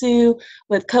Columbus Zoo,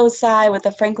 with COSI, with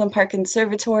the Franklin Park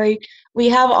Conservatory. We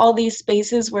have all these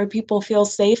spaces where people feel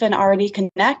safe and already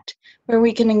connect, where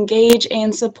we can engage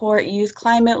and support youth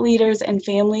climate leaders and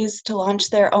families to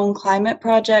launch their own climate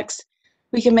projects.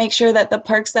 We can make sure that the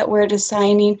parks that we're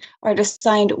designing are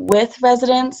designed with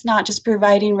residents, not just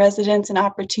providing residents an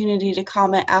opportunity to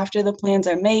comment after the plans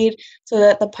are made, so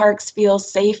that the parks feel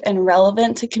safe and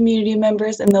relevant to community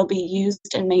members and they'll be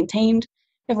used and maintained.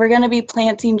 If we're going to be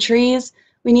planting trees,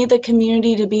 we need the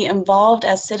community to be involved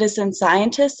as citizen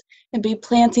scientists and be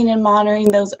planting and monitoring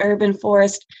those urban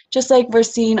forests, just like we're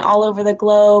seeing all over the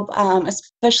globe,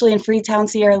 especially in Freetown,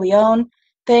 Sierra Leone.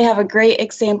 They have a great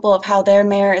example of how their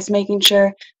mayor is making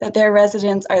sure that their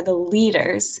residents are the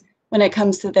leaders when it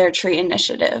comes to their tree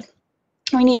initiative.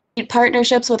 We need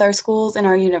partnerships with our schools and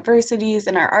our universities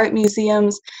and our art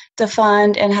museums to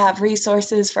fund and have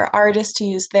resources for artists to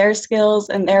use their skills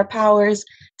and their powers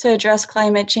to address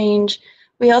climate change.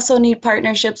 We also need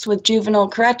partnerships with juvenile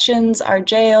corrections, our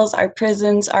jails, our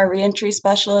prisons, our reentry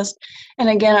specialists, and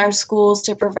again, our schools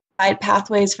to provide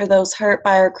pathways for those hurt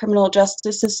by our criminal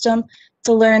justice system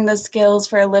to learn the skills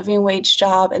for a living wage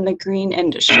job in the green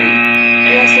industry.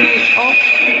 We also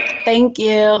need, thank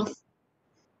you.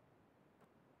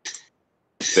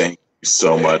 Thank you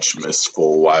so much, Ms.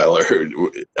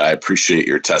 Fulwiler. I appreciate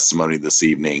your testimony this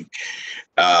evening.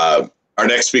 Our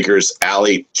next speaker is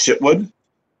Allie Chitwood.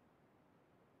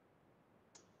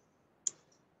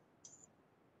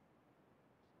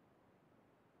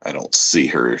 I don't see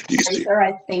her. Do you see? Sir,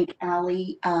 I think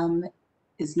Allie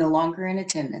is no longer in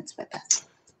attendance with us.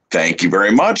 Thank you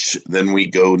very much. Then we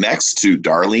go next to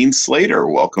Darlene Slater.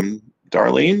 Welcome,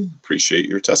 Darlene. Appreciate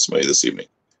your testimony this evening.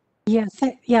 Yes,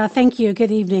 thank you.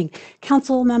 Good evening.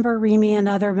 Council Member Remy and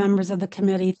other members of the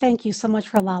committee, thank you so much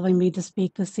for allowing me to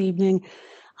speak this evening.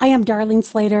 I am Darlene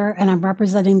Slater, and I'm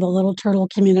representing the Little Turtle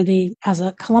community as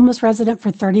a Columbus resident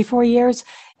for 34 years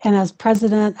and as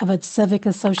president of its civic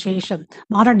association.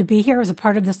 I'm honored to be here as a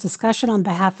part of this discussion on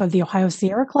behalf of the Ohio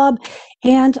Sierra Club.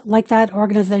 And like that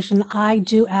organization, I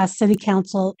do ask City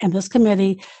Council and this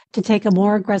committee to take a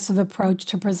more aggressive approach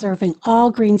to preserving all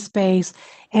green space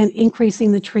and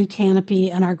increasing the tree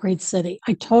canopy in our great city.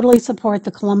 I totally support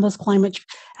the Columbus Climate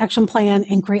Action Plan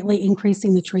and greatly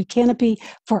increasing the tree canopy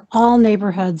for all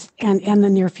neighborhoods and in the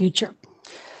near future.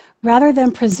 Rather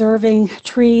than preserving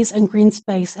trees and green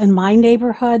space in my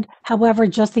neighborhood, however,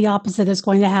 just the opposite is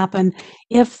going to happen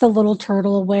if the Little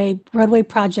Turtle roadway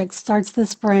project starts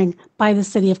this spring by the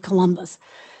city of Columbus.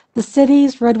 The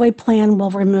city's roadway plan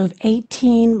will remove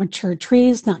 18 mature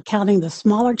trees, not counting the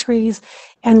smaller trees,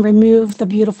 and remove the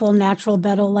beautiful natural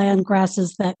meadowland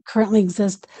grasses that currently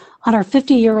exist on our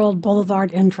 50-year-old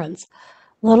boulevard entrance.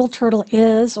 Little Turtle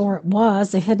is, or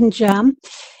was, a hidden gem,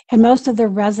 and most of the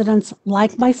residents,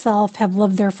 like myself, have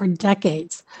lived there for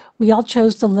decades. We all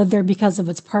chose to live there because of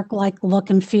its park-like look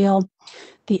and feel.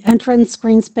 The entrance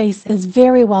green space is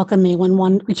very welcoming when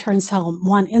one returns home.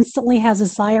 One instantly has a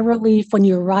sigh of relief when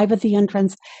you arrive at the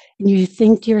entrance and you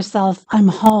think to yourself, I'm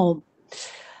home.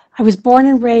 I was born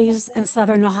and raised in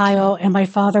Southern Ohio, and my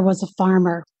father was a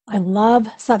farmer. I love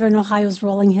Southern Ohio's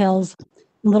rolling hills.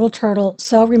 Little Turtle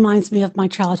so reminds me of my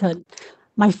childhood.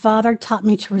 My father taught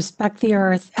me to respect the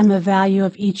earth and the value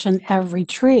of each and every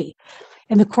tree.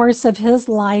 In the course of his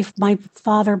life, my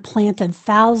father planted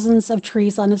thousands of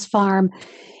trees on his farm.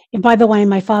 And by the way,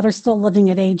 my father's still living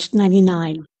at age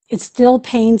 99. It still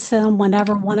pains him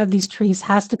whenever one of these trees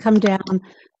has to come down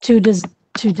to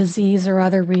disease or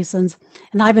other reasons.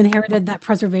 And I've inherited that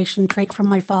preservation trait from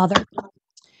my father.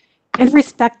 In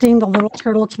respecting the Little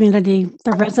Turtle community,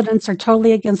 the residents are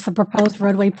totally against the proposed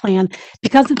roadway plan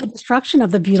because of the destruction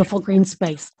of the beautiful green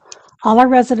space. All our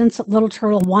residents at Little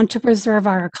Turtle want to preserve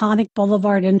our iconic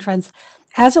boulevard entrance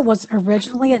as it was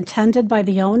originally intended by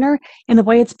the owner and the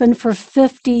way it's been for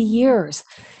 50 years.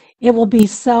 It will be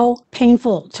so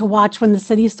painful to watch when the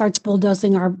city starts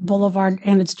bulldozing our boulevard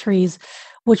and its trees,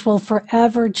 which will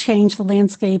forever change the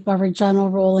landscape of our General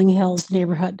Rolling Hills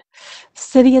neighborhood. The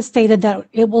city has stated that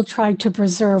it will try to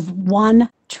preserve one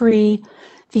tree,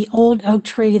 the old oak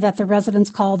tree that the residents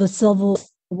call the Civil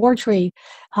War tree,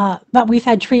 but we've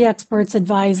had tree experts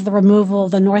advise the removal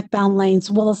of the northbound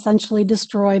lanes will essentially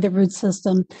destroy the root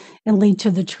system and lead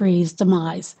to the tree's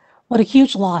demise. What a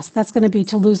huge loss that's going to be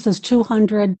to lose this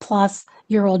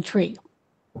 200-plus-year-old tree.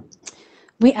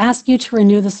 We ask you to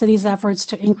renew the city's efforts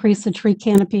to increase the tree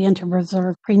canopy and to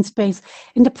preserve green space,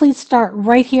 and to please start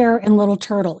right here in Little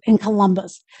Turtle, in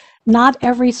Columbus. Not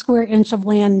every square inch of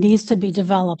land needs to be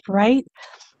developed, right?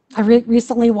 I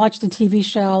recently watched a TV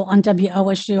show on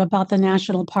WOSU about the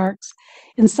national parks,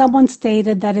 and someone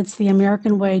stated that it's the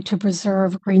American way to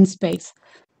preserve green space.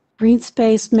 Green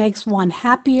space makes one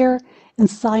happier, and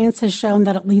science has shown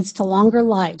that it leads to longer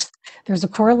lives. There's a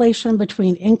correlation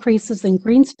between increases in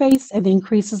green space and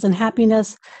increases in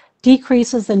happiness,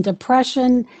 decreases in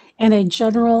depression, and a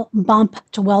general bump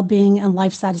to well-being and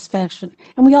life satisfaction.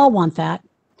 And we all want that.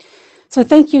 So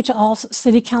thank you to all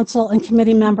City Council and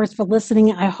committee members for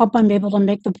listening. I hope I'm able to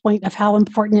make the point of how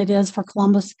important it is for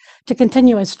Columbus to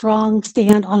continue a strong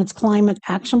stand on its climate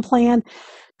action plan.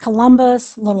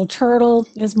 Columbus, Little Turtle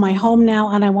is my home now,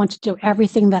 and I want to do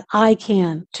everything that I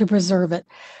can to preserve it.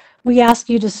 We ask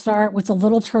you to start with the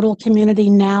Little Turtle community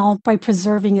now by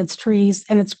preserving its trees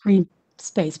and its green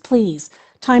space. Please,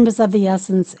 time is of the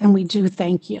essence, and we do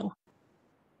thank you.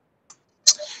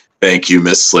 Thank you,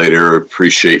 Ms. Slater.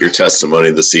 Appreciate your testimony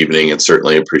this evening and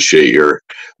certainly appreciate your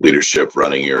leadership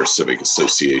running your civic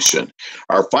association.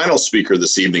 Our final speaker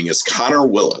this evening is Connor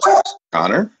Willis.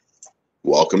 Connor,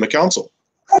 welcome to council.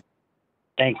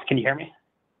 Thanks. Can you hear me?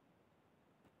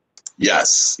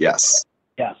 Yes, yes.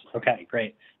 Yes. Okay,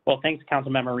 great. Well, thanks,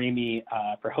 Councilmember Remy,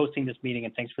 for hosting this meeting,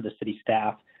 and thanks for the city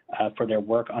staff for their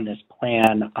work on this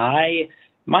plan.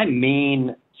 My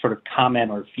main sort of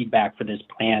comment or feedback for this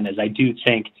plan is I do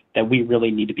think that we really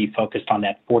need to be focused on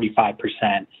that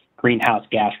 45% greenhouse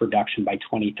gas reduction by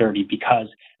 2030, because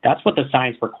that's what the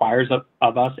science requires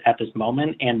of us at this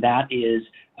moment, and that is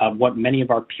what many of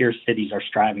our peer cities are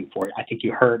striving for. I think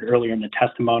you heard earlier in the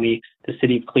testimony, the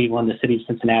city of Cleveland, the city of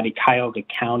Cincinnati, Cuyahoga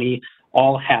County,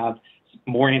 all have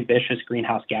more ambitious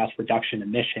greenhouse gas reduction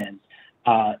emissions.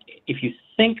 If you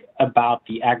think about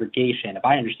the aggregation, if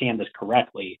I understand this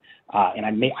correctly, and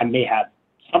I may have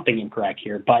something incorrect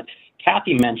here, but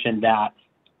Kathy mentioned that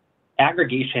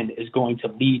aggregation is going to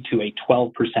lead to a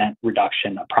 12%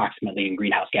 reduction approximately in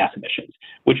greenhouse gas emissions,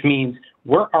 which means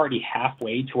we're already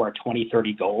halfway to our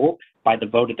 2030 goal by the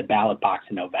vote at the ballot box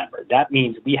in November. That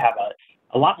means we have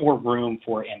a lot more room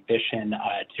for ambition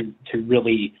to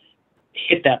really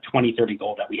hit that 2030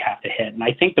 goal that we have to hit. And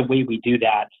I think the way we do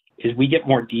that is we get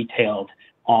more detailed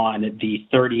on the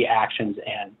 30 actions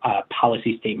and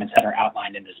policy statements that are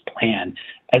outlined in this plan.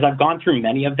 As I've gone through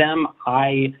many of them,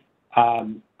 I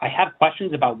have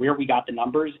questions about where we got the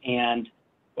numbers and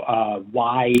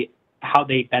how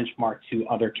they benchmark to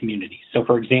other communities. So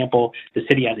for example, the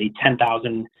city has a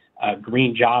 10,000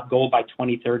 green job goal by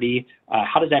 2030.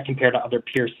 How does that compare to other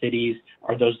peer cities?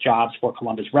 Are those jobs for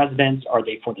Columbus residents? Are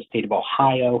they for the state of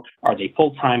Ohio? Are they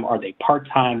full-time? Are they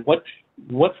part-time?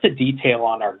 What's the detail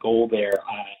on our goal there?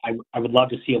 I would love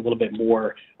to see a little bit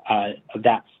more of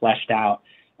that fleshed out.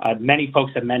 Many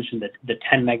folks have mentioned that the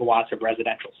 10 megawatts of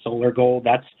residential solar goal.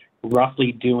 That's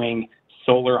roughly doing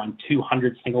solar on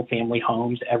 200 single-family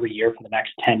homes every year for the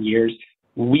next 10 years.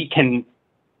 We can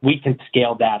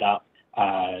scale that up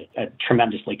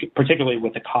tremendously, particularly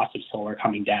with the cost of solar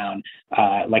coming down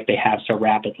like they have so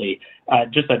rapidly.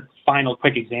 Just a final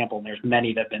quick example, and there's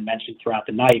many that have been mentioned throughout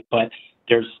the night, but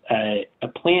there's a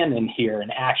plan in here,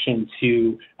 an action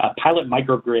to pilot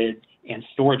microgrid and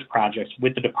storage projects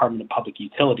with the Department of Public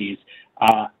Utilities.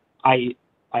 I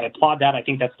applaud that. I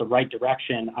think that's the right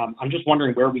direction. I'm just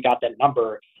wondering where we got that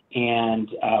number and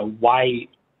why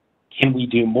can we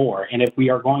do more? And if we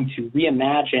are going to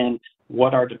reimagine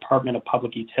what our Department of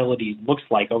Public Utilities looks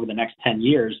like over the next 10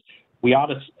 years, we ought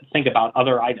to think about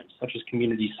other items such as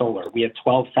community solar. We have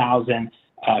 12,000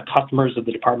 customers of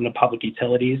the Department of Public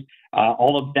Utilities.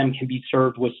 All of them can be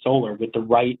served with solar with the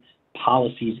right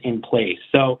policies in place.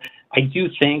 So I do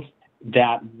think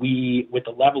that with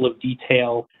the level of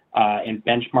detail and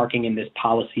benchmarking in this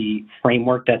policy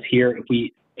framework that's here, if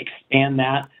we expand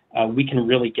that, we can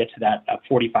really get to that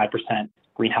 45%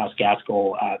 greenhouse gas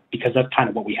goal because that's kind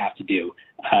of what we have to do,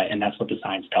 and that's what the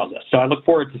science tells us. So I look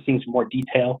forward to seeing some more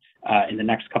detail in the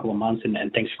next couple of months, and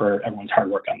thanks for everyone's hard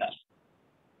work on this.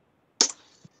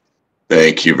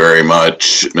 Thank you very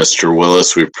much, Mr.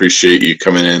 Willis. We appreciate you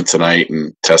coming in tonight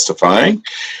and testifying.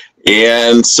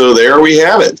 And so there we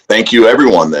have it. Thank you,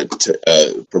 everyone that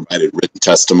provided written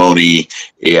testimony,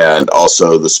 and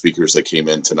also the speakers that came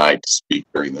in tonight to speak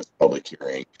during this public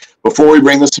hearing. Before we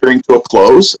bring this hearing to a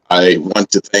close, I want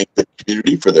to thank the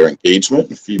community for their engagement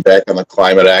and feedback on the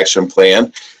Climate Action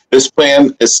Plan. This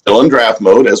plan is still in draft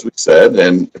mode, as we said,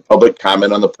 and public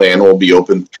comment on the plan will be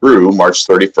open through March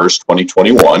 31st,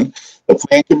 2021. The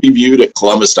plan can be viewed at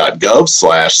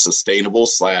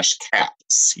columbus.gov/sustainable/CAP,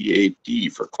 C-A-P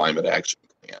for Climate Action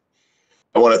Plan.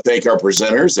 I want to thank our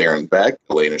presenters, Aaron Beck,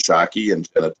 Elena Shockey, and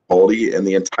Jenna Topoldi, and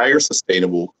the entire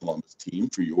Sustainable Columbus team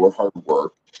for your hard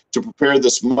work to prepare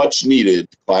this much-needed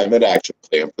Climate Action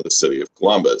Plan for the City of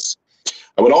Columbus.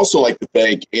 I would also like to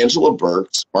thank Angela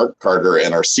Burks, Mark Carter,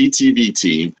 and our CTV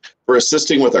team for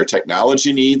assisting with our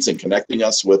technology needs and connecting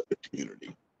us with the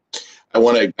community. I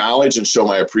want to acknowledge and show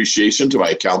my appreciation to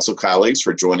my council colleagues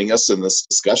for joining us in this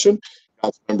discussion,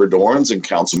 Councilmember Dorans and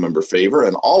Councilmember Favor,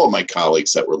 and all of my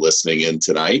colleagues that were listening in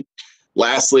tonight.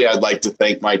 Lastly, I'd like to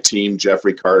thank my team,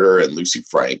 Jeffrey Carter and Lucy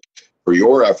Frank, for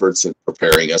your efforts in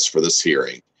preparing us for this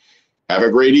hearing. Have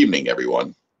a great evening,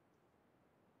 everyone.